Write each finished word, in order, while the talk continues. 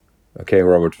Okay,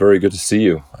 Robert, very good to see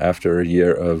you after a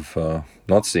year of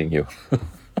not seeing you.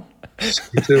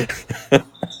 Me too.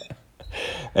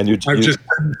 And you, I've you, just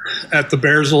been at the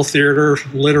Bearsville Theater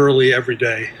literally every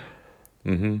day,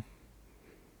 hmm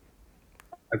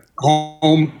at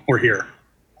home or here.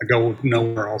 I go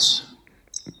nowhere else.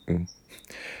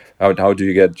 how do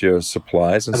you get your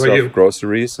supplies and How about stuff, you?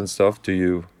 groceries and stuff? Do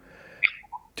you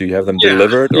have them Yeah,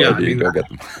 delivered yeah. or I do you mean, go get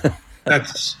them?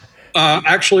 that's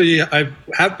actually I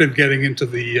have been getting into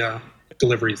the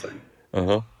delivery thing.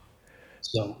 Uh-huh.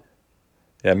 So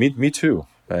Yeah, me too,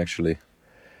 actually.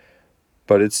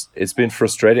 But it's been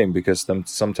frustrating because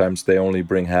sometimes they only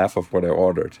bring half of what I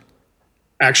ordered.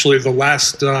 actually, the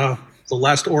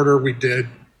last order we did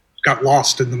got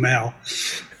lost in the mail,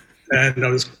 and I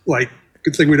was like,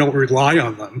 good thing we don't rely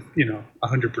on them.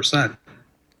 100%.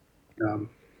 Um,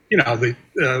 they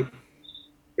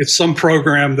it's some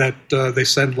program that they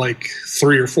send like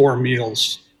 3 or 4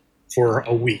 meals for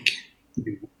a week.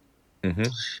 Hmm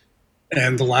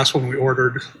And the last one we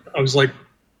ordered, I was like,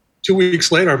 2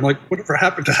 weeks later, I'm like, whatever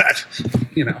happened to that?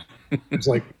 It's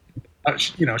like,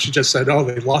 she just said, oh,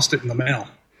 they lost it in the mail.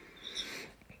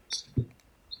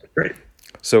 Great.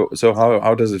 So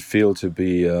how does it feel to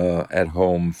be at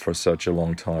home for such a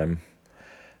long time?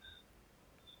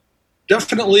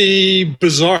 Definitely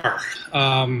bizarre.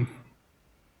 Um,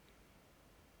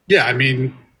 yeah, I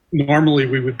mean, normally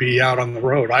we would be out on the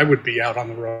road. I would be out on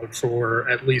the road for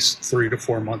at least 3 to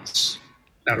 4 months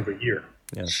out of a year.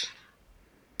 Yes.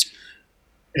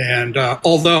 And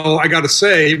although I got to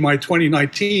say, my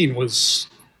 2019 was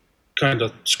kind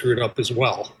of screwed up as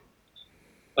well.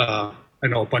 I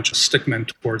know a bunch of Stickmen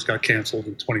tours got canceled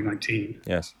in 2019.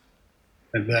 Yes.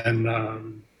 And then,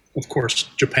 of course,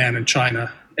 Japan and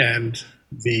China and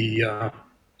the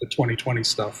 2020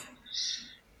 stuff,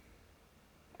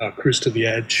 Cruise to the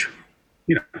Edge.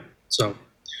 So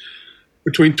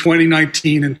between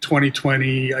 2019 and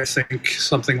 2020, I think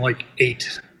something like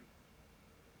 8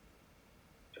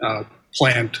 uh,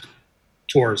 planned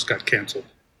tours got canceled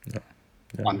Yeah.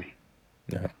 Yeah. on me.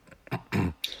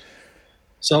 Yeah.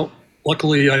 So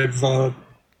luckily, I've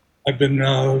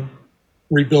been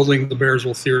rebuilding the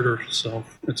Bearsville Theater, so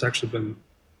it's actually been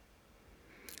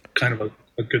kind of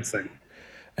a good thing.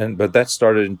 But that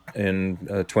started in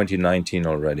 2019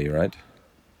 already, right?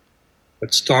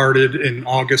 It started in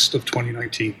August of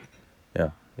 2019.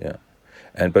 Yeah, yeah.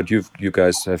 But you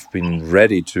guys have been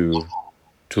ready to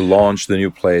launch the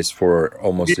new place for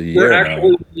almost We a were year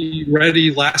now. actually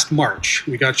ready last March.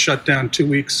 We got shut down 2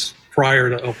 weeks prior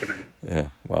to opening. Yeah,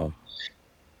 wow.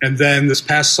 And then this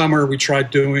past summer, we tried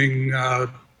doing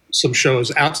some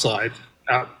shows outside,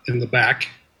 out in the back,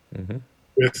 Hmm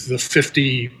with the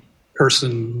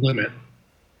 50-person limit.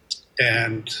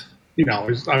 And,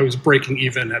 I was breaking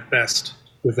even at best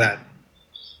with that.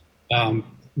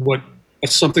 What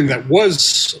Something that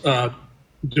was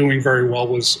doing very well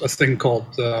was a thing called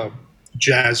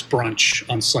jazz brunch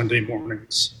on Sunday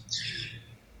mornings,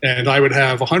 and I would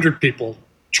have 100 people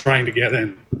trying to get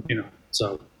in,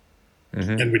 so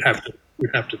hmm and we'd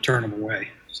have to turn them away.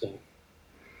 So,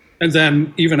 and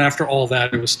then even after all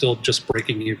that, it was still just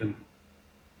breaking even.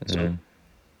 So hmm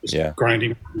just Yeah,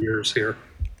 grinding years here.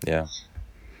 yeah.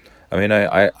 I mean,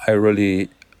 I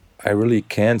really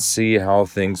can't see how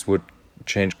things would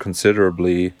change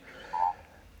considerably.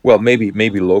 Well,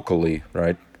 maybe locally,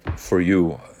 right? For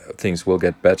you, things will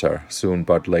get better soon,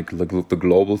 but like the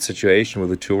global situation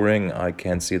with the touring, I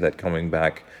can't see that coming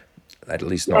back, at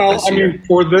least not Well, this I year. mean,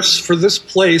 for this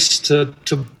place to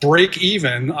break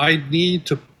even, I need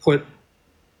to put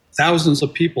thousands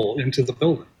of people into the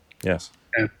building, Yes.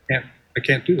 and I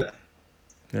can't do that.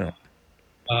 Yeah.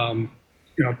 Um,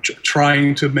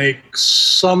 trying to make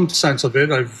some sense of it.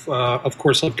 Of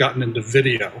course, I've gotten into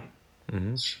video.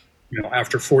 hmm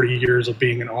After 40 years of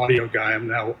being an audio guy, I'm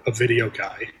now a video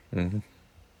guy. hmm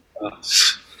Uh,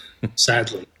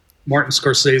 Sadly, Martin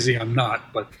Scorsese, I'm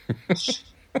not, but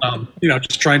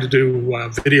just trying to do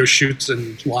video shoots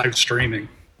and live streaming.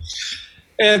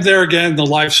 And there again, the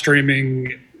live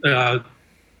streaming,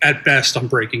 at best, I'm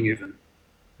breaking even.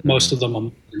 Most hmm of them,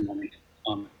 I'm losing money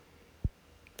on.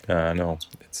 Yeah, I know.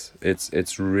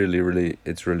 It's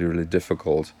really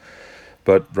difficult.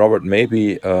 But Robert,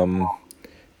 maybe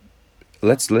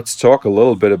let's talk a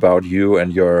little bit about you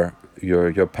and your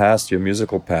past, your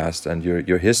musical past, and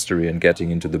your history in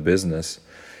getting into the business,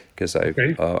 because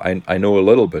Okay. I know a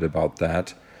little bit about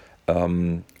that,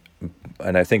 and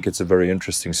I think it's a very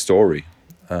interesting story.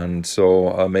 And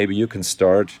so maybe you can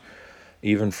start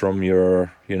even from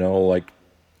your like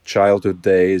childhood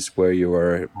days where you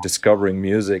were discovering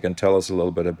music and tell us a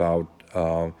little bit about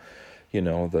uh, you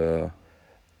know the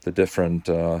the different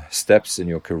steps in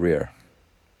your career?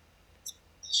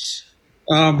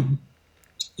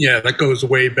 Yeah, that goes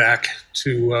way back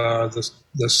to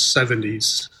the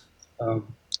 70s. I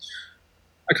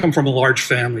come from a large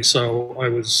family, so I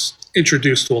was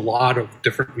introduced to a lot of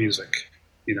different music.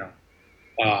 You know,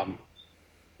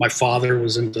 my father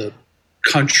was into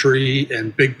country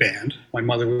and big band. My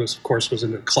mother was, of course, was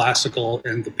into classical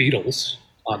and the Beatles.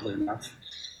 Oddly enough,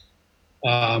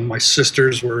 my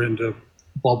sisters were into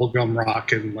bubblegum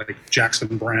rock and like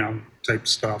Jackson Browne type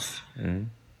stuff,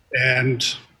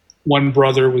 and one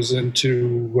brother was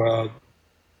into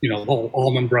the whole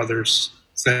Allman Brothers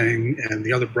thing, and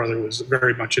the other brother was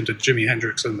very much into Jimi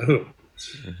Hendrix and the Who.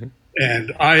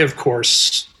 And I, of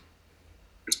course,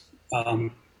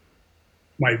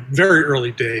 my very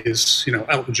early days,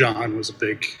 Elton John was a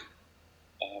big,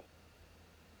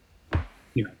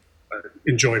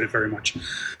 enjoyed it very much.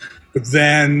 But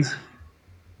then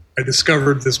I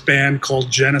discovered this band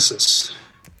called Genesis,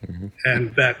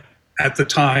 and that at the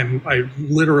time I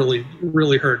literally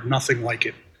really heard nothing like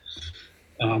it.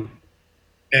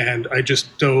 And I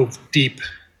just dove deep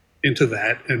into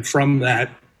that. And from that,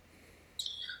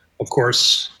 of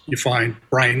course, you find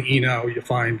Brian Eno, you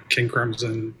find King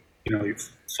Crimson, you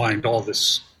find all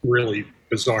this really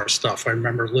bizarre stuff. I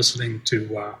remember listening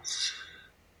to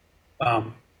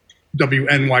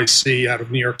WNYC out of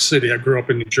New York City. I grew up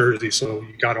in New Jersey, so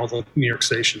you got all the New York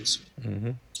stations.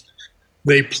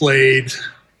 They played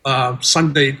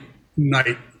Sunday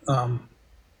night.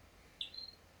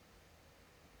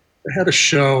 They had a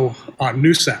show on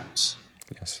New Sounds,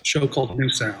 a show called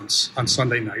New Sounds on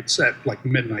Sunday nights at like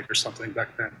midnight or something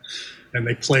back then. And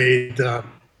they played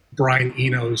Brian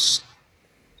Eno's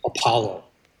Apollo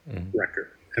record.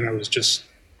 And I was just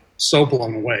so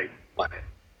blown away by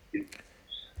it.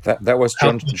 That was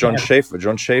John Schaefer.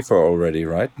 John Schaefer already,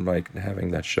 right? Like having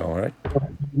that show, right?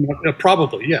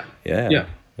 Probably, yeah. Yeah.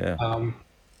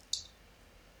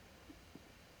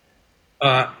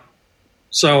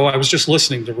 So I was just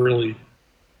listening to really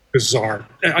bizarre.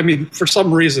 I mean, for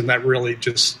some reason, that really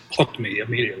just hooked me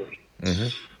immediately.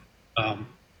 But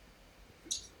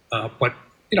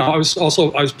I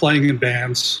was playing in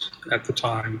bands at the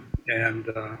time, and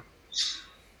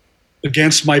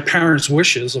against my parents'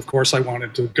 wishes, of course, I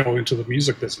wanted to go into the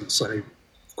music business. I,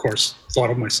 of course, thought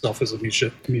of myself as a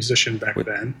musician back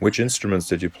then. Which instruments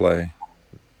did you play?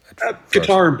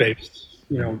 Guitar and bass,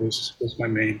 was my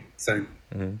main thing.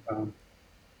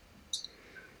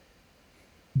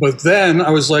 But then I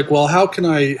was like, well, how can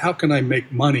I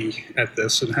make money at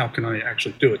this, and how can I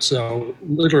actually do it? So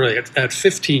literally at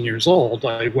 15 years old,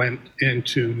 I went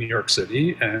into New York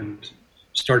City and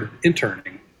started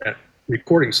interning at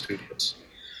recording studios.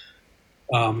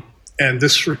 And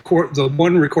the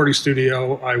one recording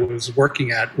studio I was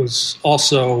working at was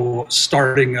also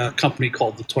starting a company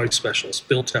called the Toy Specialist,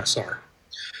 Bill Tessar.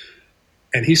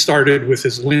 And he started with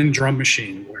his Linn drum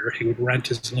machine, where he would rent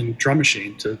his Linn drum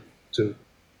machine to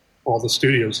all the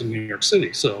studios in New York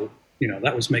City. So,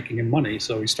 that was making him money.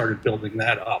 So he started building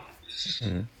that up.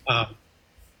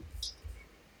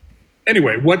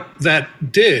 Anyway, what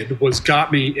that did was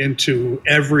got me into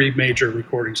every major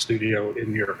recording studio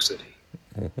in New York City.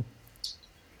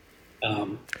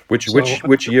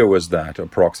 Which year was that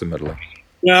approximately?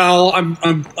 Well,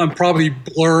 I'm probably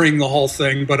blurring the whole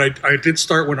thing, but I did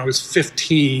start when I was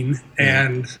 15,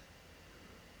 and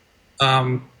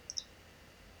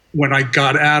when I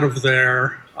got out of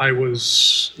there, I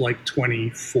was like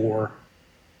 24.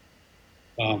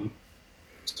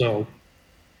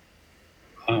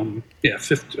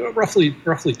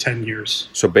 Roughly 10 years.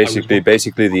 So basically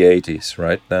the 80s,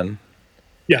 right then?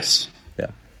 Yes.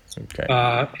 Yeah. Okay.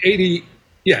 80.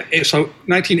 Yeah. So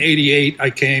 1988, I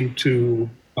came to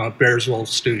Bearsville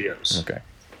Studios. Okay.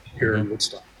 Here in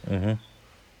Woodstock.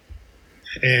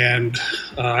 And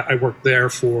I worked there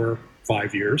for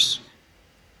 5 years.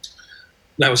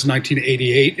 That was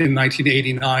 1988. In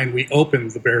 1989, we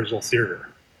opened the Bearsville Theater.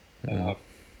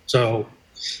 So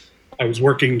I was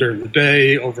working during the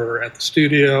day over at the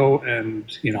studio, and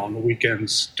on the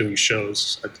weekends doing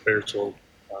shows at the Bearsville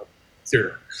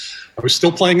Theater. I was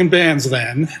still playing in bands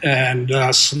then, and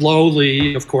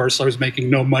slowly, of course, I was making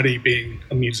no money being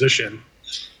a musician,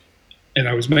 and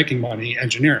I was making money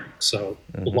engineering. So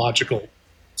the logical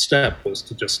step was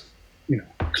to just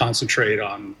concentrate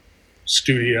on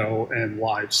studio and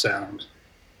live sound.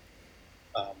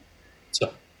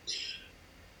 So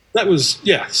that was,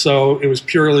 so it was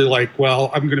purely like, well,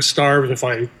 I'm going to starve if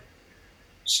I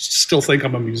still think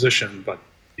I'm a musician, but,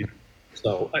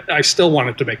 so I still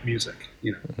wanted to make music,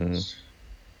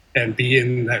 and be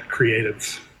in that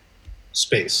creative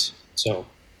space. So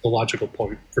the logical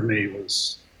point for me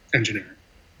was engineering.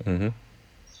 Mm-hmm.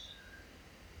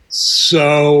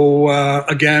 So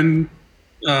again,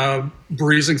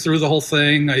 breezing through the whole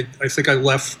thing, I think I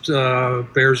left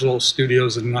Bearsville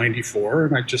Studios in '94,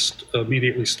 and I just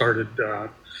immediately started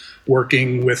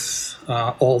working with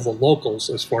all the locals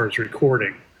as far as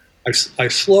recording. I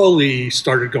slowly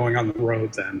started going on the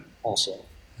road then also.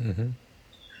 Mm-hmm.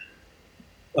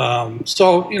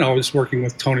 So, I was working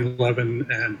with Tony Levin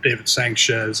and David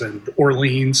Sanchez, and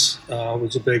Orleans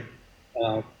was a big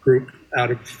group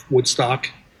out of Woodstock,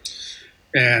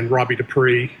 and Robbie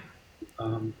Dupree.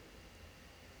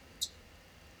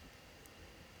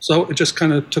 So it just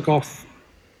kind of took off,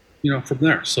 from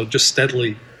there. So just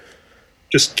steadily,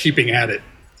 just keeping at it.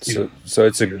 So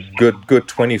it's a good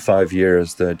 25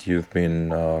 years that you've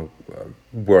been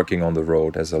working on the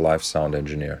road as a live sound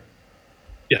engineer.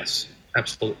 Yes,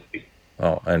 absolutely.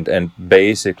 Oh, and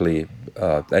basically,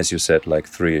 as you said, like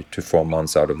 3 to 4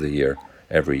 months out of the year,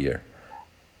 every year.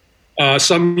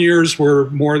 Some years were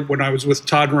more. When I was with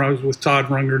Todd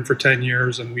Rundgren for 10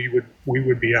 years, and we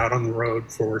would be out on the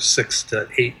road for 6 to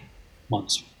 8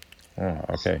 months. Oh,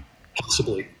 okay.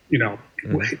 Possibly,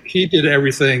 He did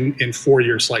everything in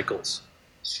 4-year cycles.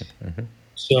 Mm-hmm.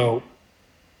 So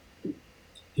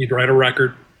he'd write a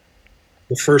record.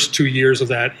 The first 2 years of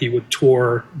that, he would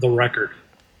tour the record.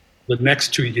 The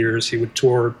next 2 years, he would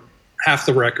tour half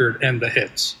the record and the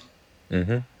hits.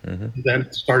 Mm-hmm. Mm-hmm.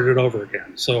 Then started it over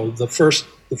again. So the first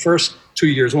 2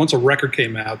 years, once a record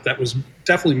came out, that was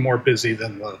definitely more busy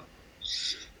than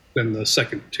the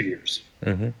second 2 years.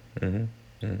 Mm-hmm. Mm-hmm.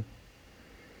 Mm-hmm.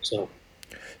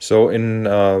 So in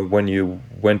when you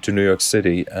went to New York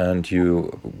City and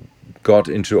you got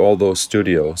into all those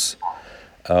studios,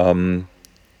 tell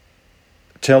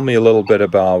me a little bit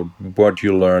about what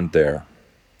you learned there.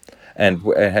 And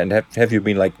have you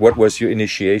been like, what was your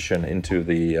initiation into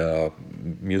the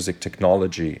music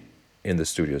technology in the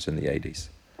studios in the 80s?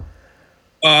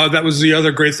 That was the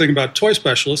other great thing about Toy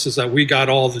Specialists, is that we got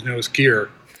all the newest gear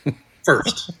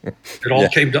first. It all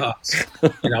came to us,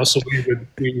 so we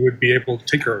would be able to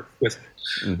tinker with it.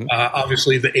 Mm-hmm.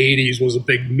 Obviously, the 80s was a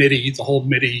big MIDI. The whole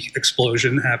MIDI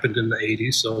explosion happened in the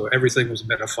 80s, so everything was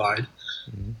MIDified.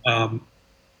 Mm-hmm.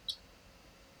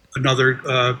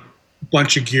 Another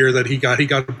bunch of gear that he got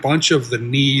a bunch of the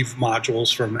Neve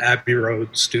modules from Abbey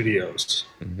Road Studios.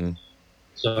 Mm-hmm.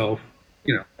 So,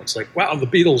 it's like, wow, the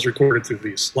Beatles recorded through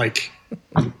these. Like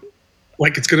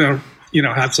it's going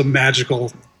to, have some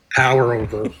magical power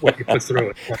over what you put through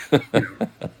it.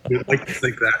 We'd like to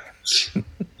think that.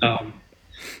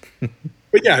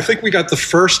 But yeah, I think we got the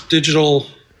first digital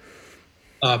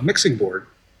mixing board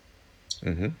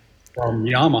mm-hmm. from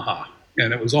Yamaha,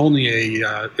 and it was only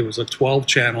a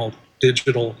 12-channel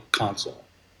digital console,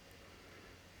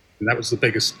 and that was the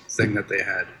biggest thing that they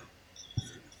had.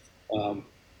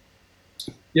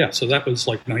 So that was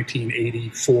like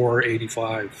 1984,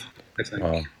 85, I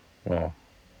think. Wow.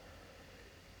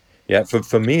 Yeah,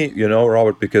 for me,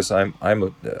 Robert, because I'm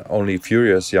only a few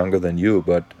years younger than you,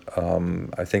 but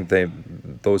I think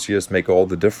those years make all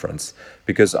the difference,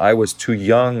 because I was too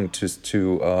young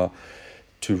to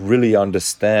really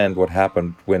understand what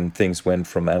happened when things went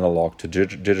from analog to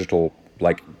digital,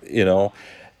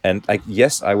 and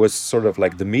I was sort of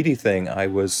like the MIDI thing. I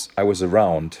was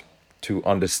around to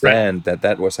understand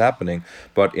that was happening,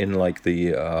 but in like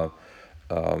the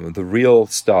real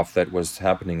stuff that was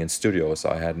happening in studios,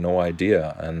 I had no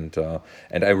idea, and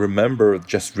I remember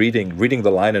just reading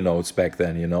the liner notes back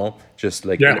then. Just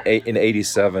like in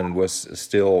 '87 was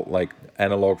still like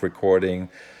analog recording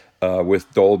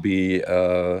with Dolby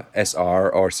SR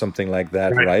or something like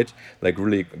that, right? Like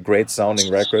really great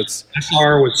sounding records.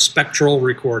 SR was spectral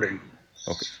recording.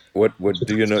 Okay. What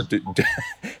do you know?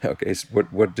 Okay, so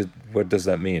what does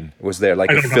that mean? Was there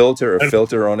like a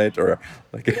filter on it, or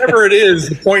like whatever it is?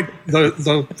 The point,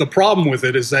 the problem with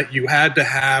it is that you had to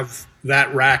have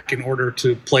that rack in order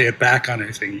to play it back on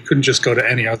anything. You couldn't just go to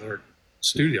any other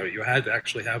studio. You had to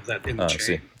actually have that in the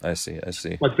chain. I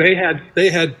see. But they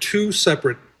had two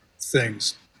separate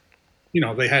things.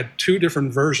 They had two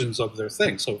different versions of their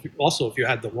thing. So if you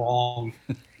had the wrong.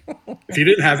 If you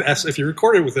didn't have if you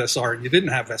recorded with SR and you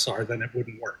didn't have SR, then it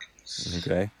wouldn't work.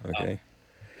 Okay.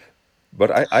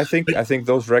 But I think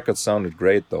those records sounded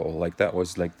great though. Like that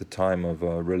was like the time of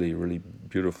a really, really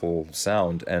beautiful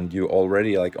sound, and you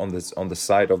already like on the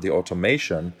side of the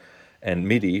automation and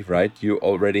MIDI, right? You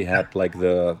already had like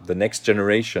the next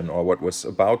generation or what was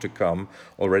about to come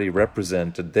already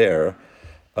represented there.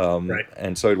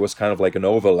 And so it was kind of like an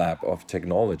overlap of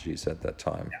technologies at that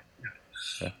time.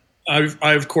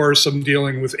 I of course am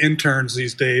dealing with interns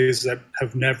these days that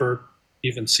have never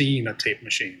even seen a tape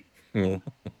machine.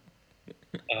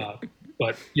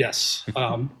 But yes,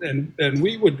 and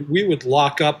we would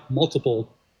lock up multiple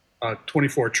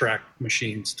 24 track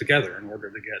machines together in order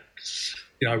to get.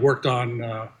 I worked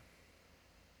on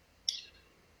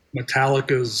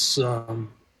Metallica's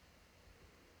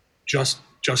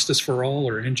Justice for All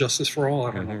or Injustice for All.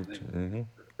 I don't know. Mm-hmm.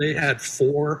 They had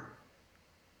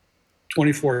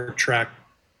 24 track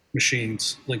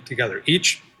machines linked together.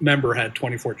 Each member had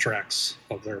 24 tracks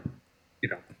of their,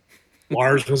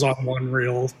 Lars was on one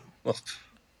reel,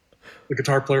 the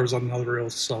guitar player was on another reel,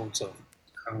 so and so.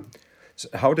 So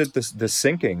how did the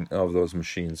syncing of those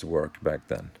machines work back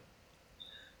then?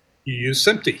 You use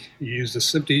SMPTE. You use the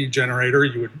SMPTE generator.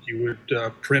 You would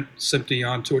print SMPTE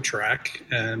onto a track,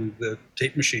 and the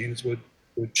tape machines would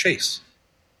chase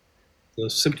the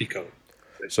SMPTE code.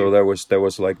 So there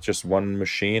was like just one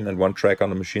machine and one track on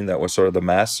the machine that was sort of the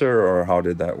master, or how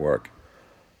did that work?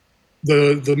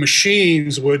 The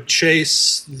machines would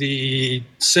chase the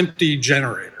SMPTE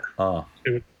generator.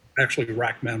 It was actually a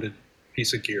rack-mounted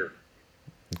piece of gear.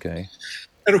 Okay.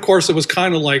 And of course, it was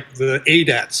kind of like the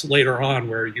ADATs later on,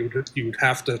 where you would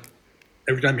have to,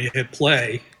 every time you hit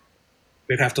play,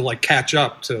 they'd have to like catch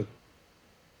up to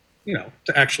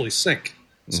actually sync.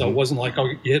 So it wasn't like,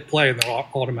 you hit play and they're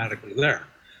automatically there.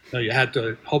 No, you had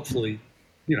to hopefully,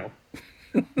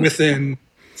 within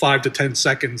 5 to 10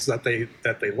 seconds that they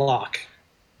lock.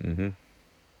 Mm-hmm.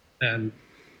 And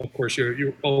of course,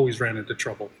 you always ran into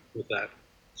trouble with that.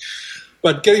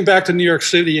 But getting back to New York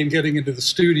City and getting into the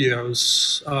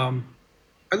studios, I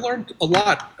learned a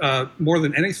lot, more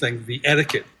than anything, the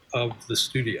etiquette of the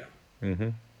studio. Mm-hmm.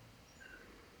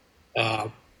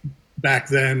 Back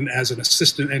then, as an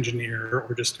assistant engineer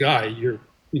or just guy, you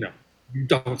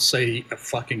don't say a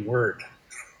fucking word.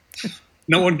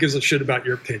 No one gives a shit about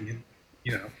your opinion.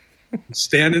 You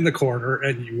stand in the corner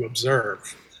and you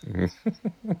observe. And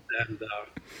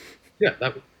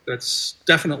that's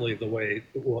definitely the way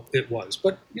it was.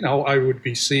 But I would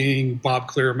be seeing Bob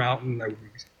Clearmountain.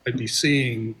 I'd be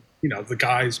seeing the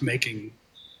guys making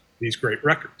these great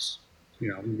records.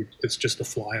 It's just a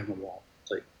fly on the wall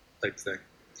type thing.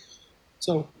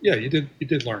 So yeah, you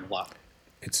did learn a lot.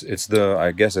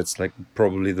 I guess it's like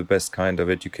probably the best kind of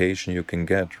education you can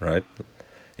get, right?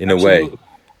 In Absolutely. a way.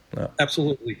 Yeah.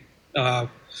 Absolutely.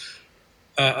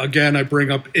 Again, I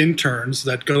bring up interns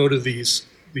that go to these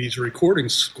recording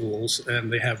schools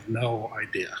and they have no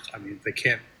idea. I mean, they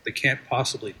can't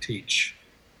possibly teach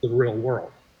the real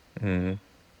world. Mm-hmm.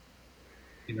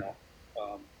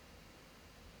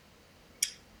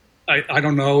 I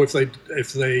don't know if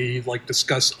they like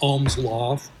discuss Ohm's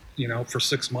law, for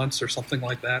 6 months or something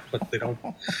like that, but they don't.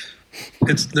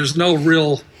 There's no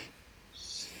real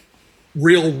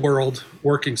world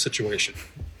working situation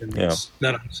in this,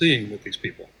 that I'm seeing with these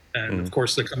people. And of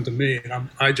course, they come to me, and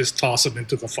I just toss them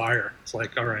into the fire. It's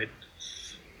like, all right,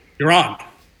 you're on.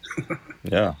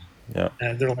 Yeah.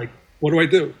 And they're like, what do I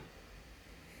do?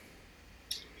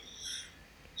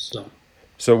 So,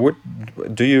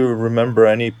 do you remember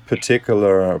any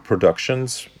particular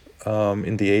productions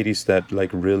in the 80s that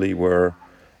like really were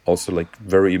also like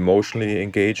very emotionally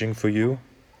engaging for you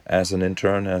as an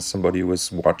intern, as somebody who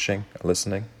was watching,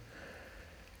 listening?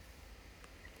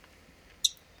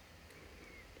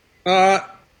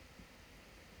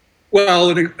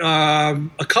 Well,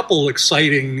 a couple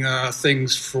exciting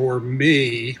things for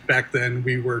me back then.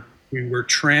 We were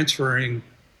transferring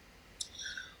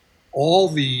all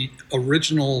the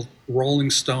original Rolling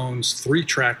Stones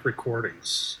 3-track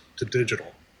recordings to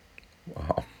digital.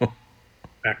 Wow.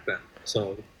 Back then,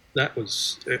 so that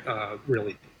was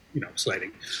really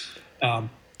exciting.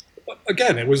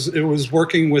 Again, it was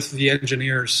working with the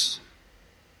engineers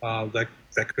that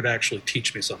could actually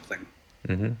teach me something.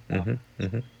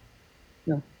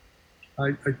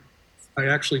 I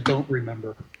actually don't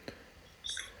remember.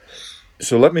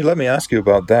 So let me ask you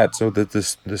about that. So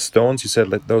the Stones, you said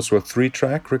like those were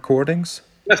 3-track recordings?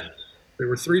 Yes, they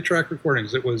were 3-track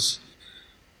recordings. It was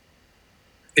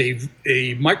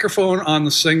a microphone on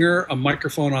the singer, a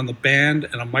microphone on the band,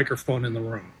 and a microphone in the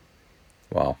room.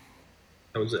 Wow.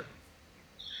 That was it.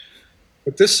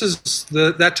 But this is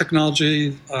that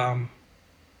technology,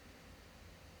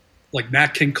 like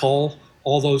Nat King Cole,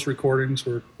 all those recordings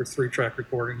were 3-track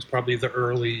recordings. Probably the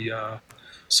early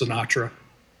Sinatra,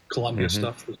 Columbia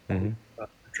stuff was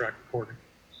 3-track recording.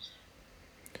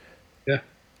 Yeah.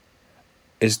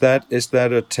 Is that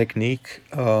a technique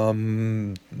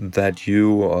that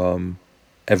you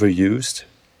ever used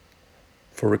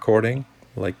for recording,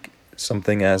 like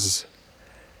something as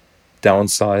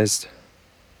downsized?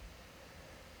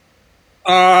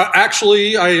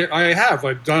 Actually, I have.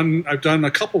 I've done a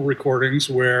couple recordings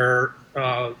where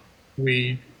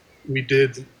we we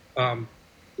did.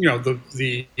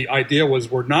 The idea was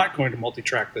we're not going to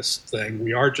multi-track this thing.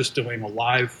 We are just doing a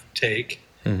live take,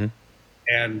 Mm-hmm.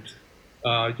 and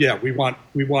we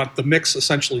want the mix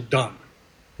essentially done.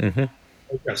 Mm-hmm.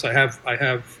 Yes, I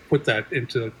have put that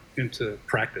into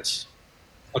practice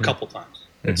a couple times.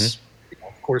 It's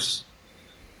of course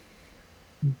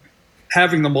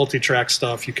having the multi-track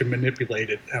stuff, you can manipulate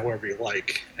it however you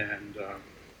like, and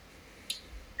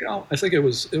I think it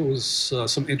was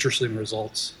some interesting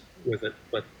results with it.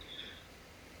 But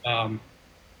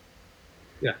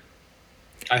yeah,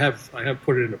 I have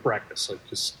put it into practice.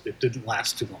 It didn't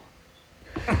last too long.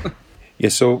 Yeah,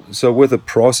 so with a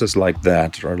process like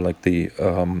that, or like the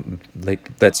like,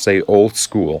 let's say, old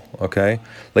school, okay,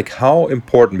 like how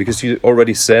important, because you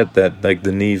already said that like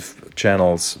the Neve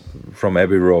channels from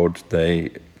Abbey Road,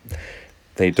 they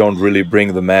don't really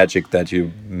bring the magic that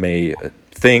you may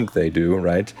think they do,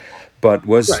 right? But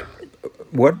Right.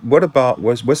 what about,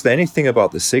 was there anything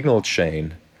about the signal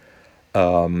chain?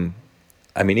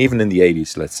 I mean, even in the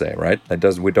 80s, let's say, right? That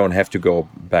does We don't have to go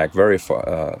back very far,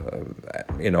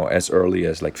 as early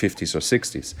as like 50s or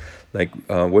 60s. Like,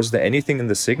 was there anything in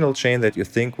the signal chain that you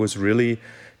think was really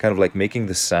kind of like making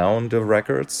the sound of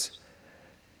records?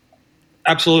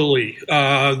 Absolutely.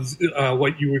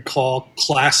 What you would call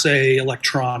Class A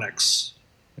electronics,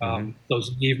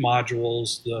 those Neve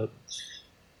modules, the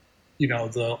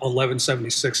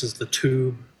 1176 is the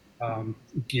tube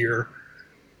gear.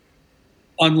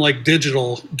 Unlike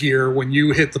digital gear, when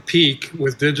you hit the peak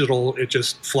with digital, it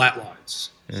just flatlines.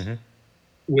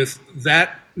 With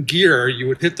that gear, you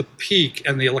would hit the peak,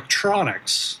 and the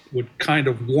electronics would kind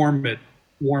of warm it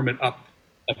up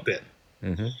a bit.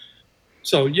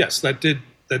 So yes, that did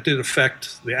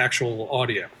affect the actual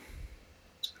audio,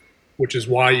 which is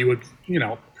why you would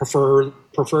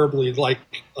preferably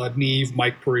like a Neve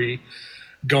mic pre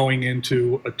going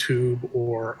into a tube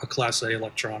or a Class A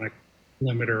electronic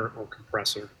limiter or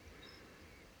compressor.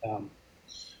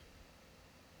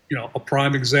 A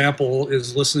prime example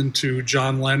is listen to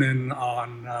John Lennon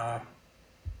on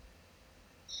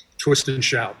Twist and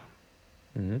Shout.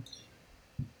 They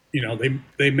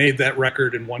made that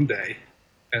record in one day,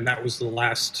 and that was the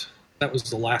last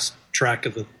track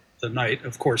of the night.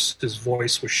 Of course, his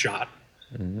voice was shot,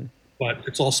 but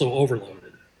it's also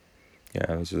overloaded.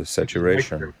 Yeah, it was a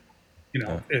saturation.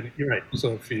 And you're right.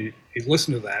 So if you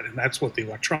listen to that, and that's what the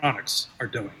electronics are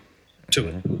doing to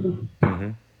it.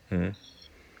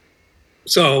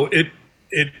 So it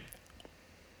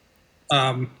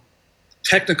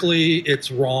technically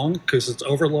it's wrong because it's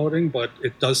overloading, but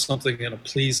it does something in a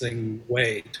pleasing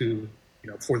way to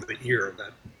for the ear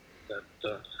that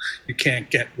you can't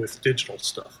get with digital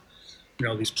stuff.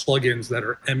 These plugins that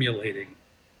are emulating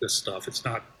this stuff. It's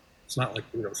not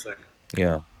like the real thing.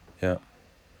 Yeah, yeah.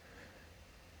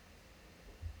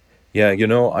 Yeah,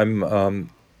 you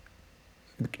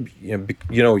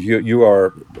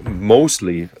are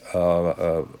mostly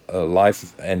a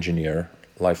live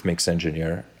mix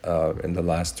engineer in the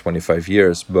last 25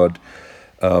 years, but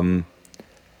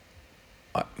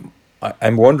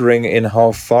I'm wondering in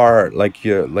how far, like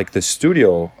the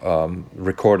studio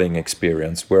recording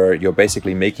experience, where you're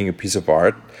basically making a piece of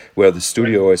art, where the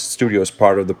studio is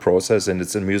part of the process, and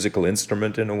it's a musical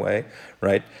instrument in a way,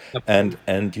 right? And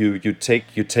you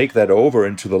take that over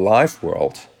into the live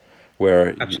world,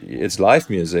 where it's live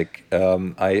music.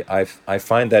 I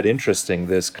find that interesting.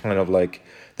 This kind of like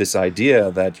this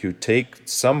idea that you take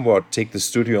the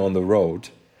studio on the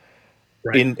road,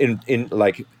 Right. in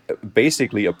like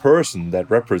basically a person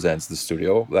that represents the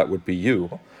studio, that would be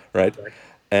you, right?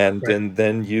 And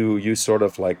then you sort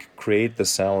of like create the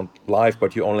sound live,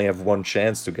 but you only have one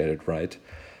chance to get it right.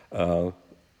 And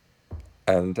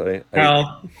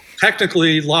Well,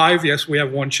 technically live, yes, we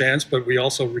have one chance, but we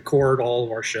also record all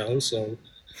of our shows, so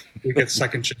we get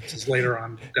second chances later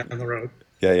on down the road.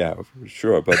 yeah,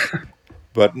 sure,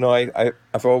 but no,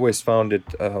 I've always found it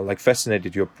like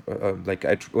fascinated. Like,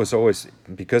 I was always,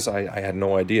 because I had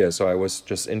no idea, so I was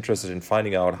just interested in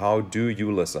finding out, how do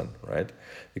you listen, right?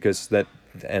 Because that,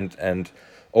 and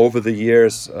over the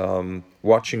years,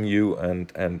 watching you,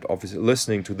 and obviously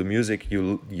listening to the music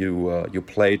you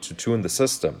play to tune the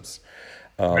systems,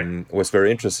 was very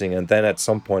interesting. And then at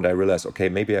some point I realized, okay,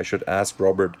 maybe I should ask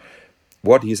Robert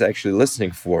what he's actually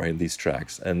listening for in these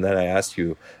tracks. And then I asked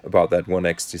you about that one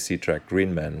XTC track,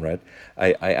 Green Man, right?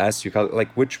 I asked you,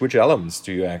 like, which elements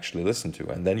do you actually listen to?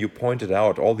 And then you pointed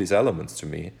out all these elements to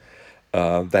me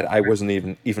that I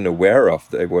wasn't even aware of.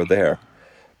 They were there.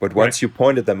 But once you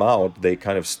pointed them out, I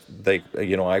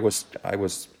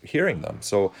was hearing them.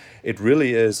 So it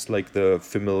really is like the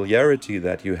familiarity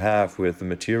that you have with the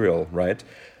material, right?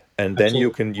 and then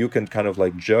Absolutely. you can kind of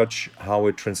like judge how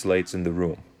it translates in the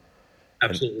room.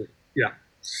 And Absolutely. Yeah.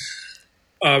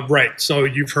 Right. So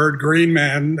you've heard Green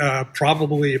Man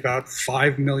probably about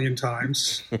 5 million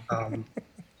times.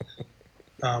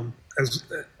 As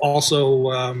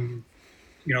also,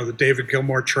 the David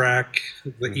Gilmour track,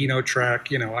 the Eno track.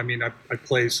 I mean, I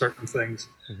play certain things.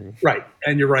 Right.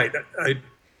 And you're right.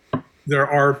 There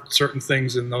are certain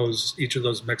things in each of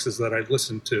those mixes that I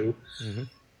listen to.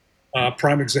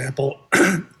 Prime example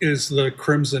is the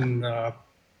Crimson.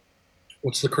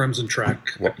 What's the Crimson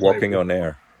track? Walking on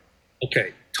Air.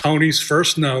 Okay, Tony's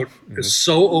first note is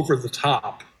so over the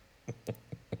top,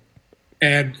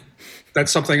 and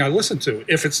that's something I listen to.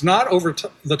 If it's not over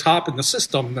the top in the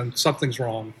system, then something's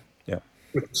wrong Yeah.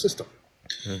 with the system.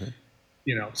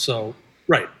 So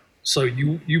right. So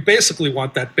you basically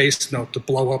want that bass note to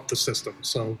blow up the system.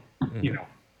 So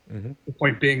the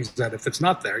point being is that if it's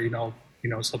not there,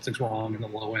 something's wrong in the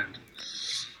low end.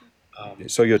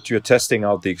 So you're testing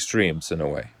out the extremes in a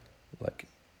way, like.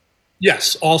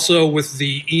 Yes. Also with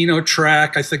the Eno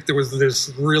track, I think there was this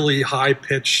really high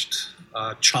pitched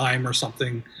chime or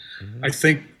something. I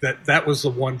think that was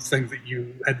the one thing that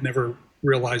you had never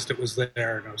realized it was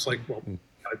there. And I was like, well,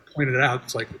 I pointed it out.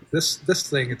 It's like this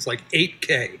thing, it's like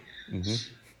 8K,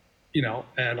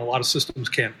 and a lot of systems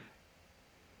can't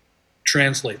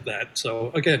translate that. So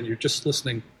again, you're just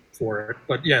listening for it.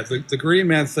 But yeah, the Green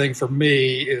Man thing for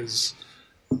me is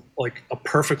like a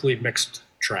perfectly mixed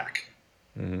track.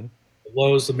 The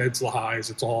lows, the mids, the highs,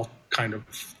 it's all kind of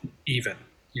even,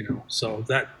 so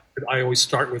that I always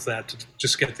start with that to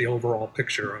just get the overall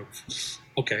picture of,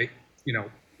 okay,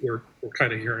 we're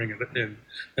kind of hearing it.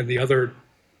 And the other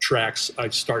tracks, I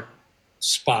start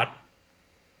spot,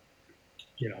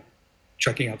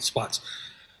 checking out the spots.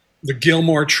 The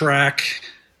Gilmour track,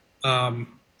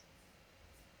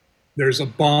 there's a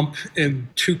bump in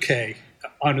 2K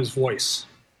on his voice.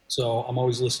 So I'm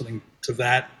always listening to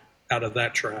that out of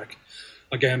that track.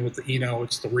 Again, with the Eno,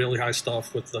 it's the really high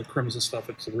stuff. With the Crimson stuff,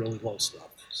 it's the really low stuff.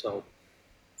 So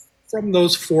from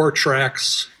those 4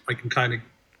 tracks, I can kind of,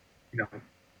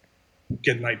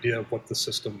 get an idea of what the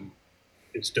system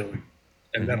is doing.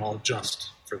 And then I'll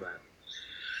adjust for that.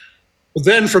 But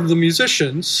then from the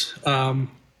musicians,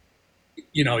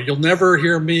 you'll never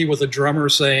hear me with a drummer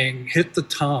saying, hit the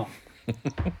tom.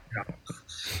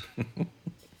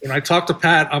 When I talk to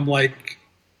Pat, I'm like,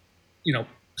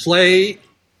 play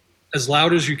as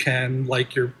loud as you can,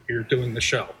 like you're doing the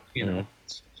show,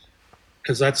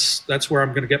 because that's where I'm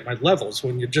going to get my levels.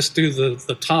 When you just do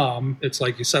the tom, it's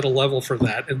like you set a level for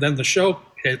that, and then the show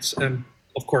hits, and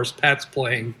of course Pat's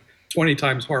playing 20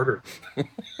 times harder.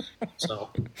 So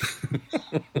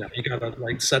you got to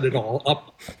like set it all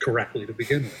up correctly to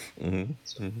begin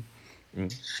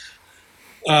with.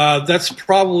 That's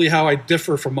probably how I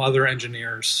differ from other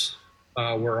engineers,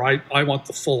 where I want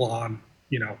the full on,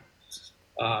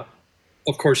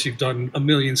 of course you've done a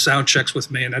million sound checks with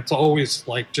me, and that's always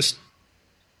like, just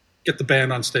get the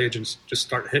band on stage and just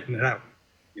start hitting it out.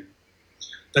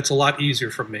 That's a lot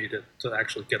easier for me to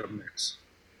actually get a mix.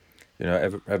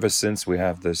 Ever since we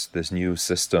have this new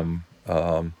system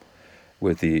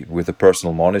with the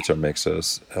personal monitor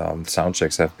mixers, sound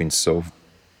checks have been so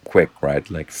quick, right?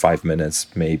 Like 5 minutes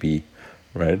maybe,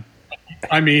 right?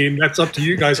 I mean, that's up to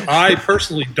you guys. I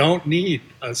personally don't need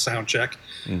a sound check,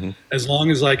 as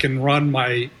long as I can run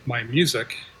my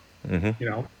music.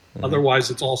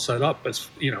 Otherwise, it's all set up as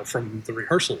from the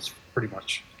rehearsals, pretty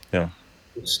much. Yeah.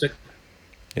 Stick.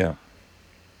 Yeah.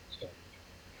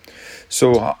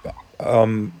 So,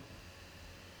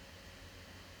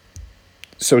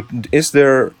 so is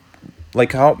there,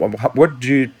 like, what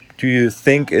do you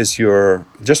think is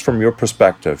just from your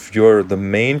perspective, the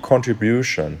main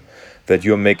contribution that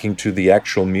you're making to the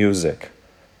actual music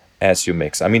as you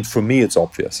mix? I mean, for me, it's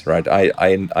obvious, right?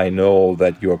 I know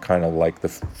that you're kind of like the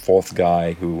fourth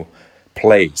guy who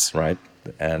plays, right?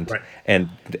 And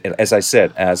as I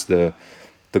said, as the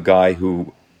guy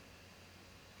who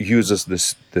uses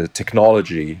the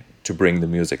technology to bring the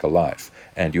music alive,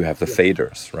 and you have the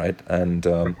faders, right?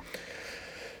 And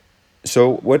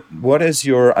so what is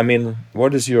your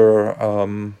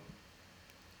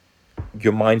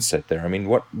mindset there? I mean,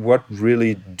 what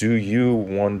really do you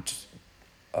want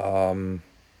the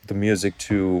music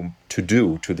to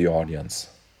do to the audience?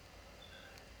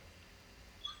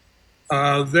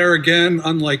 There again,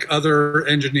 unlike other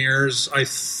engineers, I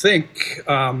think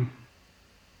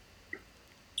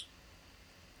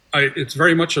it's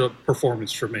very much a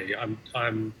performance for me.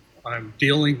 I'm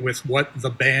dealing with what the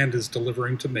band is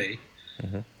delivering to me,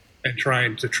 and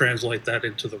trying to translate that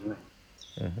into the room.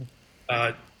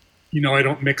 I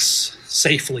don't mix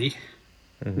safely.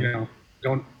 You know,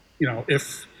 don't, you know,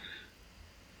 if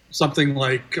something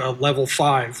like level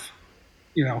 5,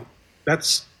 you know,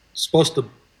 that's supposed to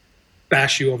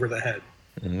bash you over the head.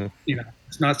 You know,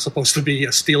 it's not supposed to be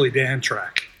a Steely Dan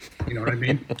track. You know what I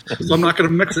mean? So I'm not going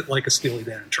to mix it like a Steely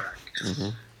Dan track.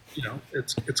 You know,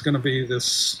 it's going to be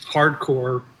this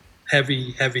hardcore,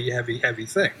 heavy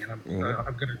thing, and I'm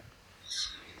going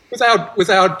to,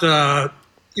 without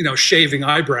you know, shaving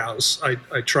eyebrows,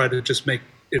 I try to just make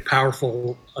it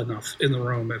powerful enough in the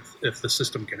room if the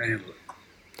system can handle it.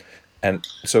 And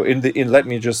so let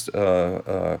me just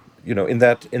you know, in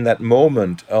that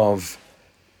moment of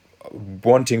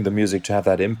wanting the music to have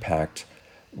that impact,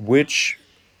 which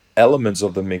elements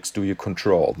of the mix do you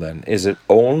control then? Is it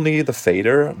only the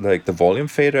fader, like the volume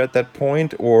fader at that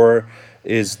point, or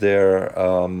is there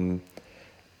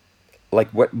like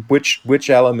which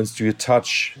elements do you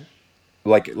touch?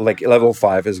 Like level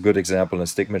 5 is a good example in a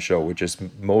Stigma show, which is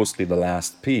mostly the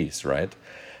last piece, right?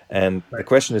 And the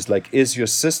question is, like, is your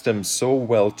system so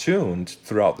well tuned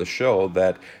throughout the show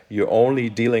that you're only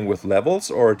dealing with levels,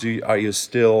 or are you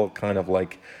still kind of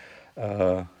like,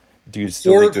 do you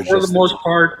still need to For just... the most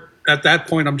part, at that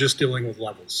point, I'm just dealing with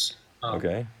levels.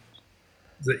 Okay.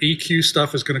 The EQ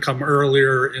stuff is going to come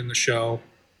earlier in the show.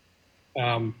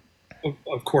 Of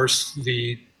course,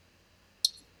 the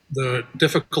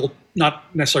difficult,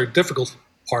 not necessarily difficult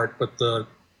part, but the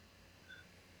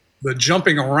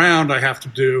jumping around I have to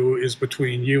do is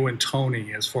between you and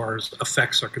Tony as far as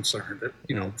effects are concerned.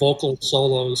 You know, vocal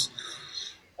solos,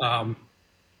 you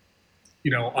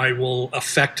know, I will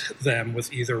affect them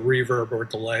with either reverb or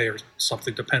delay or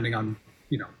something, depending on,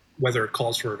 you know, whether it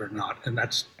calls for it or not. And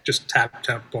that's just tap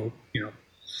tempo, you know,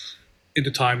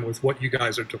 into time with what you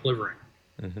guys are delivering.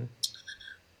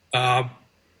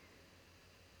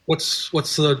 What's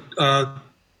the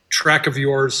track of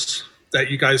yours that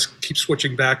you guys keep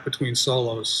switching back between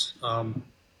solos?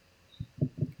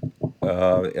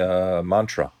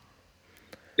 Mantra.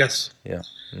 Yes. Yeah.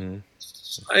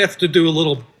 I have to do a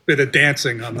little bit of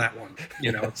dancing on that one,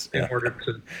 you know, in order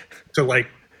to like,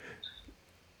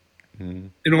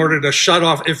 in order to shut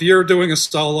off. If you're doing a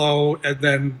solo and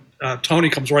then Tony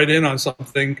comes right in on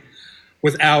something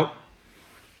without,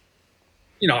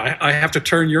 you know, I have to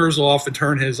turn yours off and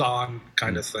turn his on,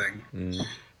 kind of thing,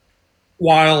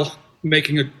 while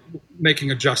making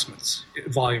adjustments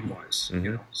volume wise.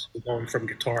 You know, so going from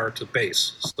guitar to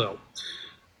bass. So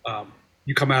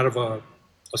you come out of a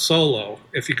solo.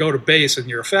 If you go to bass and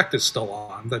your effect is still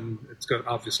on, then it's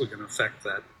obviously going to affect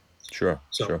that. Sure.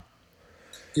 So, sure.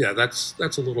 Yeah, that's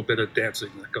a little bit of dancing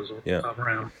that goes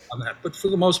around on that. But for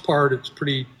the most part, it's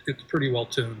pretty well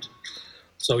tuned.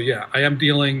 So yeah, I am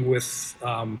dealing with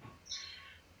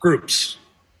groups,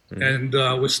 and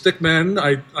with Stickmen,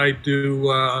 I do.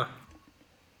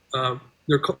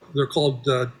 They're called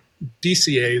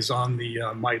DCAs on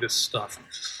the Midas stuff,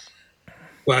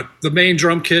 but the main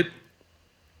drum kit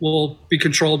will be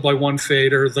controlled by one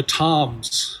fader. The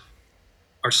toms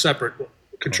are separate,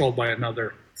 controlled by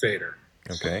another fader.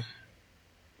 Okay.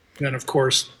 Then of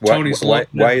course Tony's. Why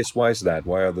is that?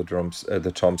 Why are the drums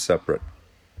the toms separate?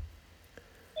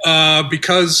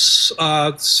 Because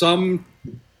some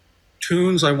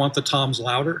tunes I want the toms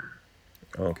louder.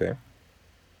 Okay.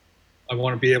 I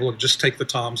want to be able to just take the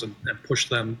toms and push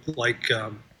them like.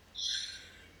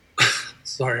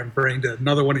 Sorry, I'm brain dead.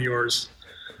 Another one of yours.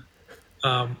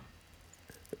 Dun,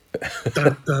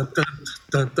 dun, dun,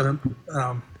 dun, dun.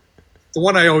 The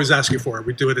one I always ask you for.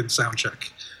 We do it in sound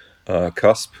check.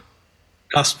 Cusp.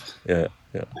 Cusp. Yeah.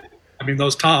 I mean,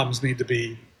 those toms need to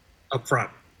be up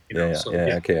front. You know,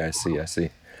 yeah. Okay, I see.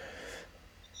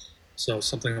 So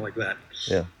something like that.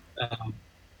 Yeah.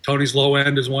 Tony's low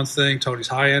end is one thing. Tony's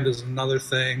high end is another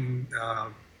thing.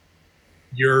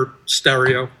 Your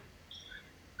stereo.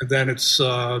 And then it's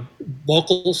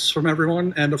vocals from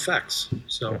everyone and effects.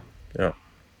 So, yeah,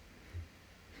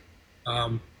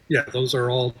 those are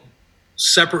all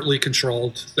separately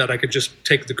controlled that I could just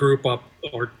take the group up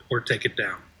or take it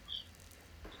down.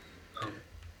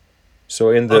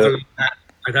 So in the... Other than that,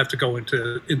 I'd have to go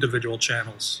into individual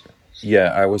channels.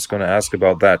 Yeah, I was going to ask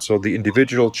about that. So the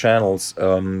individual channels,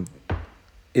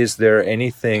 is there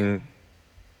anything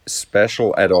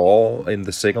special at all in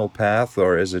the signal path,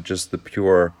 or is it just the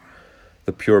pure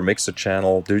mixer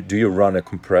channel? Do you run a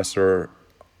compressor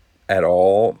at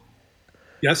all?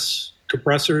 Yes,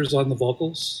 compressors on the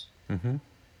vocals.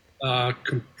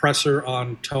 Compressor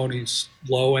on Tony's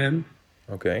low end.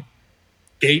 Okay.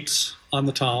 Gates on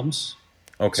the toms.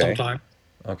 Okay. Sometime.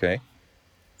 Okay.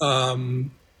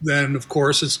 Then of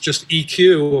course it's just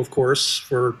EQ, of course,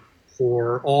 for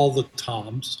all the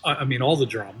toms. I mean all the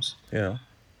drums. Yeah.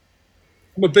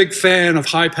 I'm a big fan of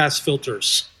high pass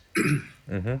filters.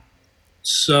 Mm-hmm.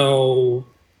 So,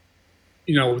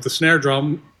 with the snare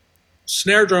drum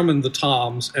and the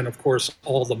toms, and of course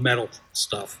all the metal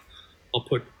stuff, I'll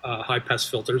put high pass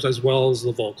filters as well as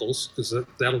the vocals because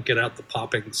that'll get out the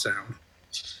popping sound.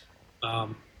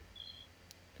 Um,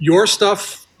 your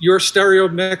stuff, your stereo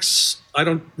mix, I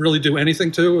don't really do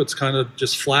anything to. It's kind of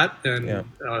just flat and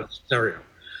stereo.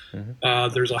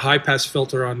 Mm-hmm. There's a high pass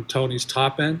filter on Tony's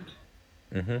top end,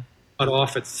 Mm-hmm. cut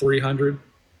off at 300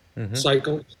 Mm-hmm.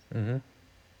 cycles.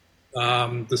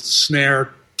 Mm-hmm. The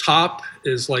snare top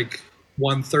is like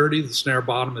 130. The snare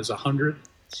bottom is 100.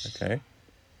 Okay.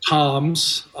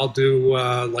 Toms, I'll do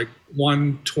like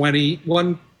 120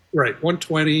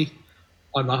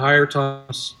 on the higher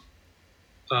toms,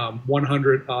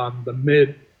 100 on the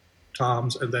mid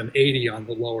toms, and then 80 on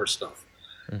the lower stuff.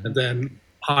 Mm-hmm. And then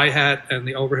hi-hat and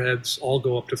the overheads all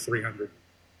go up to 300.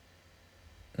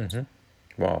 Mm-hmm.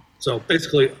 Wow. So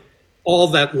basically, all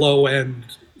that low end,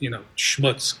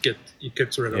 schmutz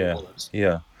gets rid of all this.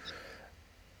 Yeah.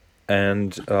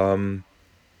 And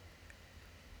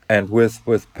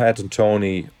with Pat and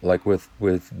Tony, like with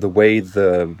the way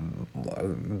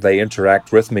they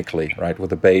interact rhythmically, right, with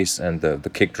the bass and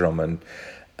the kick drum, and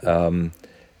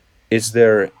is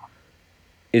there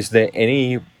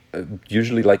any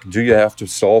usually, like, do you have to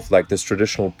solve like this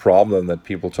traditional problem that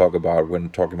people talk about when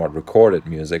talking about recorded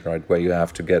music, right, where you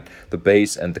have to get the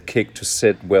bass and the kick to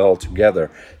sit well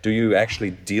together? Do you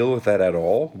actually deal with that at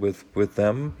all with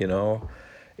them,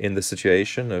 in the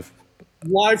situation of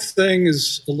Live thing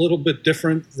is a little bit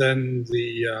different than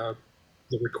the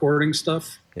recording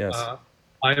stuff. yes.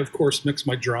 I of course mix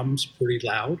my drums pretty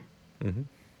loud, Mm-hmm.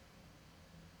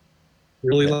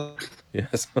 really loud.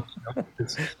 Yes.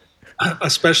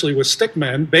 Especially with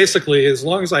Stickman. Basically, as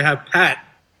long as I have Pat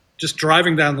just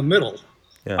driving down the middle,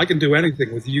 Yeah. I can do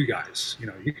anything with you guys.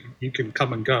 You can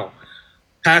come and go.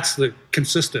 Pat's the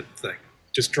consistent thing.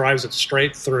 Just drives it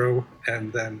straight through,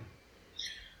 and then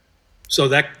so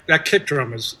that kick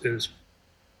drum is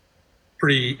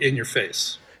pretty in your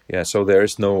face. Yeah, so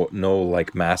there's no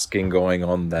like masking going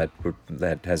on that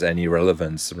has any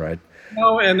relevance, right?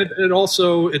 No, and it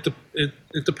also it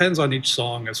depends on each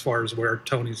song as far as where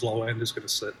Tony's low end is going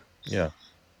to sit. Yeah.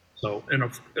 So, and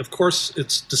of course,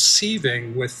 it's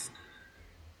deceiving with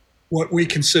what we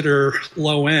consider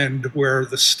low end, where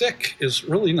the stick is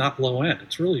really not low end.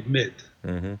 It's really mid.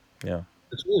 Mm-hmm. Yeah.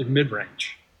 It's really mid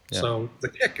range. Yeah. So the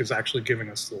kick is actually giving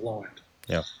us the low end.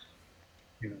 Yeah.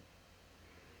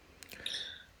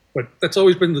 But that's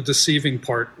always been the deceiving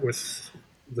part with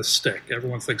the stick.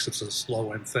 Everyone thinks it's a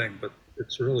low end thing, but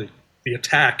it's really the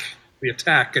attack. The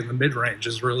attack in the mid range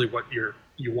is really what you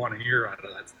want to hear out of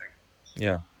that thing.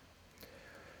 Yeah.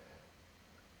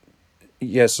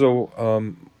 Yeah. So,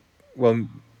 well,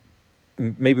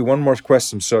 maybe one more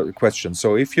question.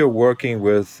 So, if you're working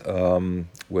with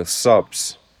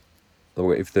subs,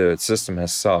 if the system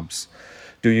has subs,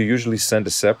 do you usually send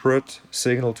a separate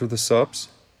signal to the subs?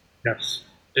 Yes,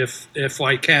 if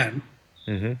I can.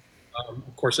 Mm-hmm.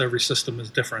 Of course, every system is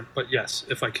different, but yes,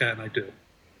 if I can, I do.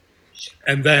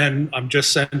 And then I'm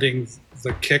just sending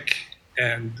the kick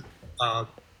and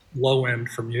low end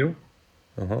from you,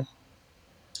 Uh-huh.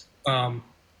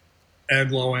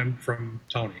 and low end from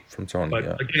Tony. From Tony, But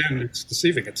yeah. again, it's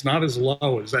deceiving. It's not as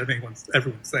low as everyone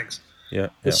thinks. Yeah.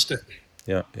 The Yeah. stick.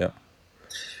 Yeah. Yeah.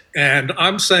 And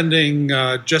I'm sending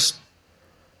if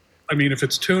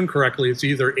it's tuned correctly, it's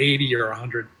either 80 or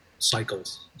 100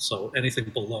 cycles. So anything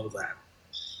below that.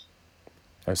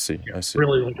 I see. I see.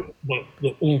 Really like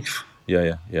the oomph.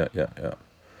 Yeah. Yeah.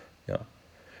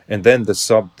 And then the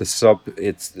sub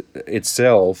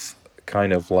itself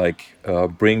kind of like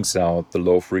brings out the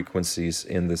low frequencies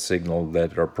in the signal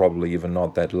that are probably even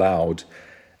not that loud.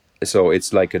 So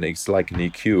it's like an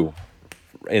EQ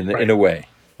in a way,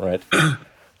 right?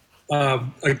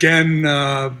 Again,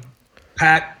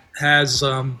 Pat has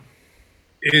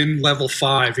in level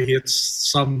 5, he hits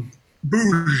some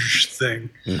boosh thing.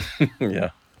 Yeah.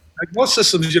 Like most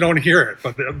systems, you don't hear it,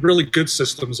 but really good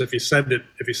systems, if you send it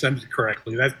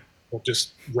correctly, that will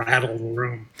just rattle the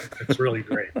room. It's really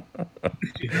great.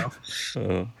 It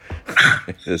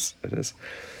is. It is.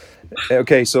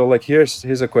 Okay, so like here's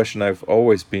a question I've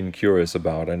always been curious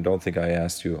about, and don't think I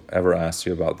ever asked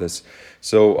you about this.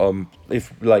 So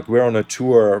if like we're on a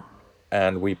tour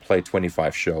and we play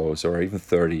 25 shows or even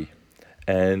 30,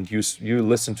 and you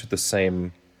listen to the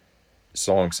same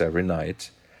songs every night,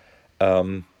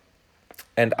 and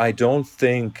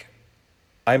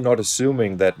I'm not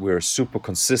assuming that we're super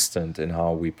consistent in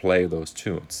how we play those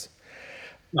tunes.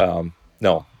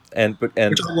 No, and Which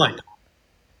I like.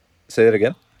 say that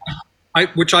again.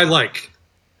 Which I like.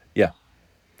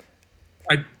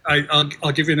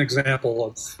 I'll give you an example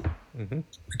of. Mm-hmm.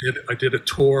 I did a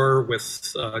tour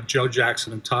with Joe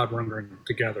Jackson and Todd Rundgren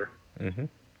together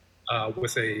Mm-hmm.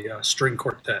 with a string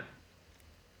quartet,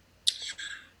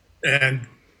 and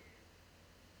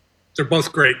they're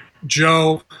both great.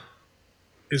 Joe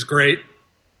is great,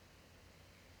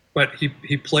 but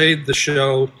he played the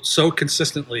show so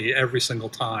consistently every single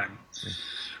time,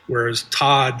 whereas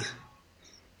Todd,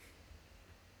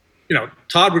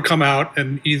 Todd would come out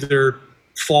and either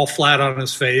fall flat on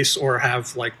his face or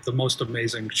have like the most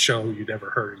amazing show you'd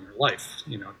ever heard in your life,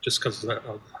 just because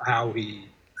of how he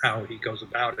goes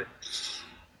about it,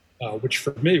 which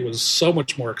for me was so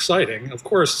much more exciting. Of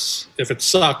course, if it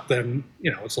sucked, then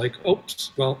it's like,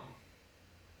 oops, well,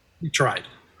 we tried,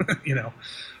 you know.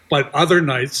 But other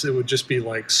nights it would just be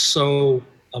like so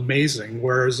amazing.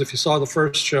 Whereas if you saw the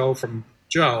first show from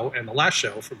Joe and the last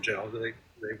show from Joe,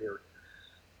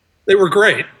 they were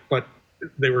great, but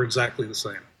they were exactly the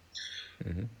same.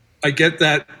 Mm-hmm. I get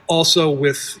that also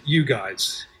with you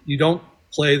guys. You don't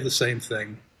play the same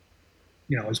thing.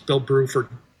 As Bill Bruford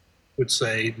would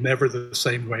say, never the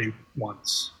same way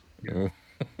once.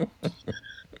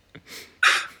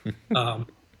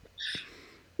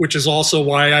 Which is also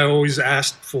why I always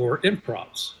asked for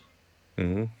improvs.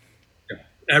 Mm-hmm.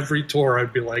 Every tour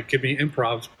I'd be like, give me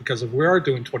improvs, because if we are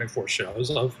doing 24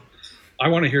 shows, I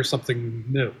want to hear something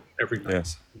new every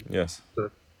night. Yes.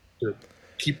 To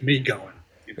keep me going.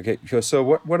 Okay, so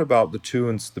what about the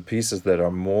tunes, the pieces that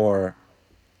are more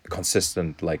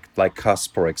consistent, like Cuss,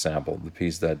 for example, the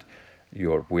piece that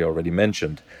we already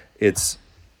mentioned? It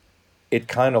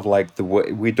kind of like the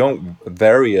way we don't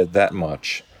vary it that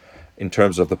much in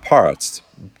terms of the parts,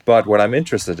 but what I'm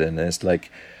interested in is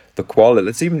like the quality.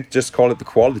 Let's even just call it the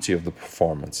quality of the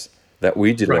performance that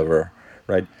we deliver,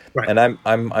 right? And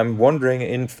I'm wondering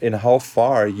in how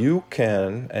far you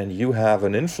can and you have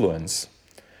an influence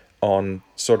on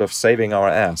sort of saving our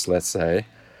ass, let's say.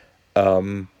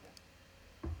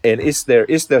 And is there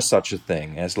such a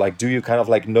thing as like, do you kind of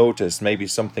like notice maybe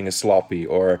something is sloppy,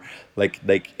 or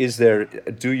like is there,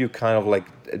 do you kind of like,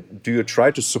 do you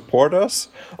try to support us,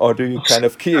 or do you kind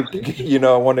of keep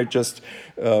want to just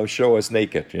show us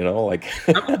naked, like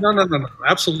no,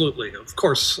 absolutely, of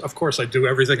course I do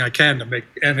everything I can to make,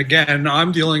 and again,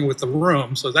 I'm dealing with the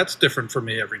room, so that's different for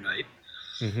me every night.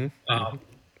 Mm-hmm.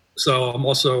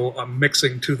 So I'm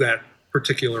mixing to that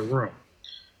particular room.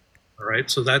 All right,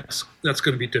 so that's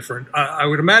going to be different. I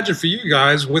would imagine for you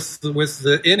guys with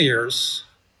the in-ears,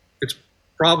 it's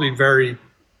probably very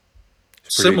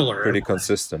similar. Pretty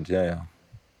consistent, yeah.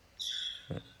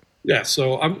 Yeah,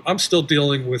 so I'm still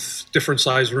dealing with different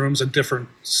size rooms and different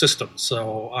systems.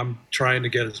 So I'm trying to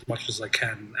get as much as I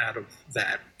can out of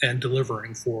that and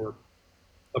delivering for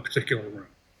a particular room.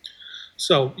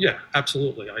 So yeah,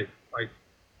 absolutely.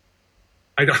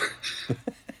 I don't.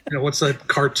 What's that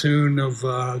cartoon of?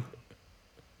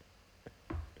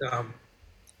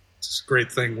 It's a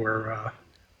great thing where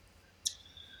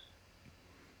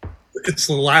it's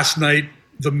the last night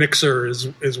the mixer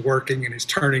is working and he's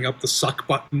turning up the suck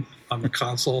button on the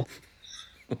console.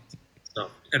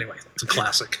 So anyway, it's a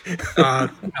classic.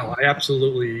 No, I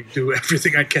absolutely do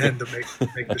everything I can to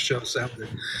make the show sound good.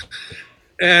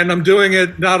 And I'm doing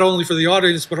it not only for the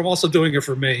audience, but I'm also doing it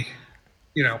for me.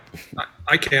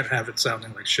 I can't have it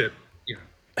sounding like shit.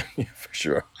 Yeah, for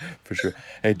sure.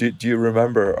 Hey, do you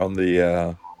remember on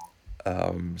the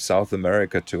South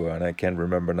America tour, and I can't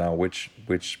remember now which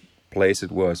place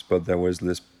it was, but there was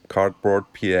this cardboard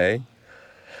PA,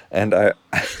 and I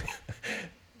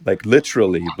like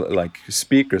literally like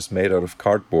speakers made out of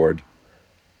cardboard.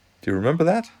 Do you remember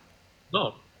that?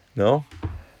 No.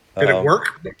 Did it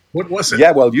work? What was it?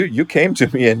 Yeah, well, you came to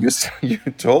me and you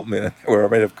told me that they were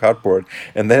made of cardboard,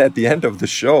 and then at the end of the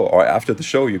show or after the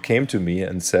show, you came to me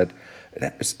and said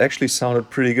it actually sounded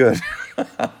pretty good.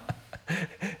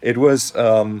 It was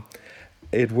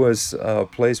a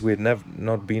place we had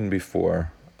not been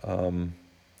before.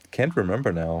 Can't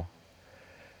remember now.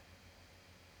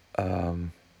 I'll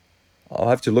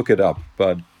have to look it up,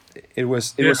 but it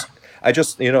was. I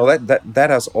just that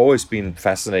has always been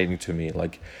fascinating to me.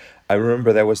 Like, I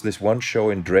remember there was this one show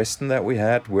in Dresden that we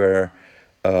had where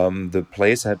the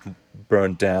place had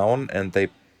burned down, and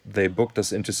they booked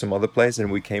us into some other place,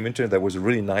 and we came into it. There was a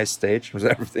really nice stage.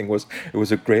 It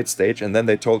was a great stage, and then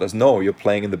they told us, no, you're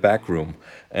playing in the back room.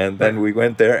 And then we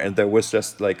went there, and there was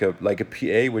just like a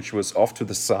PA which was off to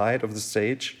the side of the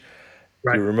stage.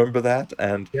 Right. Do you remember that?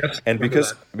 And yes, and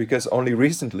because only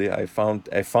recently I found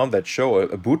that show,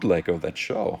 a bootleg of that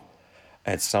show.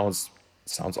 It sounds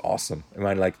awesome. I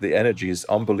mean, like the energy is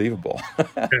unbelievable,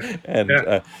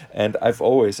 and I've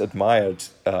always admired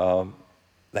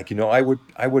like,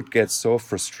 I would get so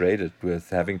frustrated with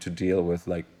having to deal with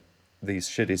like these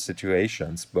shitty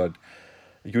situations, but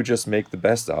you just make the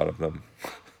best out of them.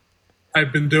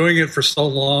 I've been doing it for so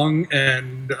long,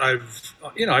 and I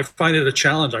find it a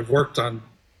challenge. I've worked on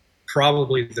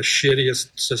probably the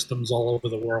shittiest systems all over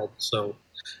the world, so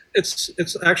it's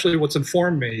actually what's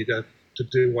informed me to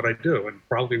do what I do, and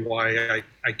probably why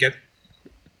I get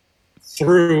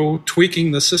through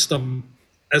tweaking the system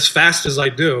as fast as I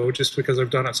do, just because I've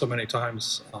done it so many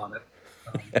times on it.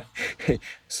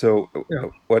 So, Yeah,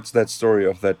 what's that story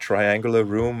of that triangular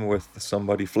room with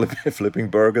somebody flipping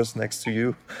burgers next to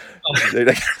you? They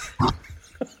like,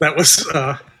 that was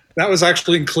that was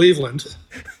actually in Cleveland.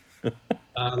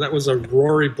 That was a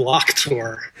Rory Block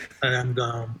tour, and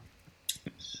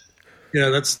yeah,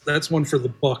 that's one for the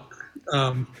book.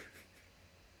 Um,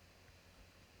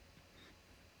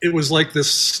 it was like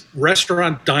this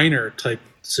restaurant diner type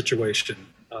situation.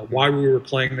 Why we were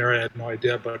playing there, I had no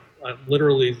idea, but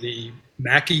literally the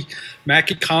Mackie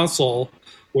console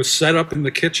was set up in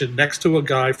the kitchen next to a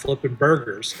guy flipping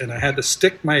burgers, and I had to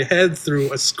stick my head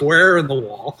through a square in the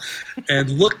wall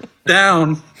and look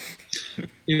down,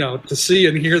 to see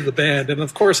and hear the band. And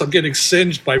of course, I'm getting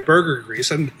singed by burger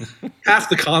grease, and half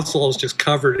the console is just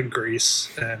covered in grease,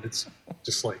 and it's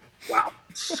just like, wow.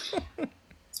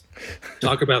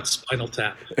 Talk about Spinal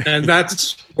Tap. And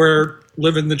that's where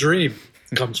living the dream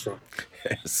comes from.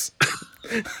 yes.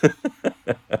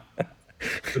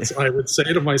 I would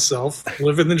say to myself,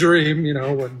 living the dream,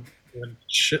 when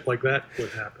shit like that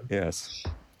would happen. Yes.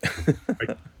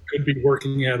 I could be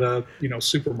working at a,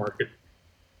 supermarket.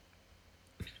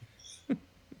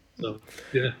 So,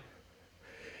 yeah.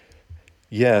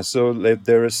 Yeah, so like,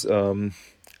 there is a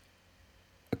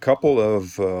couple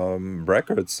of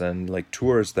records and like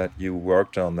tours that you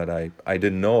worked on that I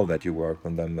didn't know that you worked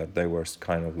on them, that they were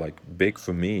kind of like big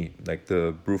for me, like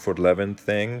the Bruford Levin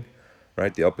thing,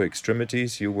 right? The Upper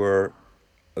Extremities. You were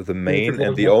the main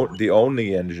and the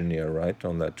only engineer, right,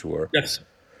 on that tour. Yes.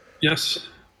 Yes.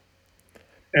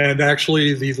 And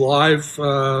actually, the live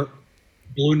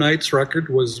Blue Nights record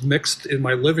was mixed in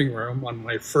my living room on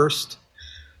my first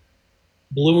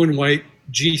blue and white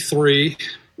G3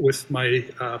 with my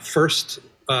first,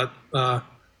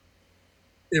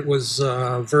 it was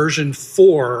version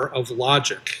 4 of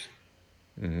Logic.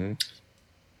 Mm-hmm.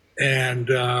 And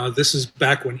this is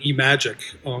back when eMagic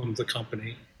owned the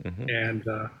company. Mm-hmm.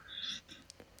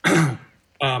 And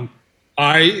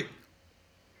I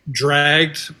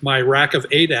dragged my rack of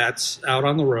ADATs out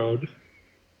on the road,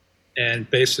 and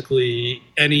basically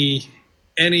any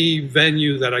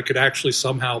venue that I could actually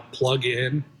somehow plug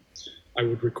in, I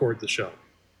would record the show.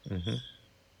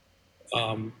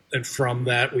 Mm-hmm. And from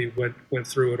that, we went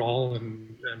through it all,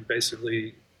 and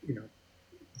basically,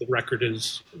 the record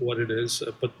is what it is.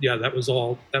 But yeah, that was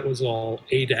all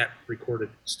ADAT recorded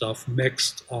stuff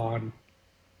mixed on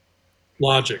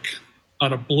Logic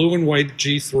on a blue and white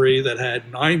G3 that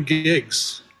had 9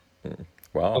 gigs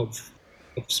Wow. of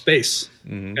space.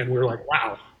 Mm-hmm. And we were like,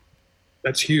 wow,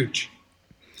 that's huge.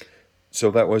 So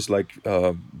that was like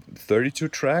 32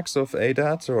 tracks of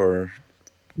ADAT, or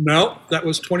No, that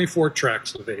was 24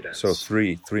 tracks of ADATs. so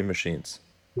three machines.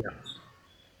 Yeah.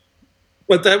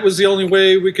 But that was the only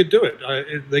way we could do it.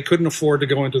 They couldn't afford to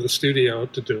go into the studio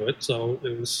to do it, so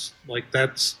it was like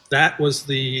that was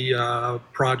the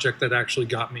project that actually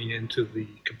got me into the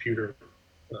computer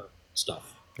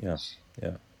stuff. Yeah,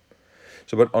 yeah.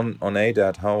 So, but on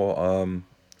ADAT,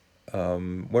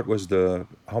 what was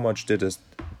how much did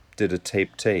a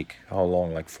tape take? How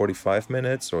long? Like 45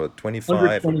 minutes or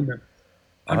 25? 120 minutes.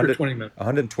 120 minutes.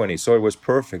 120. So it was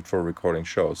perfect for recording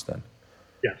shows then.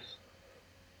 Yes.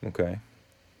 Okay.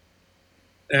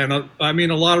 And I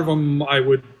mean, a lot of them I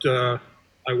would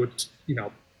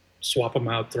swap them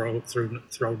out, throw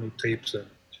new tapes in.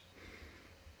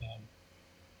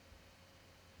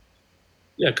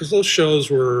 Yeah, because those shows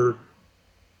were,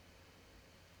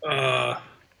 I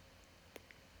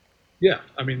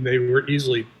mean, they were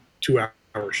easily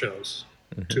 2-hour shows,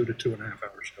 2 to 2.5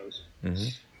 hour shows. Mm-hmm.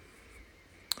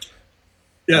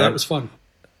 Yeah, that was fun.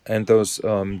 And those,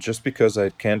 just because I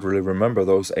can't really remember,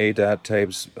 those ADAT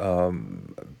tapes,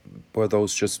 were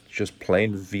those just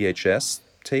plain VHS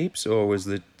tapes, or was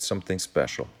it something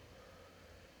special?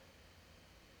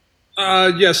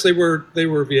 Yes, they were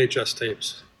VHS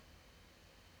tapes.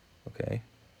 Okay.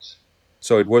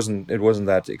 So it wasn't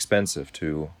that expensive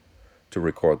to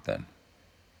record then.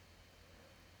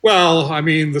 Well, I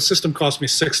mean, the system cost me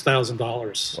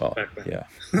 $6,000 Well, back then. yeah.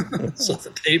 So the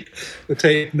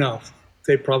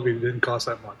tape probably didn't cost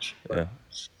that much. Yeah.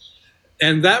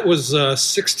 And that was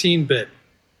 16-bit.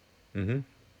 Mm-hmm.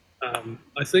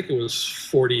 I think it was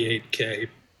 48K,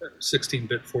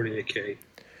 16-bit 48K.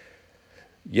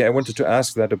 Yeah, I wanted to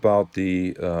ask that about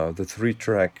the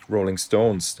 3-track Rolling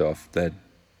Stones stuff that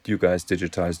you guys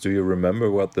digitized. Do you remember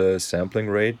what the sampling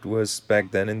rate was back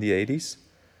then in the 80s?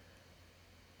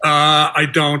 I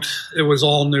don't. It was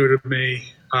all new to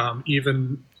me.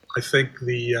 Even I think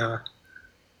I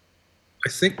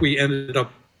think we ended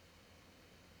up.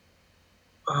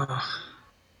 I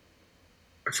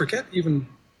forget even.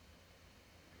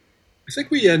 I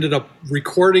think we ended up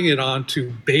recording it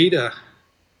onto beta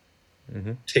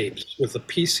Mm-hmm. tapes with a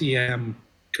PCM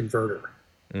converter.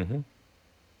 Mm-hmm.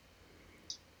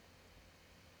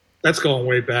 That's going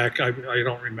way back. I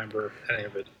don't remember any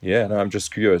of it. Yeah, no, I'm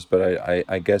just curious, but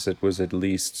I guess it was at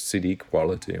least CD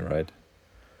quality, right?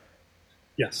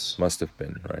 Yes. Must have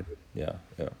been, right? Yeah,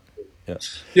 yeah, yeah.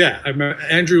 Yeah, I remember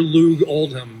Andrew Loog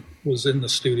Oldham was in the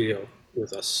studio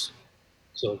with us.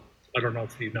 So I don't know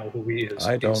if you know who he is.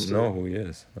 I He's don't the know who he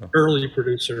is. Oh, early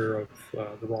producer of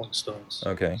the Rolling Stones.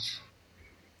 okay.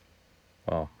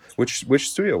 Wow. Which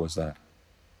studio was that?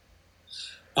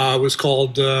 It was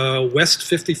called West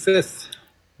 55th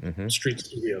Mm-hmm. Street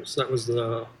Studios. That was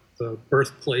the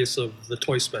birthplace of the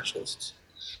Toy Specialists.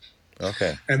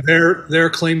 Okay. And their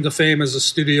claim to fame as a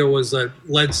studio was that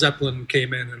Led Zeppelin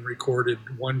came in and recorded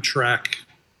one track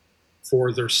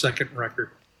for their second record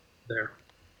there.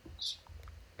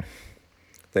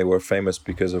 They were famous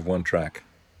because of one track.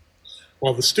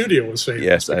 Well, the studio was famous.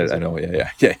 Yes, I know. Yeah,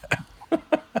 yeah, yeah.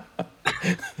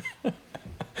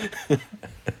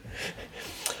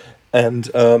 And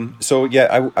so,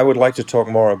 yeah, I would like to talk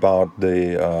more about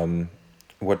the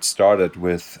what started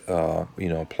with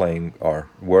playing or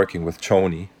working with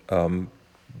Tony.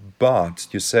 But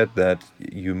you said that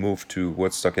you moved to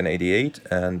Woodstock in '88,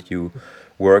 and you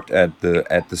worked at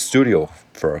the studio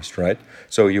first, right?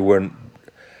 So you were,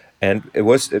 and it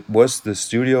was the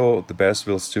studio, the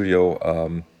Bearsville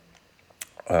studio.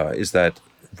 Is that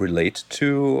related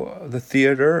to the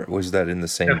theater? Was that in the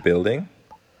same Yeah. building?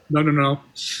 No, no, no.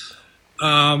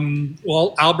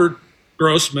 Well, Albert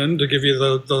Grossman, to give you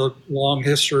the long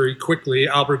history quickly,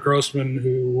 Albert Grossman,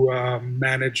 who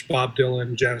managed Bob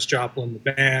Dylan, Janis Joplin, the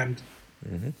band,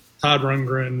 Todd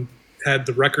Rundgren, had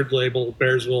the record label,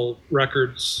 Bearsville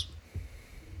Records.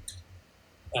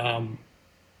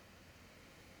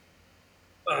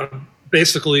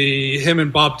 Basically, him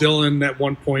and Bob Dylan at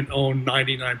one point owned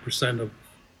 99% of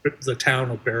the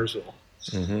town of Bearsville.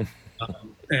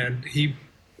 And he,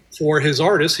 for his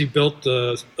artists, he built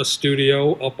a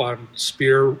studio up on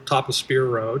top of Spear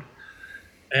Road.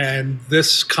 And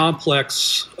this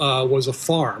complex was a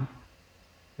farm.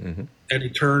 And he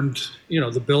turned,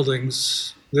 the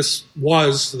buildings. This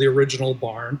was the original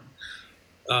barn.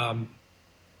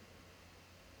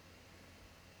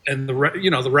 And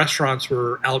the restaurants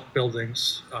were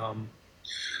outbuildings.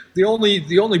 The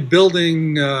only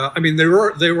building,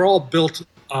 they were all built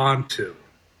onto.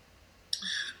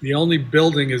 The only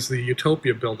building is the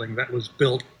Utopia building that was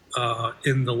built started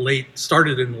in the late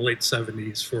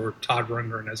 70s for Todd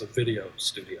Rundgren as a video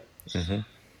studio.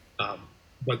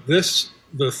 But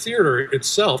the theater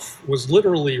itself was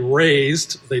literally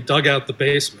raised. They dug out the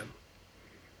basement,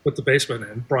 put the basement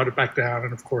in, brought it back down,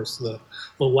 and of course the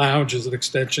lounge is an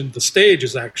extension. The stage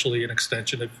is actually an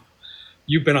extension. If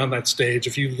you've been on that stage,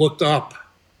 if you looked up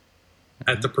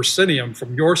at the proscenium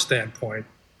from your standpoint,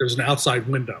 there's an outside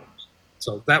window.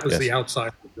 So that was the outside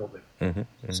of the building.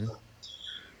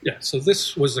 So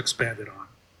this was expanded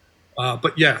on.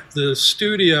 But yeah, the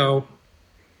studio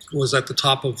was at the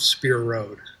top of Spear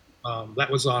Road.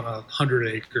 That was on 100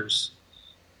 acres.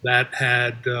 That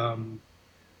had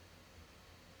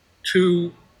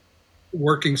two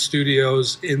working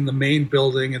studios in the main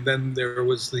building, and then there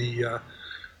was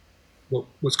what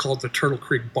was called the Turtle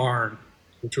Creek Barn,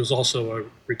 which was also a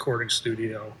recording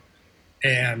studio,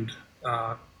 and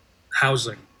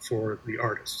housing for the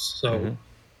artists. So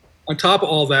on top of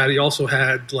all that, he also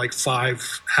had like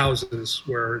 5 houses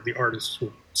where the artists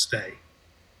would stay.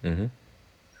 So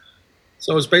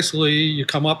it's basically you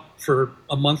come up for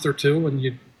a month or two and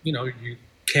you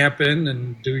camp in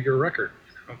and do your record.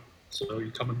 So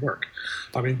you come and work.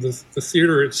 I mean, the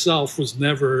theater itself was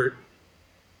never,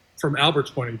 from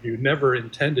Albert's point of view, never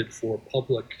intended for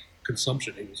public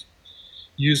consumption. He was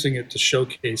using it to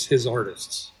showcase his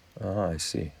artists. Ah, I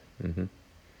see.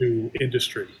 To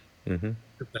industry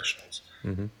professionals.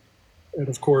 And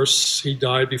of course, he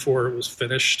died before it was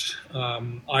finished.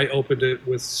 I opened it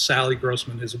with Sally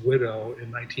Grossman, his widow,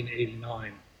 in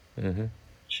 1989.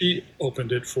 She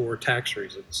opened it for tax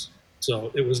reasons,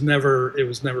 so it was never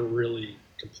really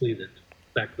completed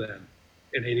back then.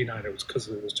 In '89, it was because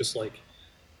it was just like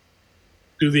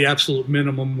do the absolute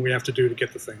minimum we have to do to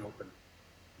get the thing open.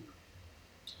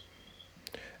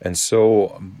 And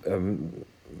so,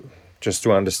 just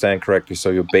to understand correctly, so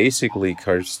you basically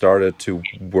kind of started to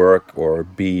work or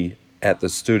be at the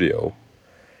studio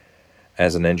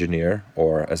as an engineer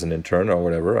or as an intern or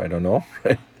whatever, I don't know.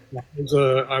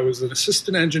 I was an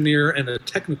assistant engineer and a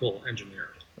technical engineer.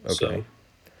 Okay.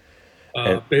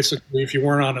 So basically, if you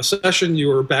weren't on a session, you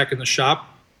were back in the shop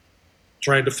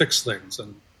trying to fix things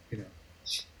and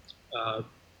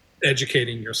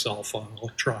educating yourself on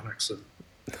electronics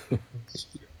and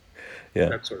Yeah.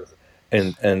 that sort of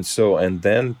thing. And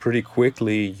then pretty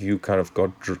quickly you kind of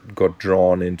got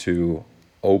drawn into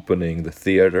opening the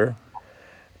theater,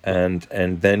 and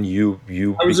then you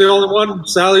I was the only one.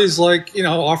 Sally's like,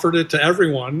 offered it to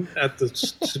everyone at the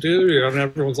studio, and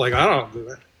everyone's like, I don't do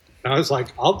that. And I was like,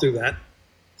 I'll do that.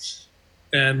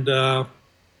 And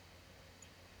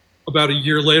about a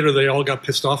year later, they all got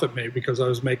pissed off at me because I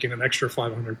was making an extra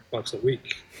 $500 a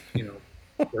week,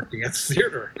 working at the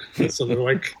theater. So they're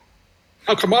like,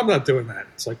 how come I'm not doing that?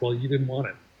 It's like, well, you didn't want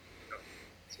it.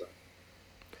 So.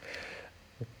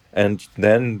 And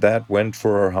then that went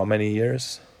for how many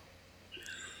years?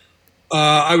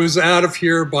 I was out of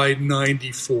here by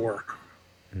 94.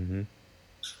 Mm-hmm.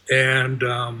 And,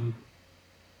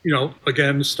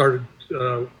 again, started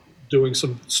doing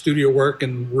some studio work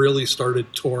and really started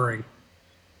touring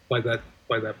by that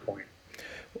point.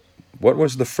 What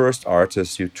was the first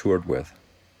artist you toured with?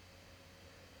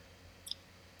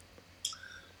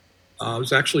 It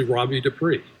was actually Robbie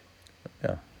Dupree.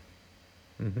 Yeah.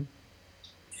 Mm-hmm.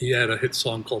 He had a hit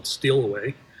song called "Steal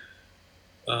Away"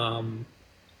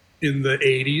 in the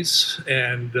 '80s,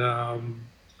 and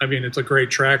it's a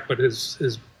great track. But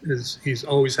he's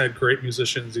always had great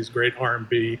musicians. He's a great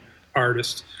R&B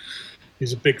artist.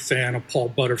 He's a big fan of Paul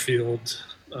Butterfield,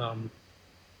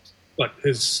 but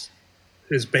his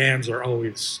bands are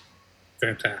always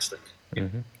fantastic.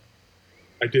 Mm-hmm.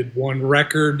 I did one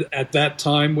record at that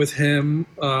time with him,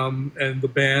 and the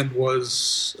band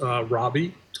was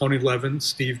Robbie, Tony Levin,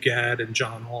 Steve Gadd, and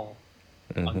John Hall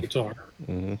on guitar.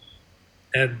 Mm-hmm.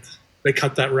 And they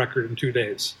cut that record in 2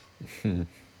 days.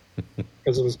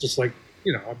 Because it was just like,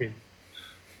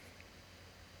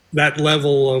 that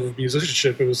level of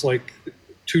musicianship, it was like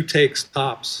 2 takes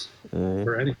tops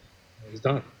for anything. It was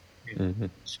done. Mm-hmm.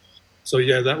 So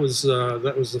yeah, that was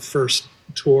the first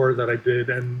tour that I did,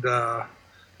 and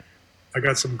I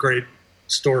got some great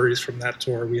stories from that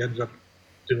tour. We ended up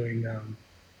doing,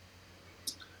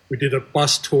 we did a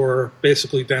bus tour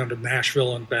basically down to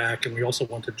Nashville and back, and we also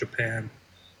went to Japan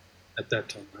at that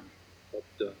time.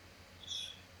 But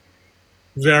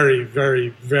very, very,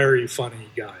 very funny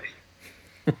guy.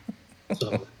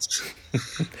 So,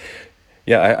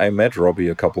 yeah, I met Robbie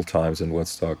a couple times in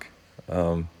Woodstock.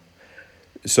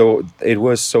 So it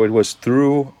was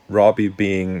through Robbie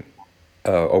being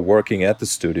or working at the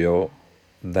studio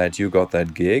that you got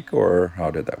that gig, or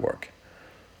how did that work?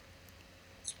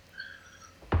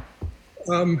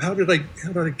 How did I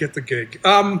get the gig?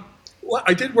 Well,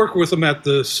 I did work with him at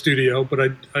the studio, but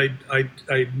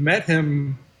I met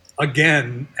him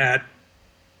again at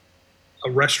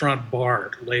a restaurant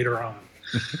bar later on,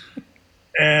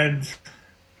 and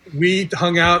we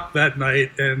hung out that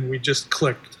night, and we just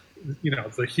clicked.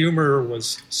 The humor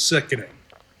was sickening.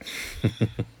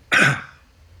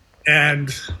 And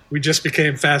we just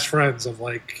became fast friends of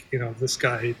like, this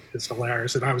guy is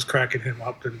hilarious, and I was cracking him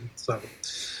up. And so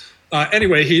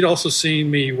anyway, he'd also seen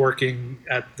me working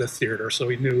at the theater, so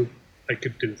he knew I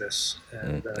could do this,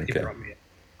 and he brought me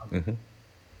in. Mm-hmm.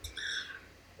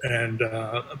 And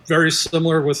very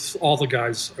similar with all the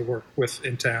guys I work with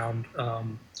in town.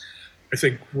 I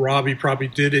think Robbie probably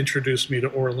did introduce me to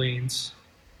Orleans,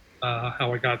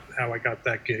 how I got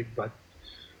that gig, but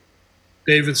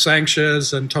David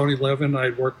Sanchez and Tony Levin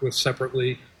I'd worked with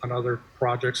separately on other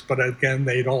projects, but again,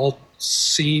 they'd all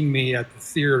seen me at the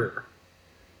theater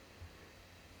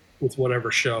with whatever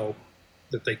show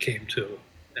that they came to,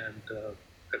 and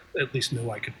at least knew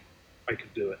I could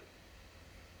do it.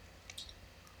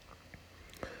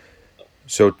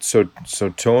 So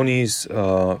Tony's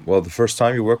the first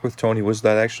time you worked with Tony, was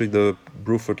that actually the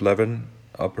Bruford Levin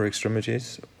Upper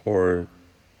Extremities, or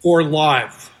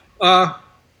live?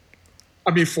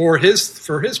 For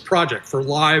his project, for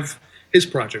live, his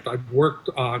project, I've worked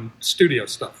on studio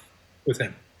stuff with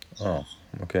him. Oh,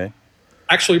 okay.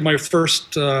 Actually, my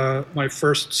first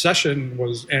session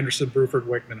was Anderson, Bruford,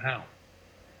 Wakeman, Howe.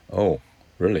 Oh,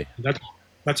 really?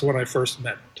 That's when I first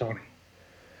met Tony.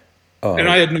 And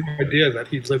I had no idea that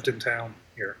he lived in town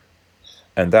here.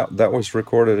 And that was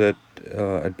recorded at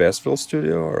Bassville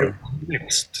Studio, or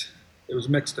It was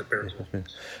mixed at Bearsville.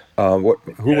 What?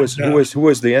 And Who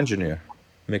was the engineer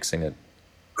mixing it?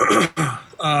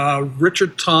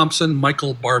 Richard Thompson,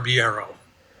 Michael Barbiero.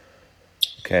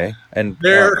 Okay, and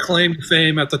Their claim to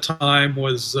fame at the time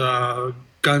was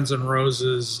Guns N'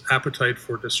 Roses' Appetite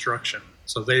for Destruction.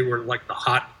 So they were like the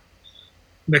hot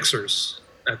mixers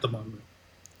at the moment.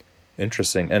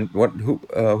 interesting. And who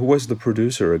was the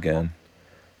producer again?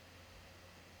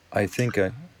 I think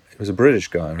it was a British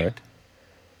guy, right?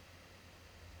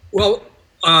 Well,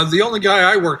 the only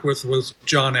guy I worked with was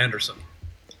John Anderson.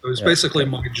 It was Yeah. basically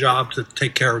my job to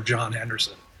take care of John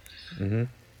Anderson.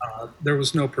 There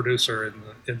was no producer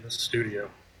in the studio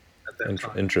at that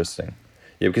time. Interesting.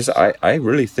 Yeah, because I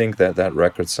really think that that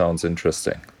record sounds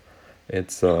interesting.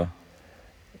 It's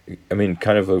I mean,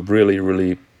 kind of a really,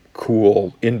 really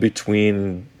cool in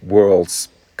between worlds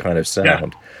kind of Yeah.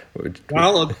 sound.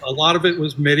 Well, a lot of it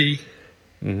was MIDI,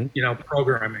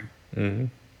 programming,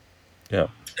 Yeah.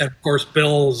 and of course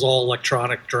Bill's all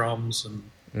electronic drums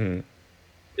and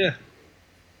yeah,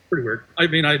 pretty weird. I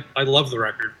mean, I love the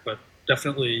record, but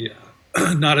definitely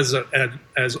not as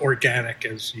organic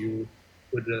as you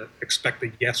would expect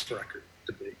a Yes record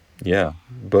to be. Yeah.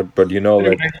 But you know that.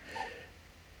 Anyway,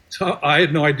 so I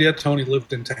had no idea Tony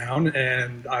lived in town,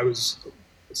 and I was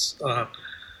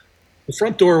the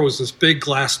front door was this big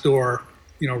glass door,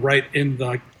 right in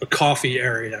the coffee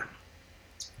area.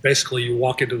 Basically, you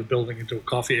walk into the building into a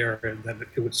coffee area, and then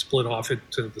it would split off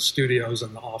into the studios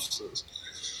and the offices.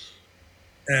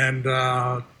 And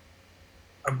I'm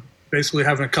basically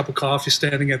having a cup of coffee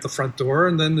standing at the front door,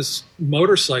 and then this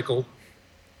motorcycle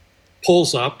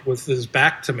pulls up with his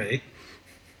back to me.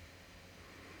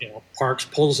 Parks,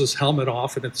 pulls his helmet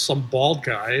off, and it's some bald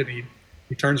guy, and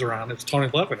he turns around, it's Tony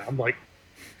Levin. I'm like,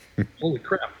 holy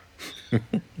crap.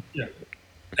 Yeah.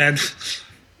 And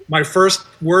my first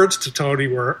words to Tony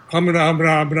were, I'm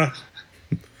gonna.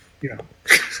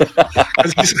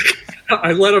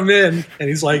 I let him in, and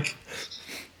he's like,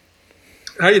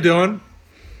 how you doing?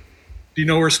 Do you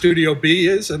know where Studio B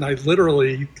is? And I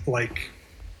literally,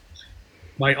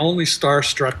 my only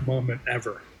starstruck moment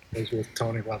ever was with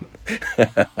Tony Levin.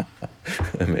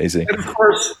 Amazing. And of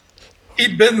course,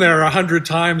 he'd been there 100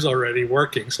 times already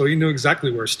working, so he knew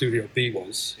exactly where Studio B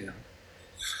was.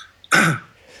 Hey,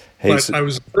 But I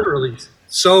was literally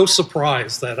so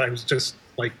surprised that I was just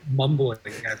mumbling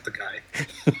at the guy.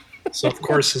 So of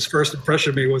course, his first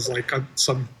impression of me was like I'm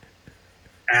some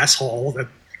asshole that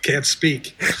can't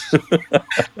speak.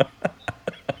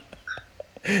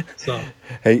 So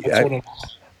hey,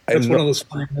 that's one of those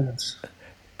funny moments.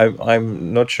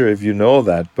 I'm not sure if you know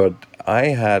that, but I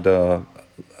had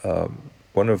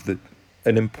one of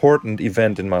an important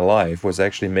event in my life was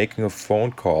actually making a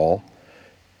phone call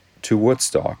to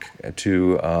Woodstock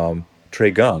to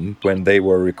Trey Gunn when they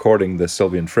were recording the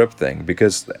Sylvian Fripp thing,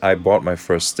 because I bought my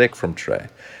first stick from Trey,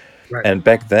 Right. and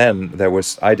back then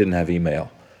I didn't have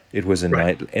email. It was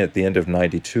Right. at the end of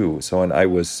 '92, so and I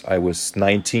was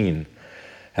 19.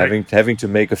 Having to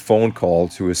make a phone call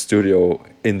to a studio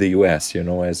in the US,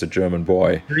 as a German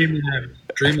boy.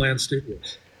 Dreamland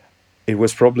Studios. It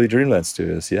was probably Dreamland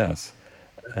Studios, yes.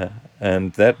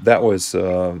 And that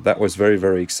was very,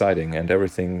 very exciting, and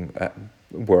everything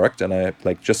worked. And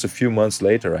I just a few months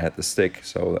later, I had the stick,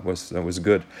 so that was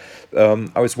good.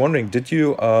 I was wondering, did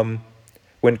you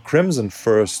when Crimson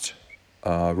first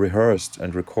rehearsed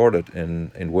and recorded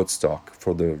in Woodstock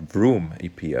for the Room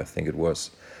EP, I think it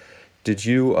was. Did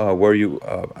you were you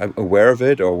aware of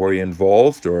it, or were you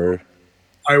involved, or?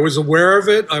 I was aware of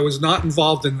it. I was not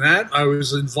involved in that. I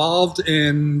was involved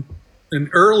in an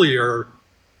earlier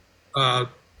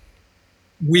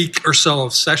week or so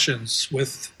of sessions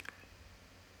with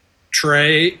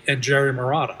Trey and Jerry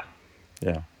Marotta.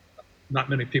 Yeah. Not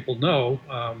many people know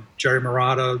Jerry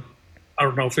Marotta. I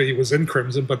don't know if he was in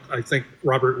Crimson, but I think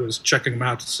Robert was checking him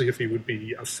out to see if he would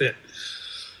be a fit.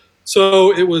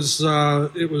 So it was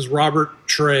Robert,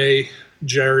 Trey,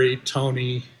 Jerry,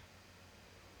 Tony.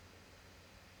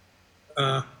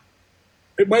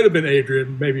 It might have been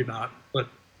Adrian, maybe not, but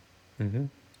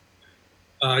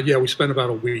yeah, we spent about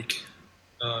a week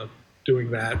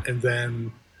doing that, and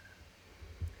then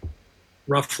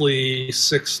roughly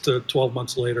 6 to 12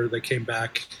 months later, they came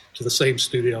back to the same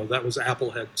studio. That was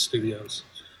Applehead Studios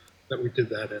that we did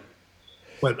that in.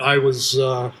 But I was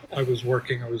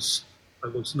working. I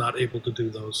was not able to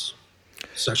do those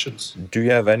sessions. Do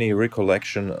you have any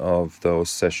recollection of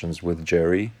those sessions with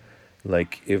Jerry?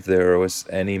 Like, if there was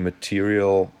any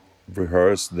material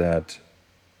rehearsed that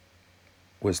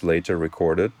was later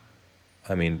recorded?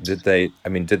 I mean, did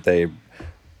they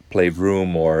play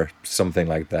Room or something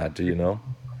like that? Do you know?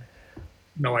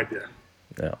 No idea.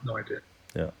 Yeah. No idea.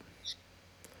 Yeah.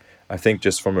 I think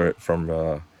just from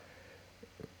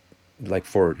like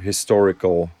for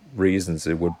historical reasons,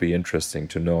 it would be interesting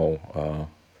to know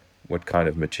what kind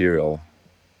of material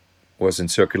was in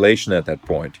circulation at that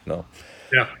point. You know.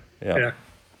 Yeah, Yeah. yeah.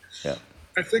 Yeah.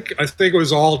 I think it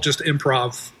was all just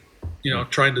improv,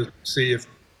 trying to see if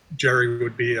Jerry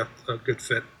would be a good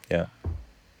fit. Yeah.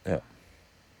 Yeah.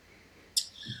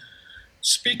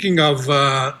 Speaking of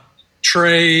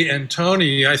Trey and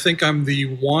Tony, I think I'm the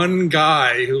one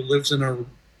guy who lives in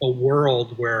a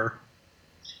world where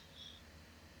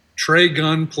Trey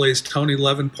Gunn plays Tony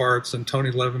Levin parts and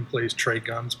Tony Levin plays Trey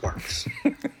Gunn's parts.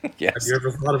 Yes. Have you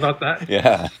ever thought about that?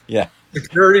 Yeah. Yeah.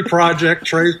 Security Project,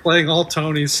 Trey's playing all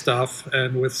Tony's stuff,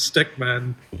 and with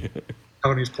Stickmen,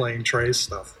 Tony's playing Trey's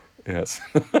stuff. Yes.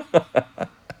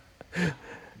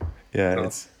 Yeah. So,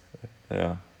 It's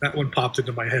yeah. that one popped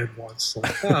into my head once.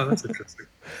 Like, oh, that's interesting.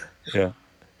 Yeah.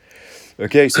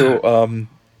 Okay. So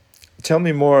tell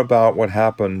me more about what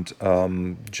happened.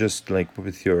 Just like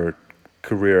with your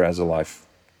career as a live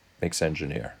mix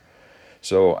engineer.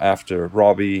 So after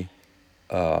Robbie.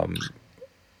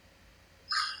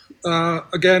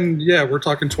 Again, yeah, we're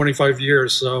talking 25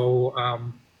 years. So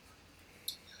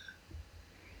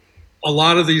a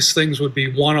lot of these things would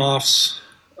be one-offs.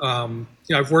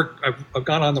 I've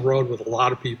gone on the road with a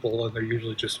lot of people, and they're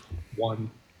usually just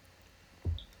one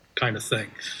kind of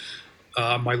thing.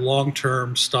 My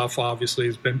long-term stuff, obviously,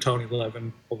 has been Tony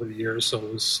Levin over the years. So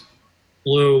it was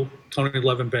Blue, Tony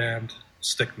Levin Band,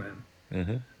 Stickmen.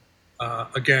 Mm-hmm.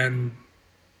 Again,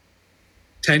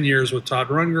 10 years with Todd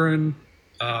Rundgren.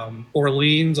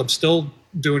 Orleans, I'm still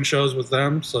doing shows with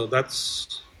them, so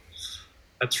that's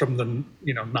from the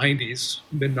 90s,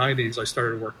 mid 90s. I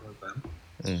started working with them.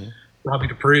 Mm-hmm. Robbie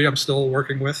Dupree, I'm still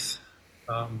working with.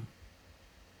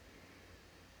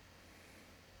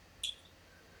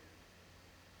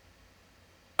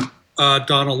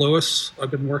 Donna Lewis,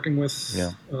 I've been working with.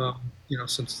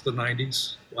 Since the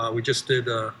 90s. We just did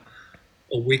a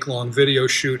week-long video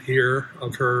shoot here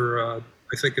of her.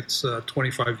 I think it's a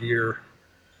 25-year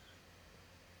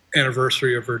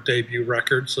anniversary of her debut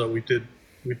record, so we did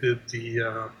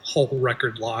the whole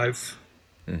record live.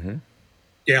 Mm-hmm.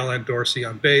 Gail Ann Dorsey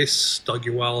on bass, Doug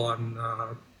Ewell on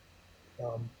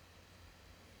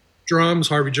drums,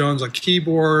 Harvey Jones on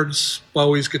keyboards,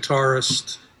 Bowie's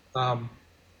guitarist,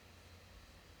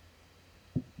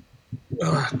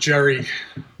 Jerry.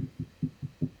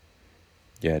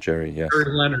 Yeah, Jerry. Yeah.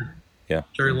 Jerry Leonard. Yeah.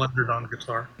 Jerry Leonard on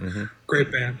guitar. Mm-hmm.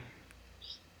 Great band.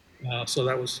 So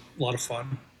that was a lot of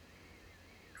fun.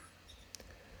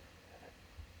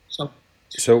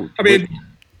 So I mean,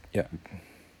 yeah.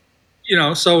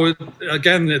 So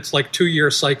again, it's like 2-year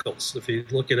cycles. If you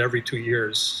look at every 2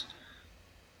 years,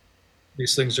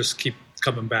 these things just keep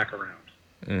coming back around.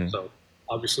 Mm. So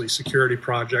obviously, Security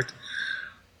Project.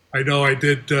 I know I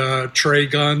did Trey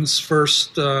Gunn's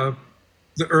first, the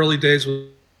early days with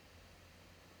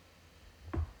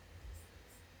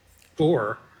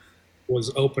tour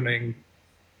was opening.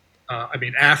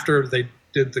 After they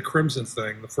did the Crimson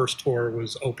thing, the first tour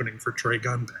was opening for Trey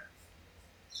Gunn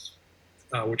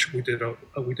Band, which we did a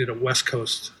West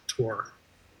Coast tour,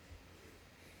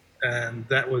 and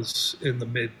that was in the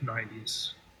mid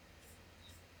 '90s,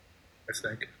 I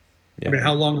think. Yeah. I mean,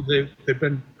 how long have they've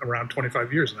been around?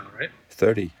 25 years now, right?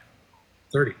 30.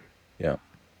 30. Yeah.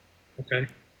 Okay.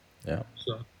 Yeah.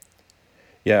 So.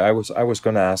 Yeah, I was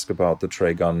going to ask about the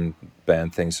Trey Gunn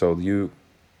Band thing. So you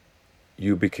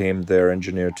became their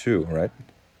engineer too, right?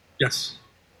 Yes.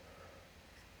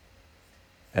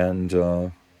 And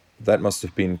that must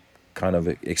have been kind of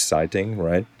exciting,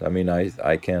 right? I mean,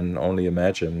 I can only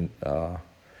imagine. It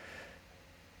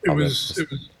was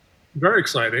very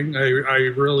exciting. I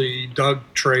really dug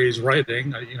Trey's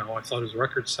writing. I thought his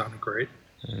records sounded great.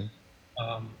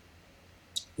 Mm-hmm.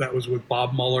 That was with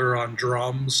Bob Muller on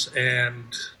drums,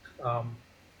 and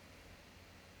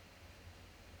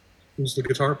who's the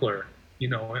guitar player? You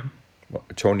know him.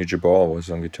 Tony Jabal was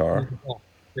on guitar.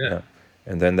 Yeah.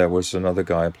 And then there was another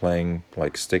guy playing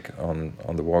like stick on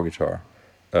the wah guitar,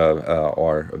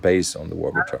 or a bass on the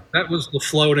wah guitar. That was the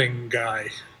floating guy.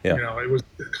 Yeah. It was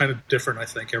kind of different, I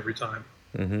think, every time.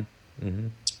 Mm-hmm.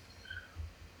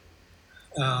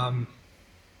 Mm-hmm.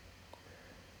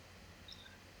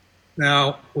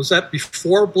 Now, was that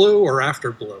before Blue or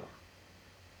after Blue?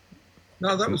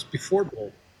 No, that was before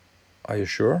Blue. Are you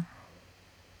sure?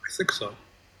 I think so.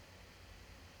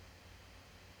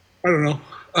 I don't know.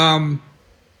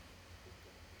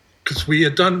 Because we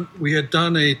had done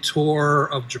a tour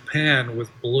of Japan with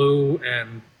Blue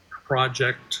and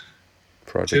Project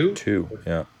 2.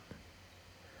 Yeah.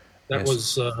 That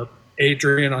was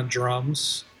Adrian on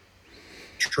drums,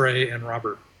 Trey and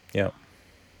Robert. Yeah.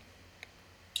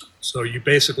 So you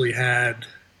basically had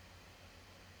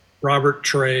Robert,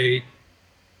 Trey,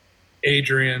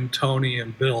 Adrian, Tony,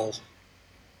 and Bill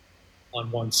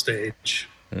on one stage,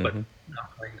 but Hmm.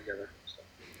 not playing together. So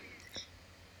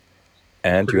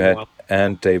And you pretty had wild.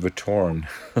 and David Torn.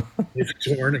 David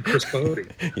Jordan and Chris Bodie.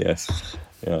 Yes.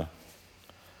 Yeah.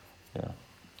 Yeah.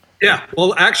 Yeah,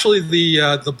 well, actually,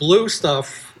 the blue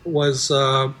stuff was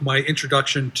my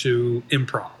introduction to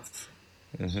improv,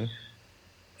 Hmm.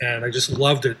 and I just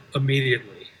loved it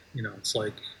immediately. You know, it's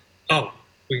like, oh,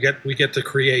 we get to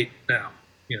create now.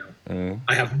 You know, Hmm.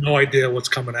 I have no idea what's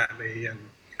coming at me, and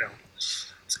you know,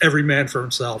 it's every man for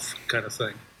himself kind of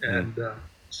thing, and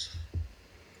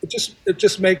it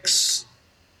just makes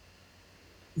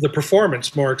the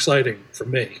performance more exciting for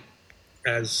me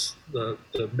as the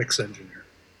mix engineer.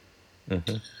 Hmm.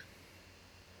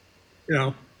 You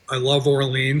know, I love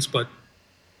Orleans, but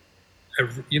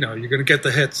you're going to get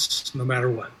the hits no matter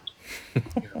what. You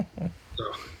know? So,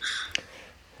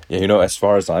 Yeah, as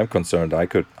far as I'm concerned, I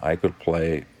could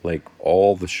play like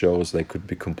all the shows. They could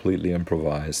be completely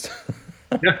improvised.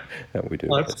 yeah, Yeah, we do.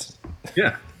 well, That's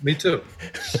yeah, me too.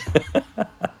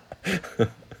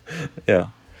 yeah.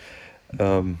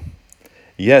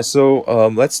 Yeah. So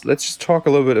let's just talk a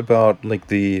little bit about like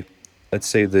let's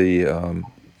say the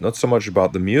not so much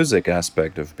about the music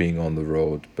aspect of being on the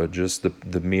road, but just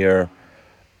the mere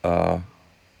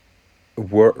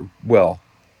work. Well,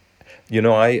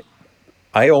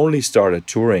 I only started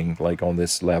touring like on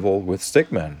this level with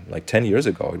Stickman like 10 years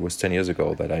ago. It was 10 years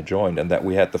ago that I joined, and that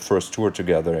we had the first tour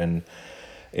together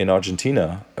in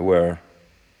Argentina, where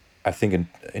I think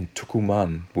in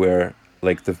Tucumán, where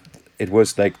like it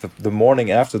was like the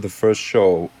morning after the first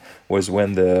show was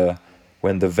when the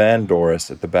van doors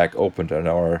at the back opened and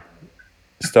our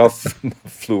stuff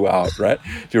flew out. Right?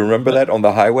 Do you remember that on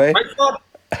the highway? I thought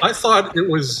I thought it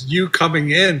was you coming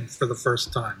in for the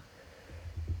first time.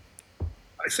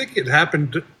 I think it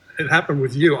happened. It happened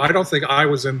with you. I don't think I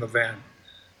was in the van.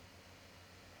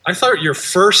 I thought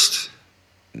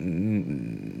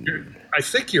I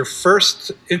think your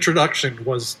first introduction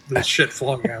was the shit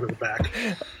falling out of the back.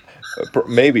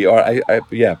 Maybe, or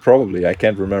yeah, probably. I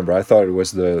can't remember. I thought it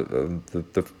was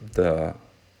the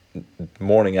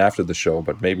morning after the show,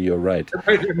 but maybe you're right.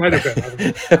 It might have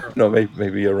been. I don't know. No,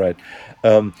 maybe you're right.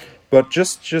 Um, but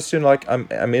just like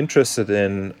I'm interested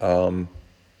in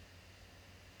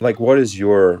like what is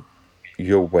your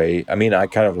way? I mean, I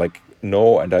kind of like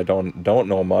know, and I don't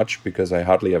know much because I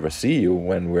hardly ever see you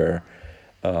when we're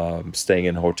staying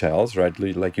in hotels, right?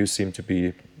 Like you seem to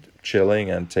be chilling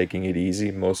and taking it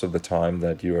easy most of the time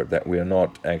that we are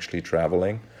not actually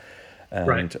traveling,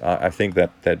 Right. and I think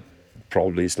that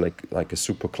probably is like a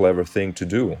super clever thing to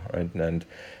do, right?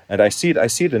 And I see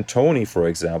it in Tony, for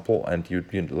example, and you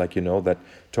like that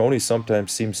Tony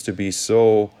sometimes seems to be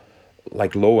so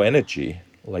like low energy,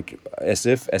 like as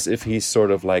if he's sort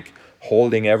of like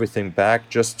holding everything back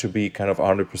just to be kind of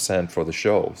 100% for the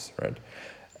shows, right?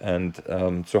 And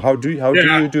so how do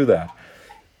Yeah. you do that?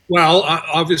 Well,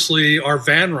 obviously, our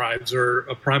van rides are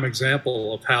a prime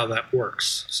example of how that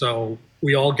works. So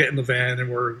we all get in the van and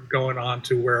we're going on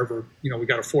to wherever, we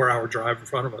got a 4-hour drive in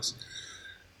front of us.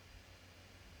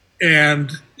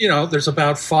 And, there's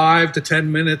about 5 to 10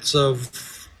 minutes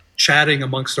of chatting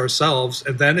amongst ourselves,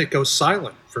 and then it goes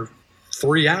silent for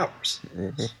 3 hours.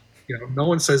 No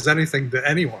one says anything to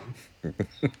anyone.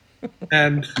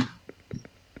 And,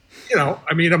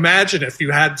 I mean, imagine if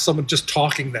you had someone just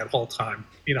talking that whole time.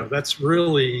 That's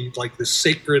really like the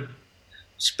sacred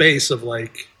space of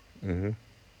like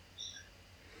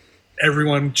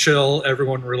everyone chill,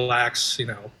 everyone relax,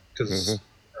 because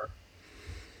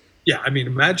yeah, I mean,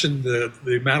 imagine the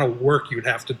amount of work you'd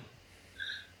have to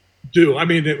do. I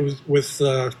mean, it was with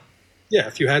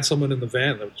if you had someone in the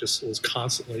van that just was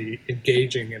constantly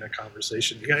engaging in a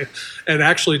conversation, and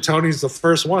actually Tony's the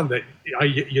first one that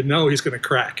he's going to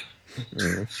crack.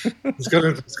 He's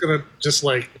gonna just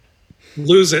like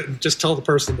lose it and just tell the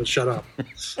person to shut up.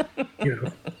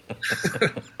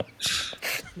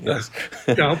 Yes.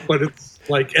 But it's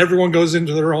like everyone goes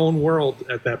into their own world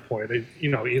at that point.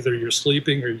 Either you're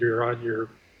sleeping or you're on your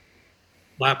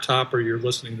laptop or you're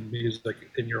listening to music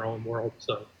in your own world.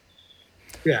 So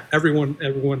yeah, everyone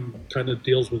kind of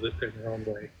deals with it in their own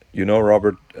way.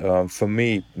 Robert, for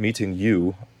me, meeting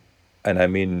you, and I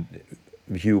mean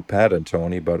you, Pat, and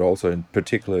Tony, but also in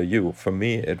particular you, for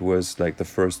me, it was like the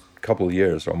first couple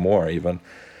years or more even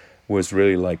was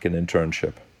really like an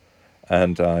internship,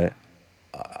 and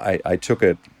I took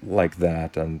it like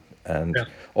that, and Yeah.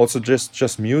 also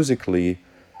just musically,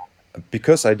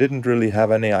 because I didn't really have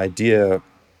any idea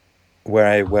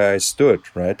where I stood,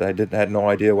 right? I didn't had no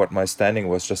idea what my standing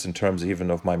was, just in terms even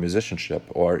of my musicianship,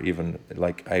 or even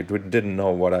like didn't know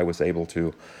what I was able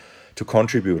to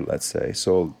contribute, let's say.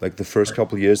 So like the first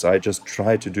couple of years, I just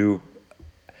tried to do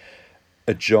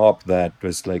a job that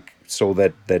was like so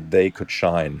that they could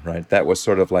shine, right? That was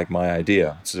sort of like my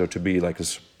idea. So to be like a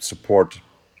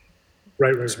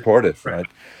Right, right, right, supportive, right. right?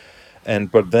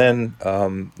 And but then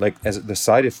like as the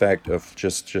side effect of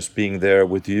just being there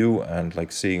with you and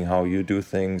like seeing how you do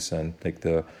things, and like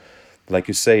the like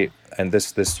you say, and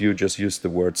this you just used the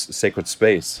words sacred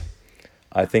space.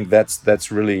 I think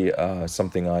that's really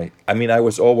something I mean, I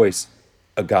was always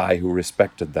a guy who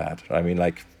respected that. I mean,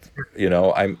 like,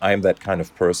 I'm that kind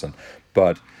of person,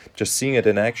 but just seeing it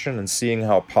in action and seeing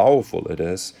how powerful it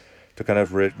is to kind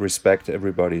of respect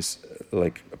everybody's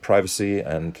like privacy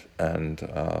and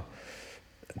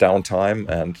downtime,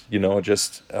 and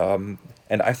just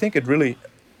and I think it really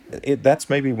that's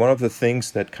maybe one of the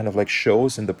things that kind of like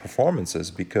shows in the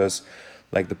performances, because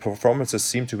like the performances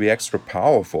seem to be extra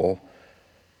powerful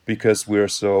because we're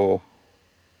so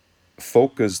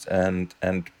focused and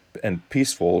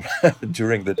peaceful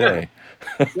during the Yeah, day.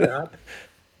 yeah,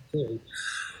 absolutely.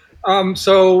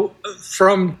 So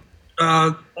from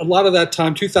a lot of that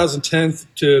time, 2010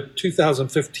 to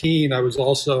 2015, I was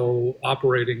also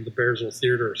operating the Bearsville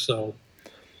Theater. So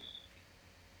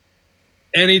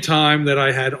any time that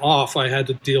I had off, I had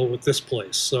to deal with this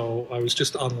place. So I was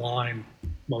just online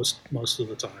most of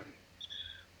the time.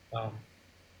 Um,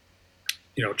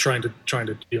 trying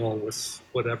to deal with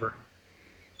whatever.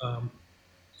 Um,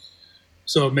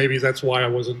 so maybe that's why I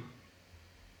wasn't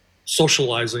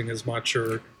socializing as much,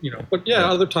 or But yeah,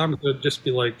 Yeah, other times it'd just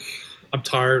be like, I'm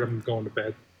tired, I'm going to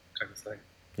bed, kind of thing.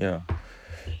 yeah.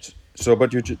 So,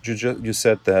 but you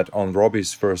said that on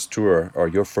Robbie's first tour, or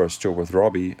your first tour with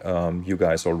Robbie, you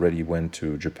guys already went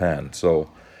to Japan. So,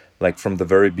 like from the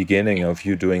very beginning of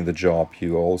you doing the job,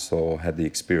 you also had the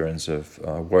experience of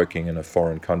working in a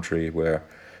foreign country where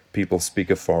people speak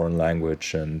a foreign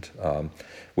language, and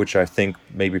which I think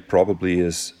maybe probably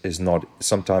is not,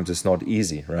 sometimes it's not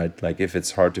easy, right? Like if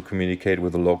it's hard to communicate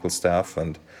with the local staff,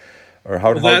 and or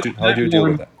Well, how do you deal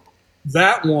with that?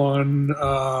 that one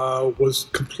was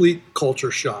complete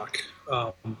culture shock.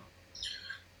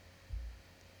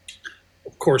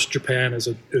 Of course, Japan is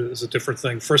a different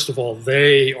thing. First of all,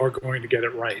 they are going to get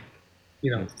it right.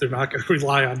 They're not going to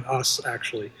rely on us,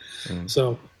 actually. Mm,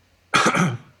 So,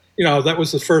 that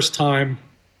was the first time.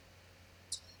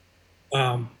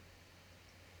 Um,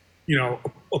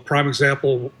 a prime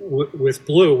example with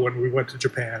Blue when we went to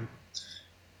Japan.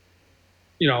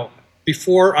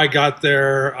 Before I got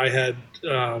there, I had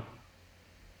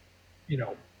you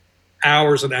know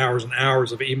hours and hours and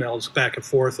hours of emails back and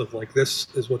forth of like, this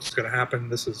is what's going to happen.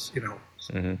 This is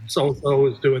mm-hmm, so and so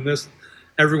is doing this.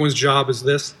 Everyone's job is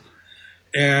this,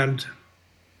 and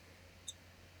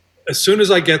as soon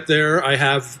as I get there, I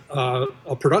have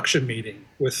a production meeting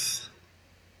with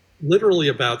literally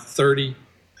about 30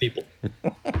 people.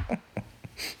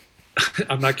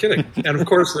 I'm not kidding. And of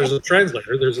course, there's a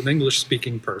translator. There's an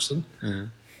English-speaking person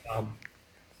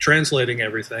translating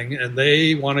everything, and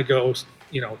they want to go,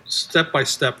 step by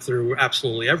step through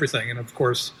absolutely everything. And of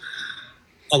course,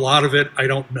 a lot of it, I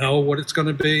don't know what it's going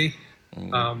to be,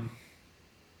 because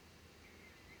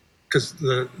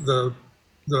the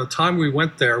time we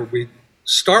went there, we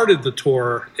started the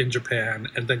tour in Japan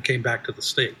and then came back to the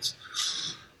States.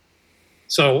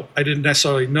 So I didn't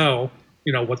necessarily know,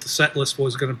 what the set list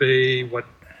was going to be, what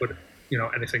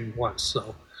anything was.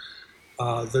 So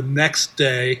the next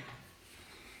day,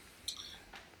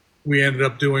 we ended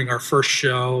up doing our first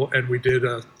show, and we did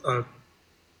a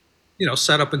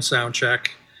setup and sound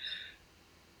check.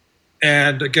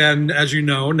 And again, as you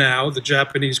know now, the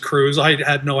Japanese crews, I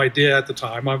had no idea at the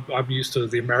time. I'm used to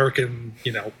the American,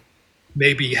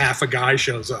 maybe half a guy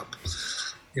shows up,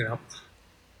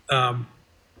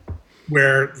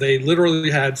 where they literally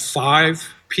had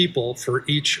 5 people for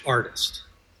each artist,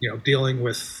 dealing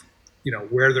with,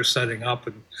 where they're setting up,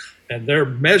 and they're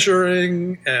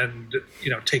measuring and,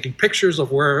 taking pictures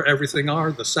of where everything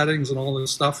are, the settings and all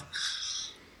this stuff.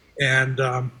 And,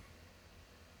 of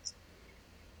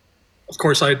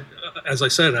course, as I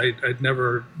said, I'd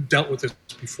never dealt with this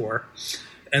before.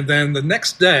 And then the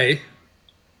next day,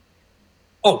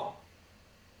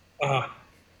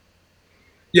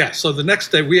 so the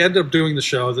next day we ended up doing the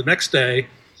show. The next day,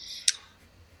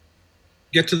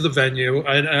 get to the venue,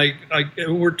 and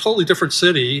we're a totally different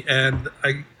city, and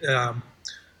I'm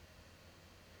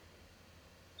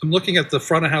looking at the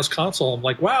front of house console. I'm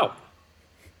like, wow,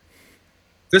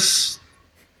 this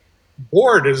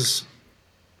board is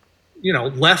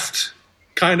left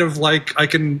kind of like I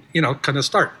can, kind of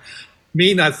start.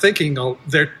 Me not thinking, oh,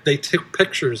 they took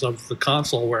pictures of the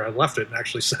console where I left it and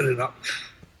actually set it up.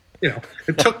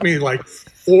 It took me like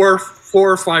four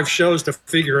or five shows to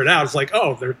figure it out. It's like,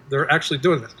 oh, they're actually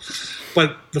doing this.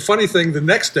 But the funny thing, the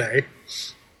next day,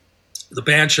 the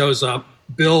band shows up.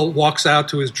 Bill walks out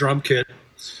to his drum kit,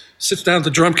 sits down at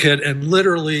the drum kit, and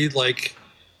literally like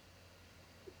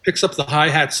picks up the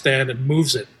hi-hat stand and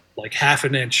moves it like half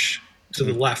an inch to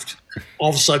the left. All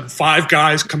of a sudden, 5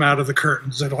 guys come out of the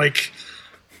curtains and like,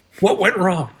 what went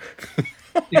wrong?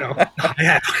 The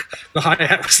hi-hat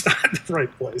was not in the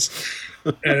right place.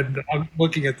 And I'm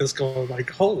looking at this going like,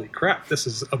 holy crap, this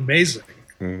is amazing.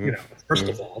 First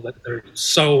of all, that they're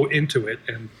so into it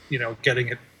and, getting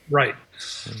it right.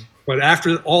 But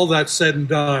after all that's said and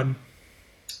done,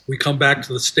 we come back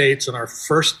to the States, and our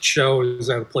first show is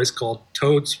at a place called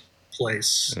Toad's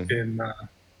Place in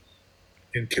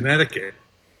Connecticut.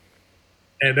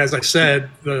 And as I said,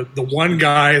 the one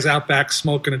guy is out back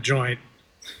smoking a joint.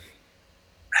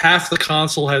 Half the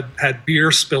console had beer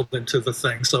spilled into the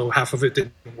thing, so half of it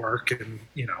didn't work, and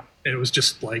it was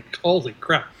just like, holy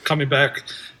crap! Coming back,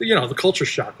 the culture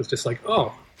shock was just like,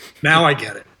 oh, now I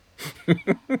get it.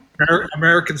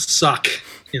 Americans suck.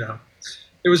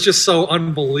 It was just so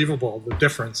unbelievable, the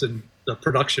difference in the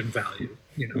production value.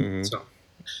 So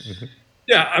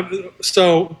yeah.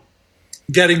 So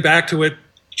getting back to it,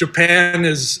 Japan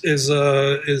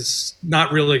is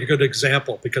not really a good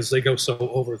example because they go so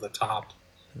over the top.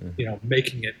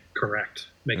 Making it correct,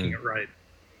 making it right.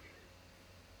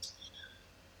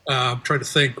 I'm trying to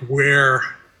think where.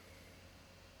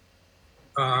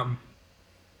 Do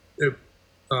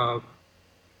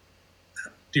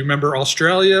you remember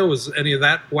Australia? Was any of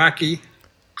that wacky?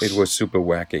 It was super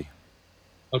wacky.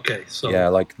 Okay, so yeah,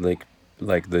 like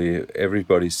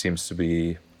everybody seems to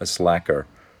be a slacker.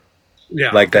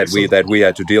 Yeah, like okay, that we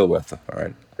had to deal with. All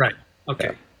right. Right.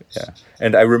 Okay. Yeah.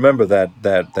 And I remember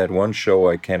that one show,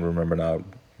 I can't remember now.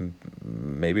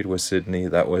 Maybe it was Sydney.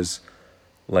 That was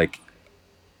like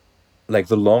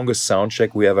the longest sound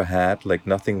check we ever had. Like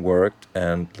nothing worked,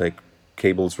 and like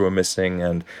cables were missing,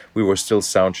 and we were still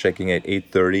sound checking at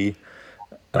 8:30.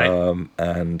 Right.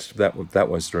 And that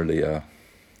was really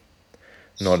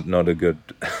not a good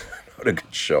not a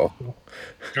good show.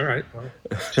 All right. Well,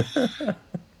 there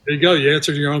you go. You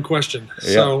answered your own question. Yeah.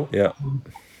 So yeah.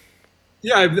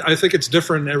 Yeah, I think it's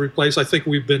different in every place. I think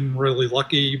we've been really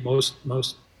lucky. Most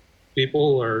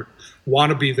people want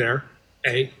to be there.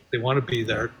 They want to be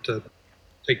there to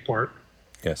take part.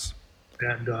 Yes.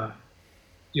 And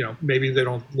maybe they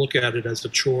don't look at it as a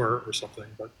chore or something.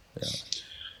 But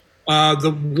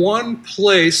the one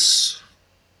place,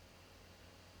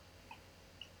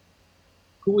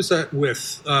 who was that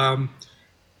with?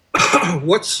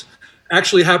 What's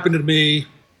actually happened to me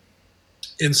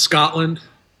in Scotland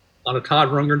on a Todd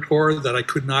Rundgren tour that I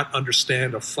could not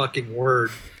understand a fucking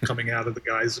word coming out of the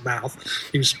guy's mouth.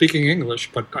 He was speaking English,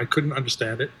 but I couldn't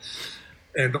understand it.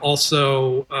 And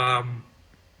also,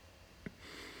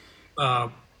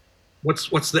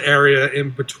 what's the area in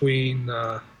between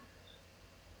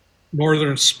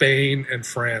northern Spain and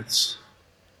France?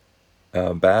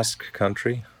 Basque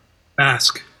country.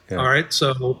 Basque. Yeah. All right.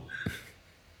 So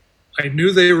I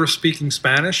knew they were speaking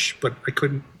Spanish, but I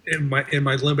couldn't. In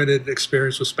my limited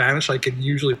experience with Spanish, I can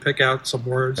usually pick out some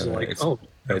words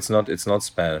it's not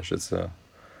Spanish. It's a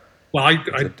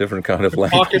different kind of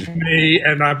language. Talking to me,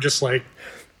 and I'm just like,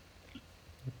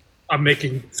 I'm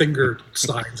making finger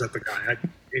signs at the guy.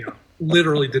 I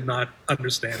literally did not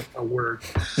understand a word.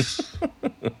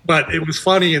 But it was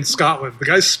funny in Scotland. The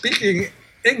guy's speaking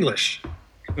English,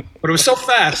 but it was so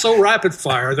fast, so rapid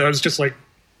fire that I was just like,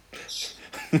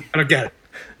 I don't get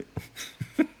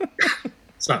it.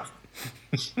 Stuff.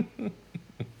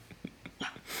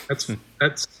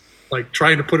 That's like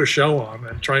trying to put a show on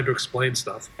and trying to explain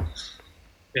stuff.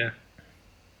 Yeah.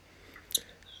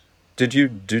 Do you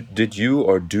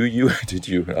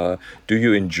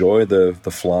enjoy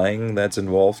the flying that's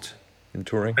involved in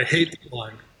touring? I hate the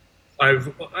flying.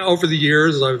 Over the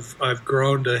years I've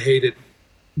grown to hate it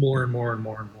more and more and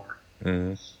more and more.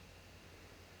 Mm-hmm.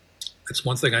 It's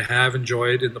one thing I have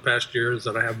enjoyed in the past years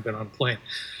that I haven't been on a plane.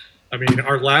 I mean,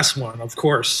 our last one, of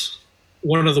course,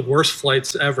 one of the worst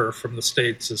flights ever from the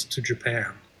States is to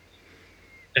Japan.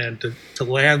 And to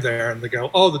land there and they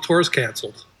go, oh, the tour's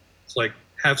canceled. It's like,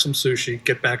 have some sushi,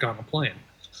 get back on the plane.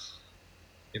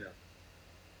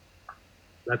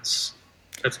 That's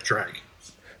a drag.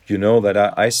 You know that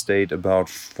I stayed about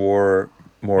 4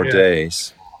 more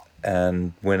days.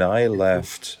 And when I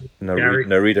left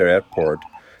Narita Airport,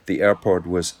 the airport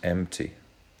was empty.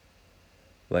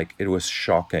 Like it was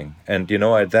shocking. And you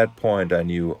know, at that point I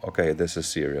knew, okay, this is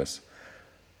serious.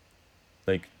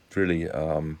 Like really,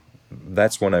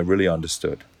 that's when I really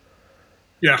understood.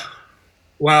 Yeah.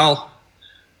 Well,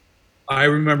 I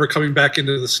remember coming back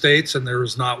into the States, and there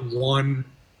was not one,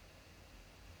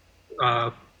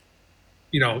 uh,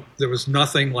 there was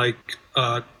nothing like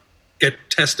get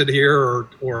tested here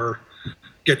or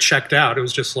get checked out. It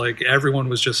was just like everyone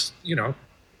was just,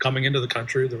 coming into the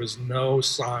country. There was no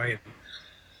sign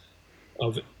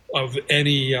of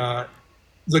any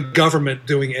the government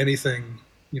doing anything,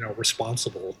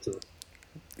 responsible to.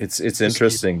 It's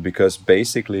interesting because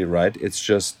basically, right? It's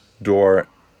just door.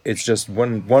 It's just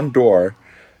one door.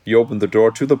 You open the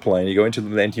door to the plane. You go into the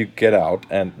plane. You get out,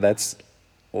 and that's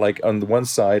like on the one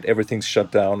side everything's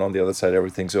shut down. On the other side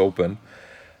everything's open.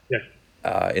 Yeah.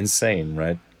 Insane,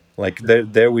 right? Like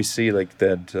there we see like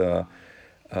that.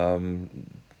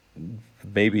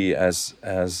 Maybe as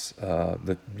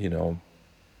the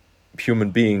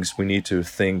human beings, we need to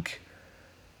think.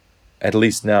 At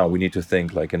least now we need to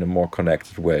think like in a more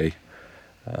connected way,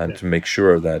 and to make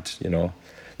sure that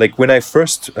like when I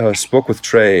first spoke with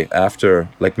Trey after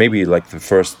like maybe like the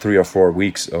first 3 or 4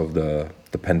 weeks of the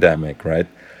pandemic, right?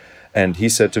 And he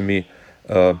said to me,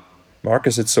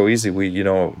 Marcus, it's so easy.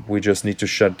 We just need to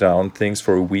shut down things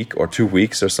for a week or 2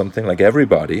 weeks or something, like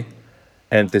everybody,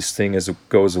 and this thing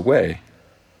goes away.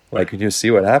 Like you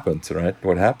see what happened, right?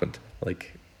 What happened?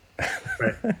 Like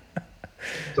right.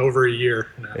 It's over a year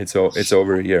now. It's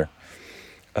over a year.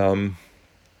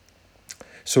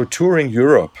 So touring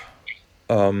Europe,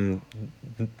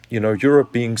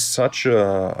 Europe being such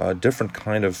a different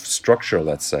kind of structure,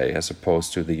 let's say, as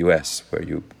opposed to the US where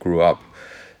you grew up.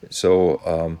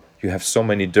 So you have so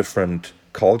many different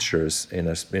cultures in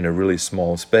a really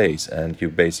small space, and you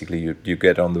basically you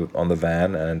get on the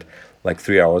van, and like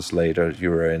 3 hours later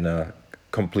you're in a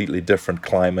completely different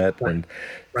climate and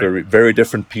very very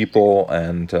different people,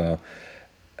 and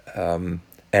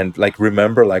like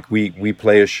remember like we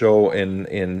play a show in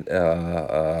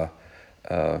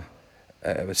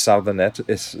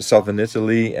southern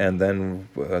Italy, and then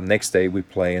next day we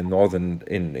play in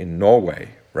Norway,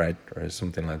 right, or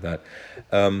something like that.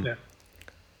 Yeah.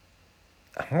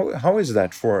 How is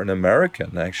that for an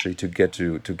American actually to get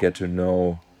to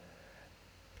know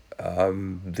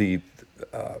the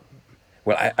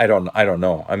well, I don't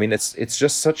know. I mean, it's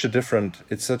just such a different.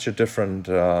 It's such a different.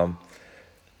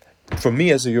 For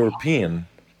me as a European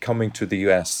coming to the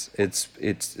U.S.,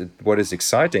 what is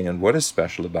exciting and what is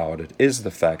special about it is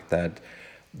the fact that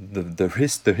the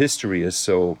history is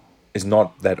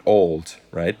not that old,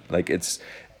 right? Like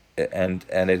and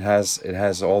it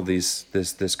has all this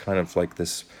kind of like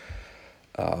this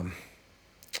a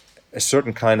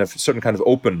certain kind of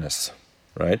openness,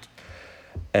 right?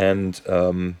 And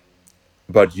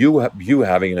but you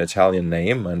having an Italian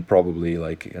name and probably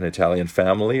like an Italian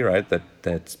family, right?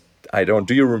 That I don't.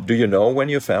 Do you know when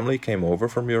your family came over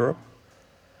from Europe?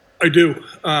 I do.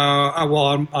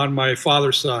 Well, on my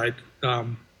father's side,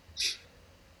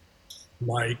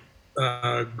 my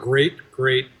great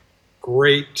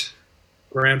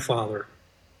grandfather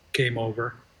came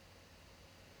over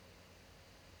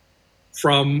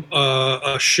from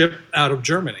a ship out of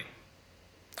Germany.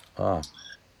 Ah.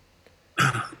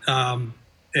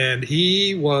 And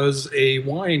he was a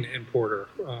wine importer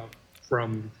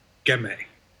from Gemme,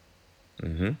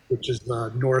 which is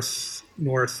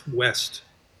northwest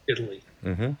Italy.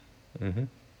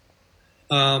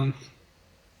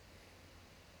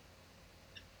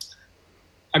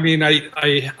 I mean,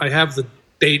 I have the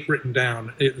date written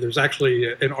down. There's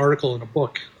actually an article in a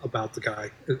book about the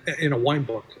guy, in a wine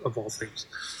book of all things.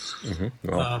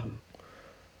 Wow.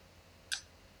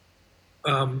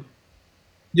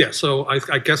 Yeah, so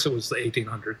I guess it was the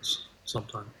 1800s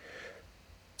sometime.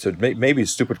 So it may be a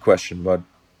stupid question, but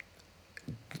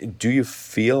do you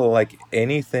feel like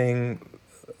anything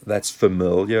that's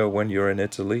familiar when you're in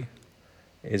Italy?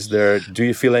 Do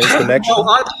you feel any connection?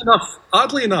 Well,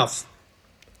 oddly enough,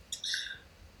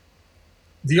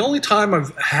 the only time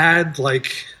I've had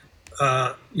like,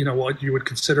 what you would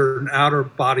consider an outer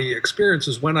body experience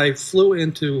is when I flew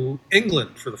into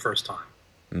England for the first time.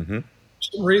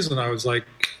 For some reason, I was like,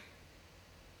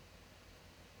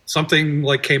 something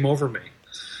like came over me,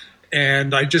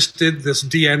 and I just did this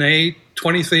DNA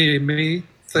 23andMe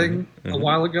thing a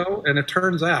while ago, and it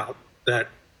turns out that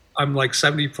I'm like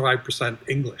 75%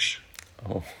 English,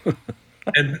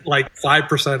 and like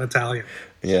 5% Italian.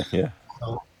 Yeah.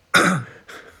 So, I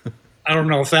don't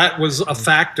know if that was a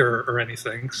factor or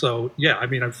anything. So yeah, I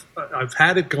mean, I've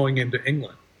had it going into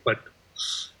England, but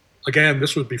again,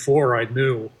 this was before I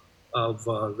knew of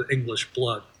the English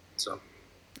blood. So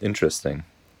interesting.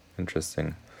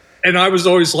 Interesting. And I was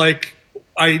always like,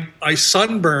 I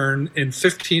sunburn in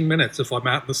 15 minutes if I'm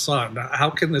out in the sun. How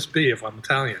can this be if I'm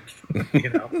Italian? you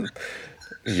know.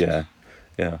 Yeah,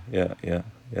 yeah, yeah, yeah,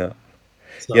 yeah.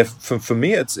 Yeah, So for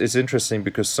me, it's interesting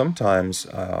because sometimes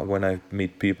when I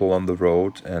meet people on the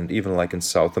road, and even like in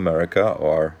South America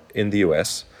or in the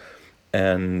US,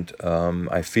 and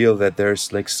I feel that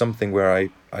there's like something where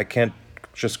I can't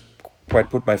just quite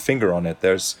put my finger on it.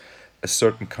 There's a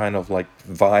certain kind of like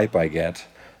vibe I get,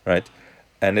 right?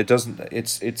 And it doesn't.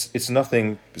 It's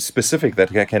nothing specific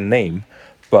that I can name,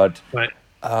 but right.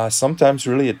 sometimes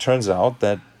really it turns out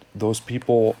that those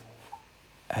people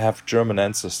have German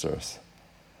ancestors.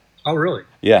 Oh, really?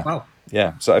 Yeah, Wow.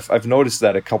 yeah. So I've noticed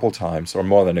that a couple times, or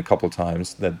more than a couple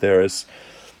times, that there is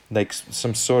like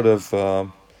some sort of,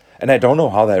 and I don't know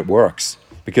how that works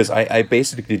because I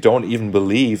basically don't even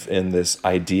believe in this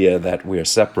idea that we're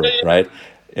separate, right?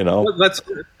 You know? Well, that's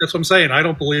what I'm saying. I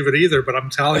don't believe it either, but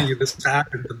I'm telling you, this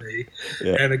happened to me.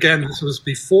 Yeah. And again, this was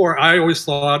before. I always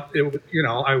thought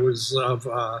I was of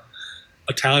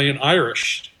Italian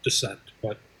Irish descent,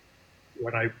 but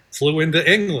when I flew into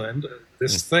England,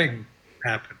 this thing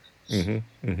happened.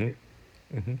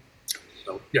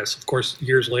 So yes, of course,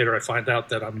 years later, I find out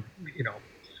that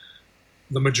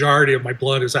the majority of my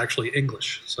blood is actually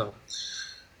English. So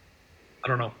I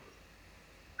don't know.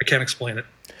 I can't explain it.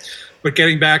 But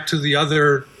getting back to the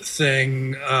other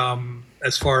thing,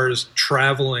 as far as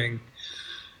traveling,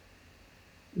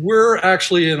 we're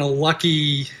actually in a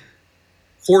lucky,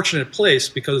 fortunate place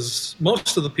because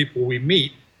most of the people we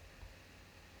meet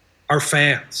are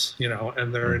fans,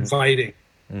 and they're inviting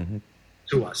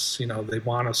to us. They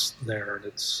want us there, and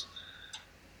it's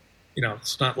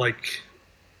not like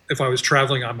if I was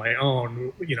traveling on my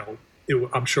own.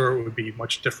 I'm sure it would be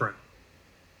much different.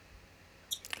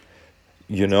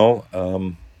 You know,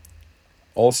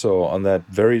 also on that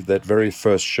very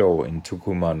first show in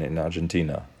Tucumán in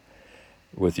Argentina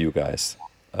with you guys,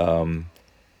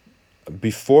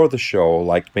 before the show,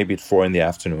 like maybe at 4 in the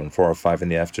afternoon, 4 or 5 in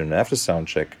the afternoon, after sound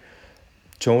check,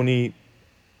 Tony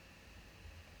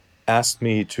asked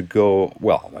me to go.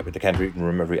 Well, I can't even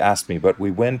remember he asked me, but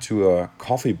we went to a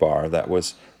coffee bar that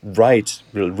was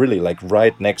really like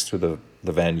right next to the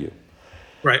venue,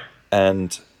 Right.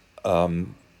 and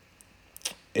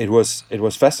it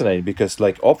was fascinating because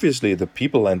like obviously the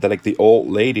people and like the old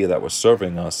lady that was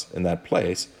serving us in that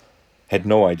place had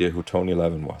no idea who Tony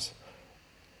Levin was.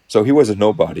 So he was a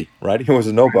nobody, right? He was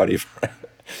a nobody.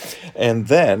 And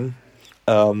then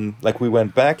like we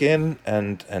went back in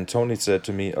and Tony said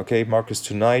to me, "Okay, Marcus,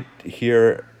 tonight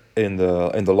here in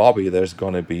the lobby there's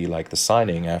going to be like the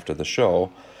signing after the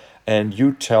show, and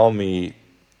you tell me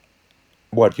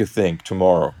what you think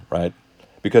tomorrow, right?"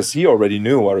 Because he already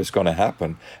knew what was going to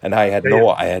happen, and I had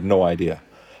Yeah. Yeah. no idea,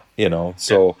 Yeah.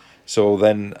 So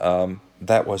then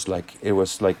that was like it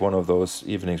was like one of those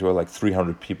evenings where like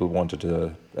 300 people wanted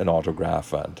an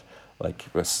autograph, and like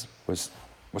it was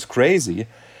crazy.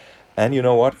 And you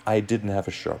know what? I didn't have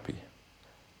a Sharpie.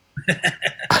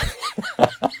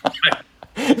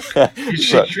 He,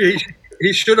 So, should,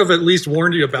 he should have at least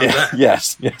warned you about yeah, that.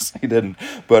 yes, he didn't.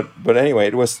 But anyway,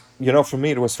 it was for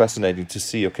me it was fascinating to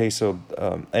see. Okay, so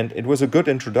and it was a good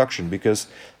introduction because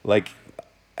like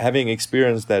having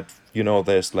experienced that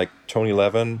there's like Tony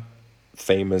Levin,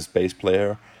 famous bass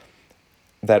player,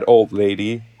 that old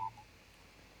lady,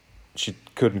 she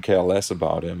couldn't care less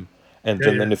about him, and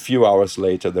Yeah, then yeah. a few hours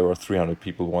later there were 300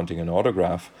 people wanting an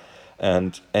autograph,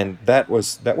 and that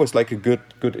was like a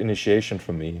good initiation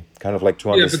for me, kind of like to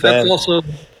Yeah, but understand.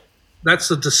 that's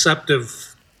the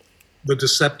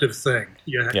deceptive thing.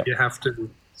 Yeah. You have to,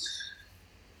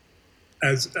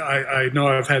 as I know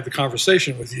I've had the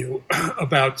conversation with you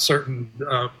about certain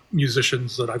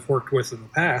musicians that I've worked with in the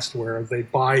past where they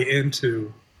buy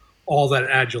into all that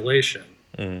adulation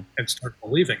and start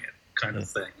believing it, kind of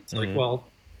thing. It's like, well,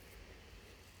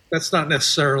 that's not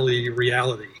necessarily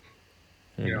reality.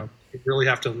 You really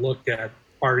have to look at,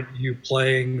 are you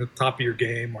playing the top of your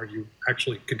game? Are you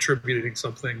actually contributing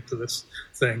something to this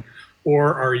thing?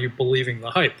 Or are you believing the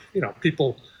hype?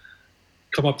 People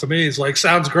come up to me, it's like,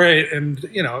 sounds great. And,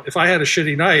 if I had a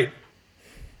shitty night,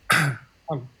 I'm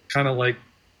kind of like,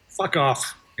 fuck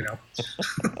off,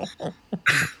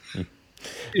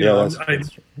 Yeah,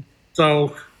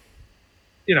 so,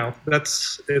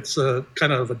 it's a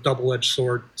kind of a double-edged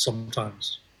sword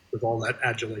sometimes with all that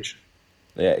adulation.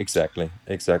 yeah, exactly,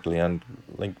 and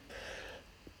like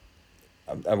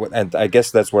and I guess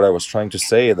that's what I was trying to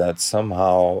say, that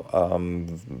somehow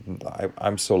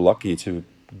I'm so lucky to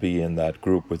be in that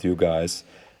group with you guys,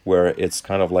 where it's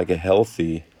kind of like a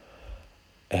healthy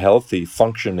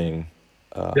functioning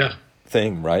Yeah.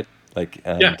 thing, right? Like,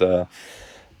 Yeah.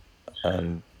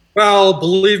 and Well,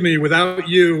 believe me, without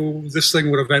you, this thing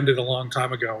would have ended a long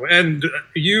time ago. And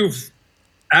you've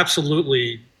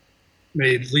absolutely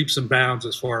made leaps and bounds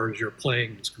as far as your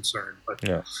playing is concerned. But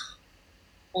yeah,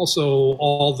 also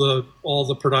all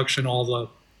the production, all the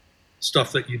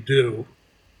stuff that you do,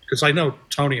 because I know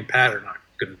Tony and Pat are not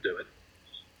going to do it.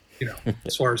 You know,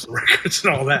 as far as the records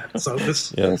and all that. So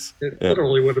this yes, it yeah,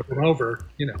 literally would have been over.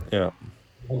 You know, yeah.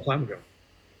 a long time ago.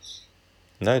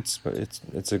 No, it's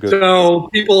a good. So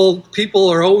people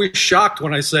are always shocked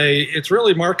when I say it's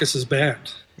really Marcus's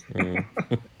band. Mm.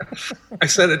 I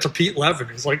said it to Pete Levin.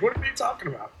 He's like, "What are you talking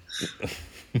about?"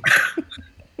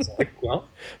 It's like, well,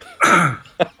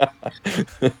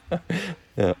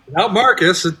 Yeah, without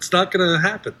Marcus, it's not going to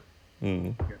happen.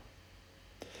 mm.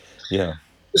 Yeah,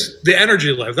 Just the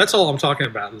energy level. That's all I'm talking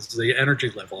about. Is the energy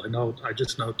level. I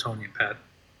just know Tony and Pat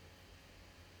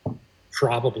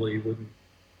probably wouldn't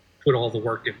put all the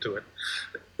work into it.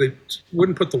 They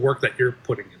wouldn't put the work that you're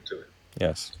putting into it.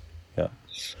 yes, yeah,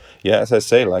 yeah. As I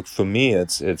say, like for me,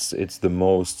 it's the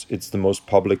most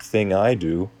public thing I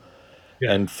do,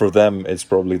 Yeah, and for them, it's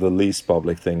probably the least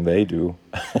public thing they do.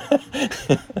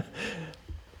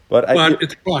 But but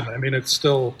it's fun. I mean, it's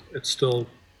still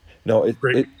no,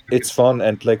 great. it's fun,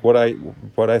 and like what I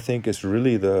think is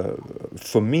really the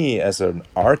for me as an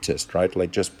artist, right?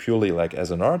 Like just purely like as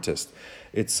an artist,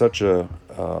 it's such it's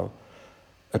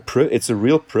a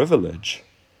real privilege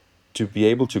to be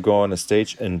able to go on a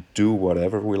stage and do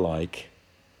whatever we like,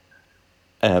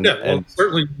 Yeah, well, and it's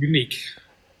certainly unique.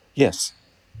 yes,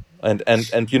 and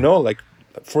you know, like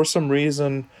for some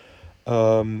reason,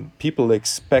 people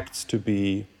expect to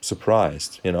be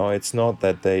surprised. You know, it's not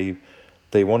that they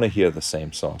want to hear the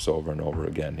same songs over and over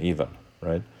again, even,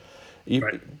 right?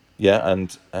 Right. Yeah,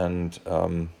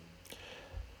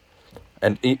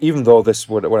 and even though this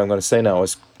what I'm going to say now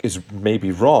is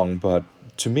maybe wrong, but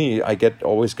to me, I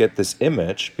always get this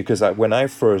image because when I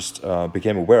first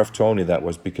became aware of Tony, that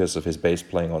was because of his bass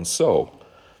playing on So,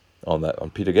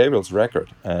 on Peter Gabriel's record,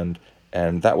 and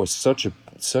that was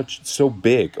so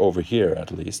big over here,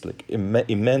 at least, like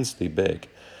immensely big,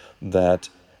 that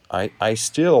I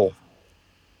still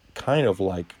kind of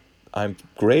like I'm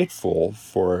grateful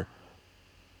for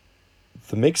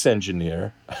the mix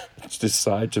engineer to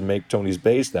decide to make Tony's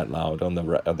bass that loud on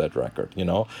that record. You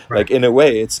know, Right. like in a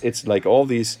way, it's like all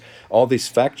these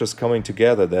factors coming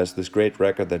together. There's this great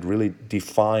record that really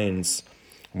defines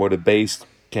what a bass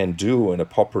can do in a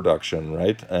pop production,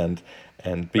 right? And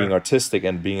being Right. artistic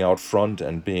and being out front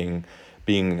and being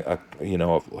you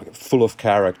know, like full of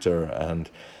character and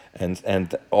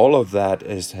all of that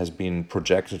has been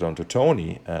projected onto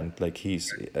Tony, and like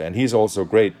he's also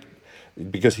great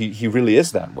because he really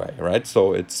is that way, right?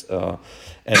 So it's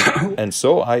and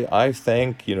so I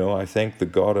thank, you know, I thank the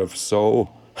God of So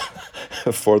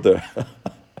for the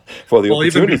for the Well,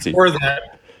 opportunity.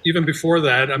 even before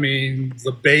that, I mean,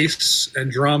 the bass and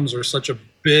drums are such a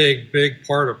big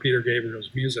part of Peter Gabriel's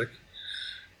music.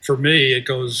 For me, it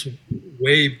goes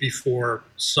way before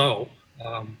So.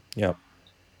 Yeah.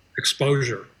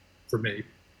 Exposure for me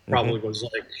probably was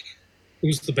like,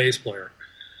 who's the bass player?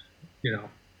 You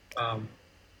know,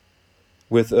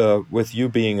 With you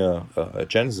being a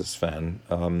Genesis fan,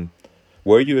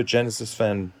 were you a Genesis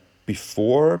fan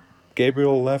before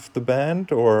Gabriel left the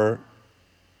band or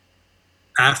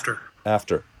after.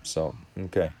 after? So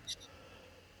okay.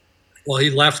 Well, he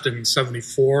left in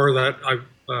 '74.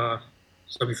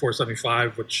 74,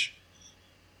 75, which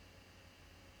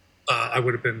I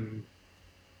would have been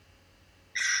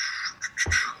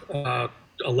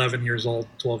 11 years old,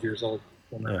 12 years old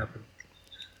when that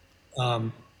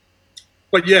happened.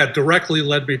 But yeah, directly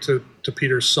led me to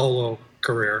Peter's solo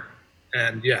career.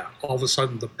 And yeah, all of a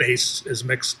sudden the bass is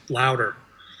mixed louder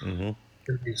in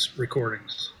these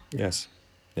recordings. Yes.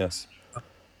 Yes.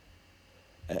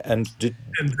 And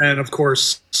And then, of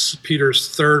course,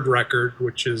 Peter's third record,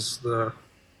 which is the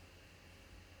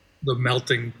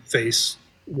melting face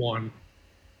one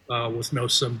with no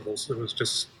cymbals. It was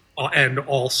just and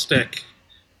all stick.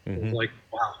 It was like,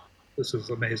 wow, this is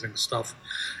amazing stuff.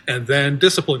 And then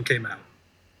Discipline came out.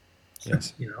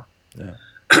 yes. You know,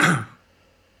 Yeah.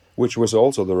 Which was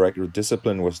also the record.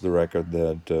 Discipline was the record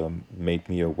that made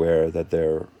me aware that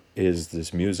there is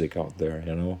this music out there.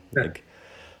 You know, yeah. like.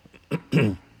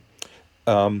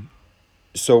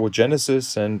 So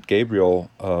Genesis and Gabriel,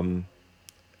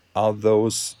 are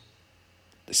those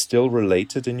still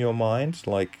related in your mind?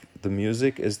 Like the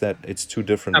music, is that it's two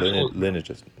different Absolutely.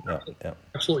 lineages? Yeah, yeah,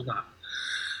 Absolutely not.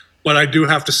 But I do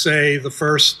have to say the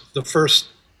first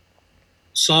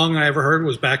song I ever heard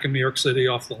was Back in New York City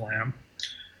off the Lamb.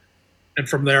 and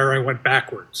from there I went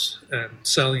backwards and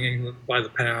selling by the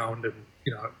pound, and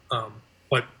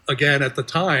but again at the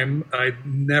time I'd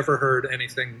never heard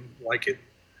anything like it.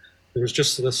 There was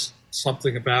just this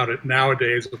something about it.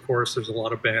 Nowadays, of course, there's a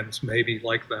lot of bands maybe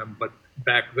like them, but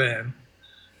back then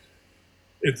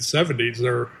in the 70s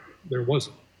there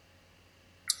wasn't.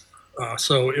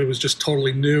 So it was just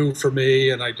totally new for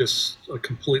me, and I just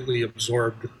completely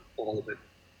absorbed all of it.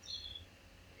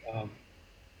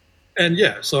 And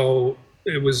yeah, so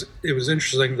it was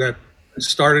interesting that I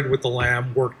started with the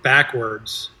Lamb, worked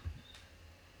backwards.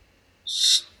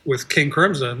 With King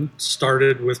Crimson,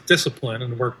 started with Discipline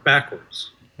and worked backwards.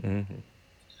 Mm-hmm.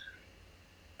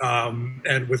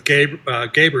 And with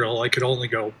Gabriel, I could only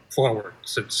go forward,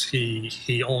 since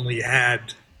he only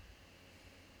had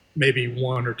maybe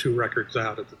 1 or 2 records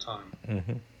out at the time.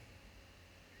 Mm-hmm.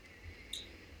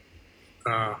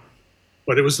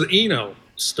 But it was the Eno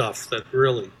stuff that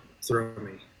really threw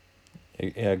me.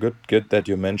 Yeah, good that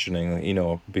you're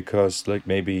mentioning, because like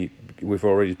maybe we've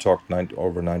already talked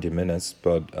over 90 minutes,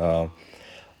 but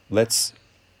let's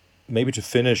maybe to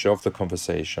finish off the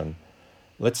conversation,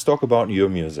 let's talk about your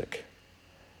music,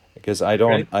 because I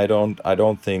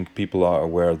don't think people are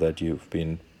aware that you've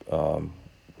been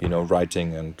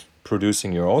writing and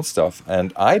producing your own stuff,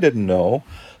 and I didn't know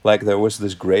like there was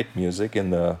this great music in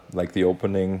the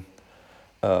opening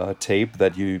tape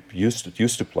that you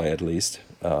used to play, at least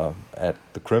at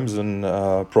the Crimson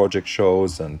project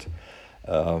shows, and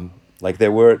like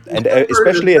there were, and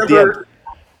especially at the end.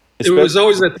 It was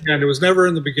always at the end. It was never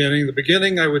in the beginning. The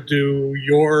beginning, I would do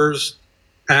yours,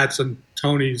 Pat's, and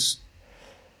Tony's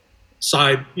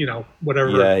side.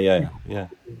 Whatever. Yeah.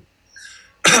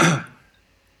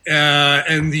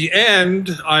 And the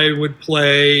end, I would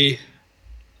play.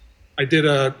 I did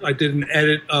an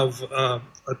edit of a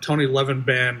Tony Levin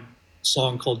band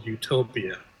song called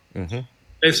Utopia. Mm-hmm.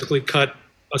 Basically, cut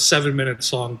a 7-minute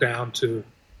song down to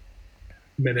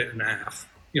a minute and a half.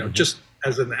 Mm-hmm. Just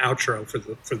as an outro for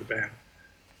the band.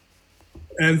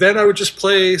 And then I would just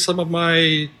play some of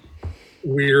my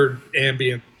weird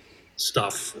ambient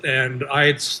stuff. And I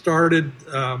had started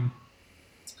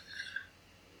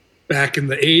back in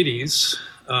the 80s.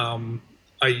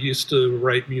 I used to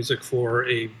write music for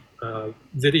a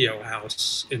video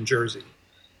house in Jersey.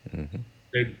 Mm-hmm.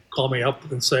 They'd call me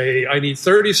up and say, I need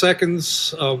 30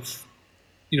 seconds of,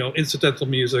 incidental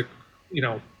music,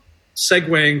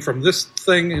 segueing from this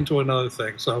thing into another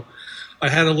thing. So I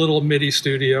had a little MIDI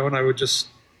studio, and I would just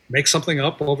make something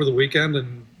up over the weekend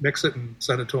and mix it and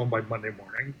send it to them by Monday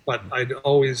morning. But I'd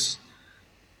always,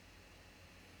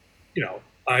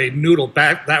 I noodled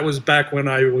back. That was back when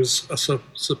I was a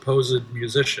supposed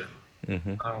musician.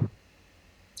 Mm-hmm.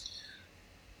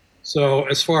 So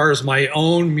as far as my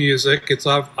own music,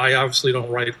 I obviously don't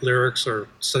write lyrics or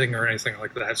sing or anything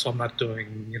like that. So I'm not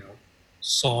doing,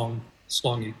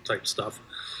 songy type stuff.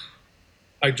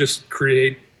 I just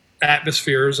create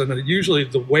atmospheres, and usually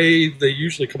the way they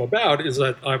usually come about is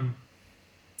that I'm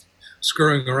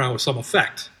screwing around with some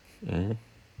effect. Mm-hmm.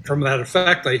 From that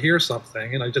effect, I hear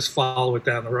something, and I just follow it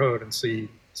down the road and see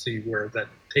where that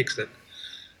takes it,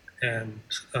 and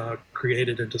create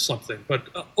it into something. But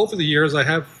over the years, I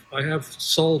have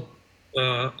sold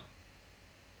a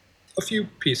few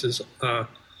pieces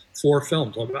for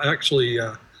films. Actually,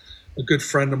 a good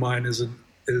friend of mine is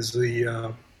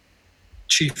the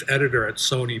chief editor at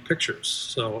Sony Pictures.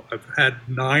 So I've had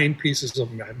 9 pieces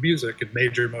of my music in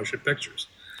major motion pictures.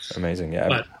 Amazing,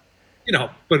 yeah.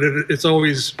 But it's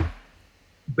always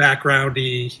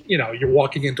backgroundy. You're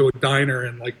walking into a diner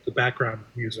and like the background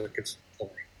music is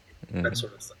playing, mm-hmm. that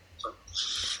sort of thing.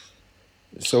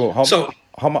 So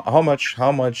how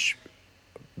much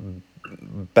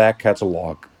back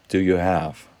catalog do you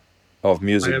have of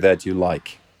music that you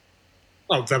like?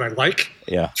 Oh, that I like?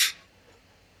 Yeah.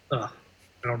 I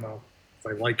don't know if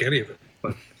I like any of it,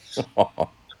 but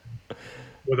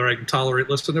whether I can tolerate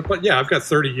listening to it. But yeah, I've got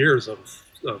 30 years of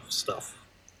stuff.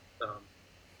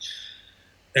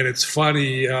 And it's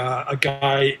funny, a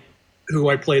guy who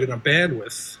I played in a band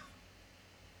with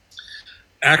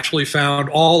actually found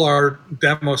all our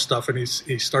demo stuff, and he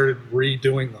started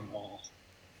redoing them all,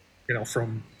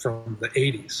 from the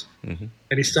 80s. Mm-hmm.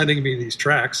 And he's sending me these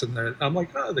tracks, and I'm like,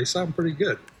 oh, they sound pretty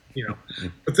good, Mm-hmm.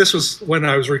 But this was when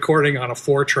I was recording on a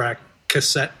 4-track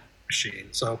cassette machine,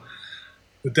 so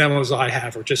the demos I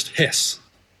have are just hiss,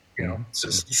 it's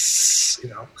just,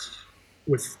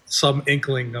 with some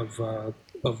inkling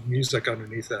of music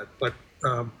underneath that. But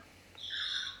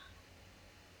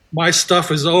my stuff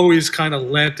has always kind of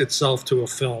lent itself to a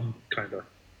film kind of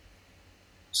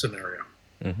scenario.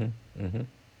 Mm-hmm. Mm-hmm.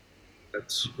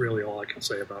 That's really all I can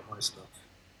say about my stuff.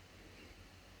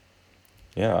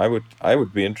 Yeah, I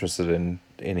would be interested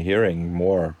in hearing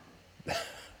more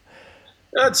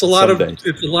It's a lot of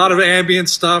someday. ambient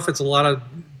stuff. It's a lot of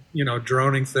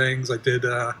droning things. I did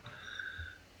a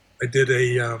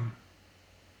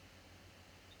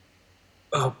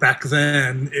back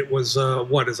then it was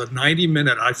what is a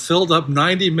 90-minute. I filled up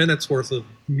 90 minutes worth of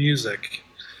music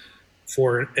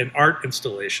for an art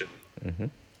installation, Hmm.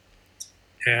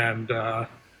 and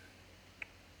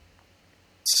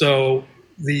so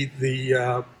the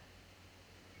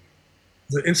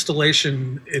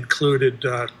installation included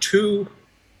two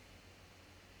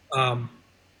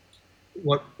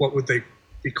what would they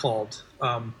be called?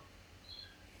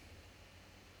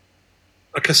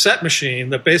 A cassette machine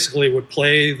that basically would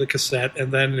play the cassette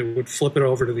and then it would flip it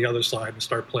over to the other side and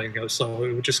start playing it. So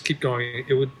it would just keep going.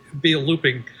 It would be a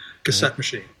looping cassette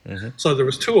machine. Hmm. So there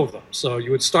was two of them. So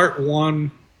you would start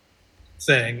one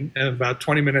thing, and about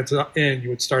 20 minutes in, you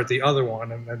would start the other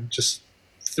one, and then just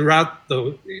throughout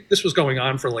this was going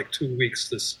on for like 2 weeks.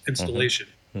 This installation,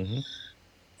 Hmm.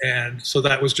 and so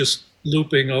that was just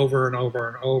looping over and over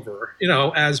and over,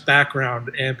 as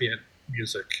background ambient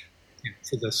music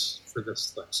for this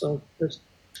thing. So there's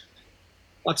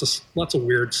lots of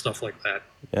weird stuff like that,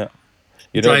 Yeah.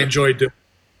 You which I know, enjoy doing.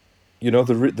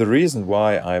 the reason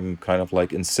why I'm kind of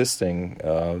like insisting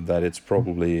that it's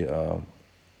probably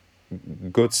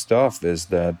good stuff is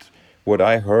that what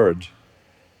I heard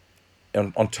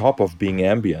on top of being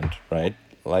ambient, right?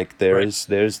 Like Right.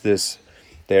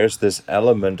 there's this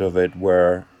element of it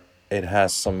where it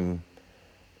has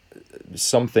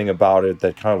something about it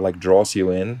that kind of like draws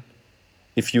you in.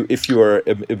 If you are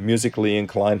a musically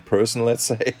inclined person, let's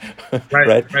say, Right.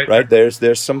 right, Right. right,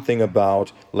 there's something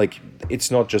about, like, it's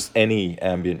not just any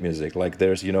ambient music. Like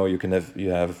there's, you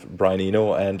have Brian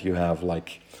Eno, and you have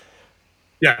like,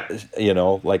 Yeah.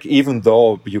 like, even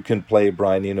though you can play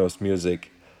Brian Eno's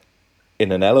music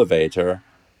in an elevator,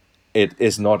 it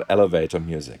is not elevator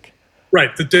music.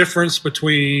 Right. The difference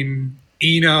between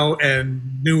Eno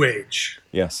and New Age.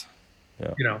 Yes.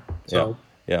 Yeah. Yeah. So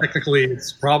Yeah. technically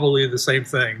it's probably the same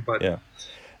thing, but Yeah.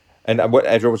 And what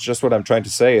I'm trying to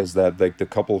say is that, like, the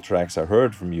couple tracks I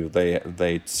heard from you,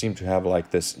 they seem to have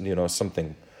like this,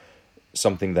 something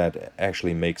that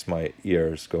actually makes my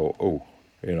ears go, oh,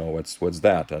 what's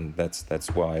that? And that's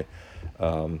why,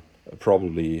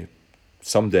 probably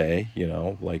someday,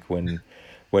 like when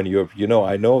you're,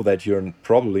 I know that you're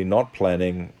probably not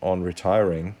planning on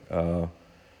retiring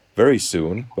very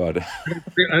soon, but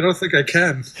I don't think I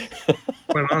can,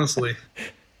 quite honestly.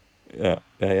 yeah,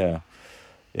 yeah, yeah.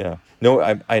 Yeah. No,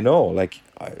 I know. Like,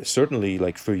 certainly,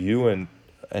 like, for you and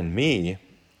me.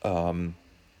 I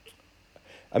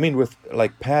mean, with,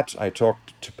 like, Pat, I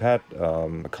talked to Pat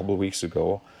a couple of weeks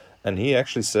ago, and he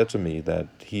actually said to me that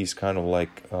he's kind of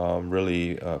like,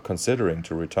 really considering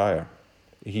to retire.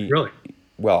 He, Really.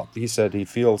 well, he said he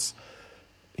feels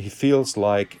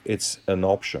like it's an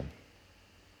option.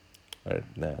 Right?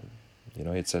 Now,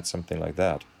 he said something like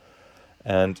that.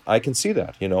 And I can see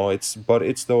that, but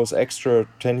it's those extra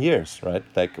 10 years, right?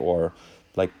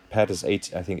 Like Pat is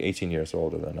 18 years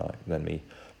older than me.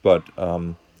 But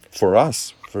for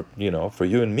us, for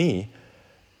you and me,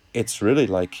 it's really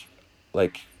like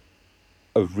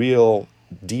a real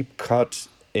deep cut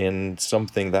in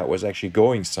something that was actually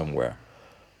going somewhere.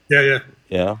 Yeah. Yeah.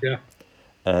 Yeah. Yeah.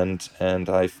 And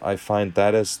I find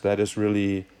that is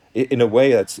really, in a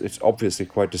way, it's obviously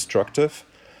quite destructive.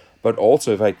 But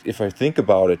also, if I think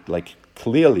about it, like,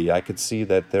 clearly, I could see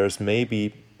that there's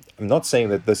maybe. I'm not saying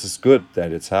that this is good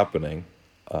that it's happening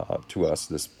to us.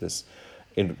 This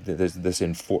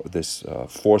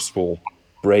forceful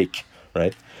break,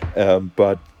 right?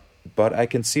 But I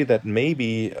can see that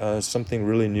maybe something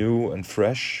really new and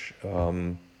fresh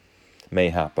may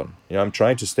happen. I'm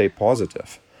trying to stay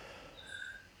positive.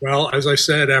 Well, as I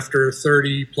said, after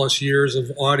 30 plus years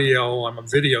of audio, I'm a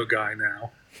video guy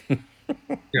now.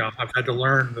 I've had to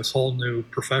learn this whole new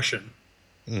profession.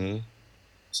 Hmm.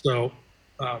 So,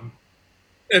 and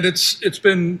it's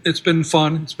been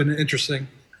fun. It's been interesting.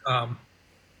 Um,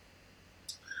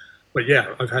 but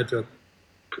yeah, I've had to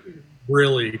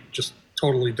really just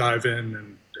totally dive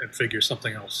in and figure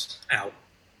something else out.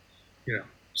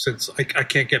 Since I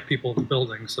can't get people in the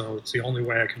building, so it's the only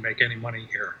way I can make any money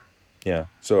here. Yeah.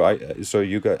 So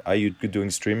are you doing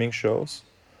streaming shows?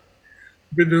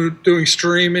 Been doing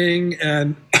streaming,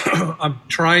 and I'm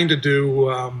trying to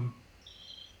do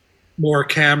more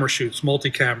camera shoots,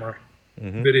 multi-camera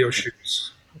Mm-hmm. video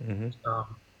shoots. Mm-hmm.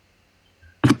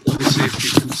 Let me see if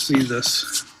you can see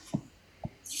this.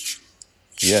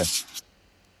 Yeah.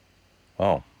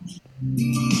 Oh.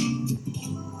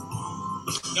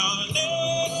 Darling,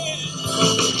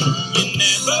 you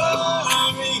never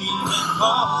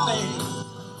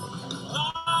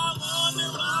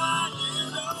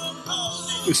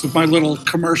This is my little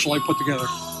commercial I put together.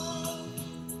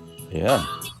 Yeah.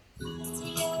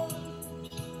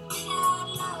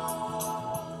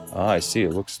 Ah, I see.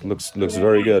 It looks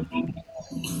very good.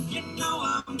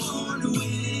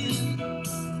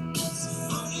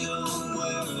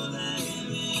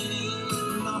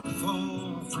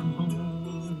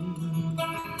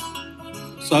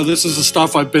 So this is the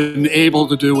stuff I've been able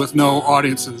to do with no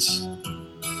audiences.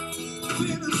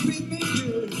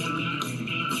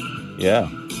 Yeah.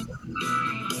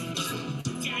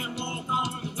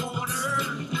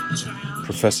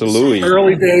 Professor Louis.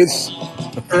 Early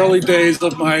days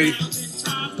of my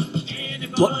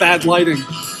bad lighting.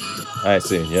 I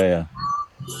see. Yeah, yeah.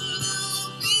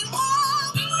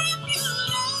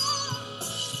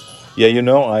 Yeah, you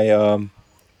know,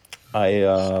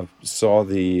 I saw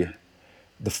the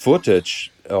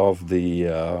footage of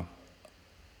the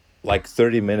like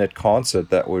 30-minute concert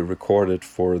that we recorded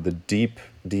for the Deep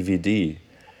DVD.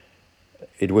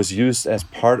 It was used as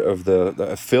part of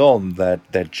the film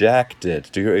that Jack did.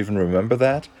 Do you even remember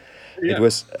that? Yeah. It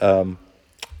was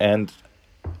and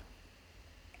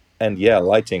yeah,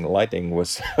 lighting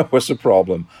was was a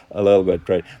problem a little bit,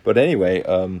 right? But anyway,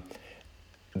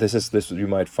 this you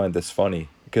might find this funny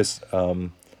because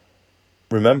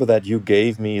remember that you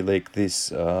gave me like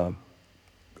this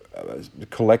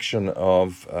collection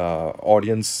of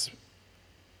audience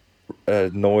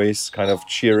noise, kind of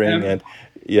cheering and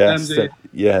yes,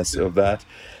 yes, of that,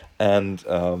 and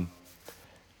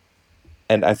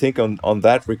I think on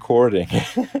that recording,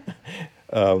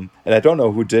 and I don't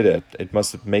know who did it. It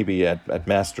must have maybe at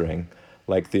mastering,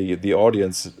 like the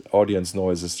audience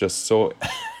noise is just so.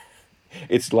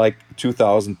 It's like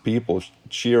 2,000 people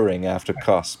cheering after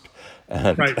Cusp.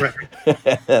 And, right.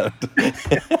 and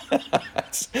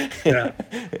Yeah.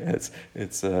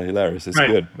 It's hilarious. It's right.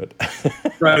 good, but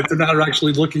right. They're not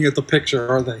actually looking at the picture,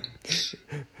 are they?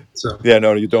 So yeah,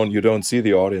 no, you don't see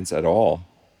the audience at all,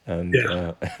 and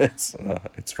yeah. It's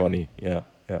funny. Yeah,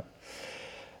 yeah.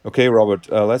 Okay, Robert.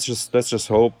 Let's just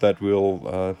hope that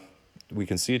we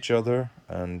can see each other,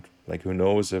 and like who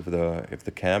knows if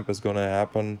the camp is going to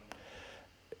happen.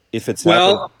 If it's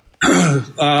well,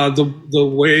 the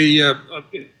way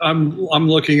I'm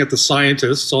looking at the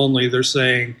scientists only, they're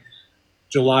saying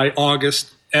July,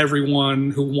 August,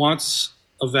 everyone who wants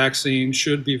a vaccine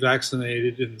should be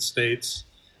vaccinated in the States,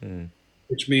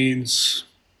 which means,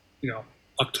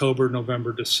 October,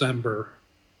 November, December.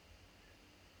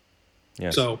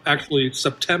 Yes. So actually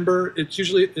September, is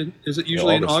it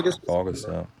usually in August? August,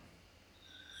 yeah.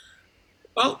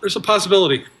 Well, there's a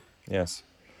possibility. Yes.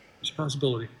 There's a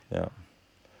possibility. Yeah.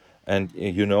 And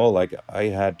like I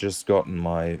had just gotten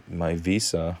my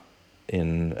visa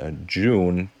in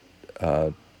June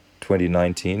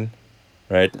 2019,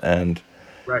 right? And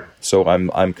right. So I'm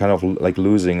kind of like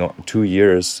losing 2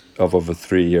 years of a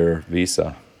 3-year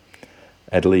visa,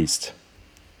 at least.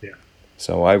 Yeah.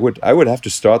 So I would have to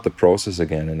start the process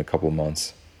again in a couple of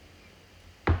months.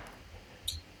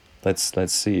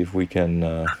 Let's see if we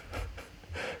can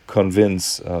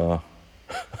convince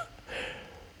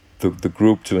the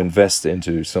group to invest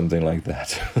into something like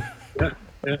that.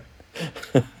 Yeah.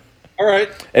 All right.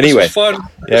 Anyway, this was fun.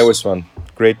 Yeah, it was fun.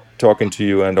 Great talking to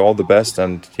you, and all the best.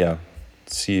 And yeah,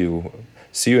 see you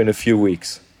in a few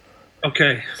weeks.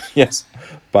 Okay. Yes.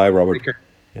 Bye, Robert. Take care.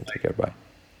 Yeah, take care. Bye.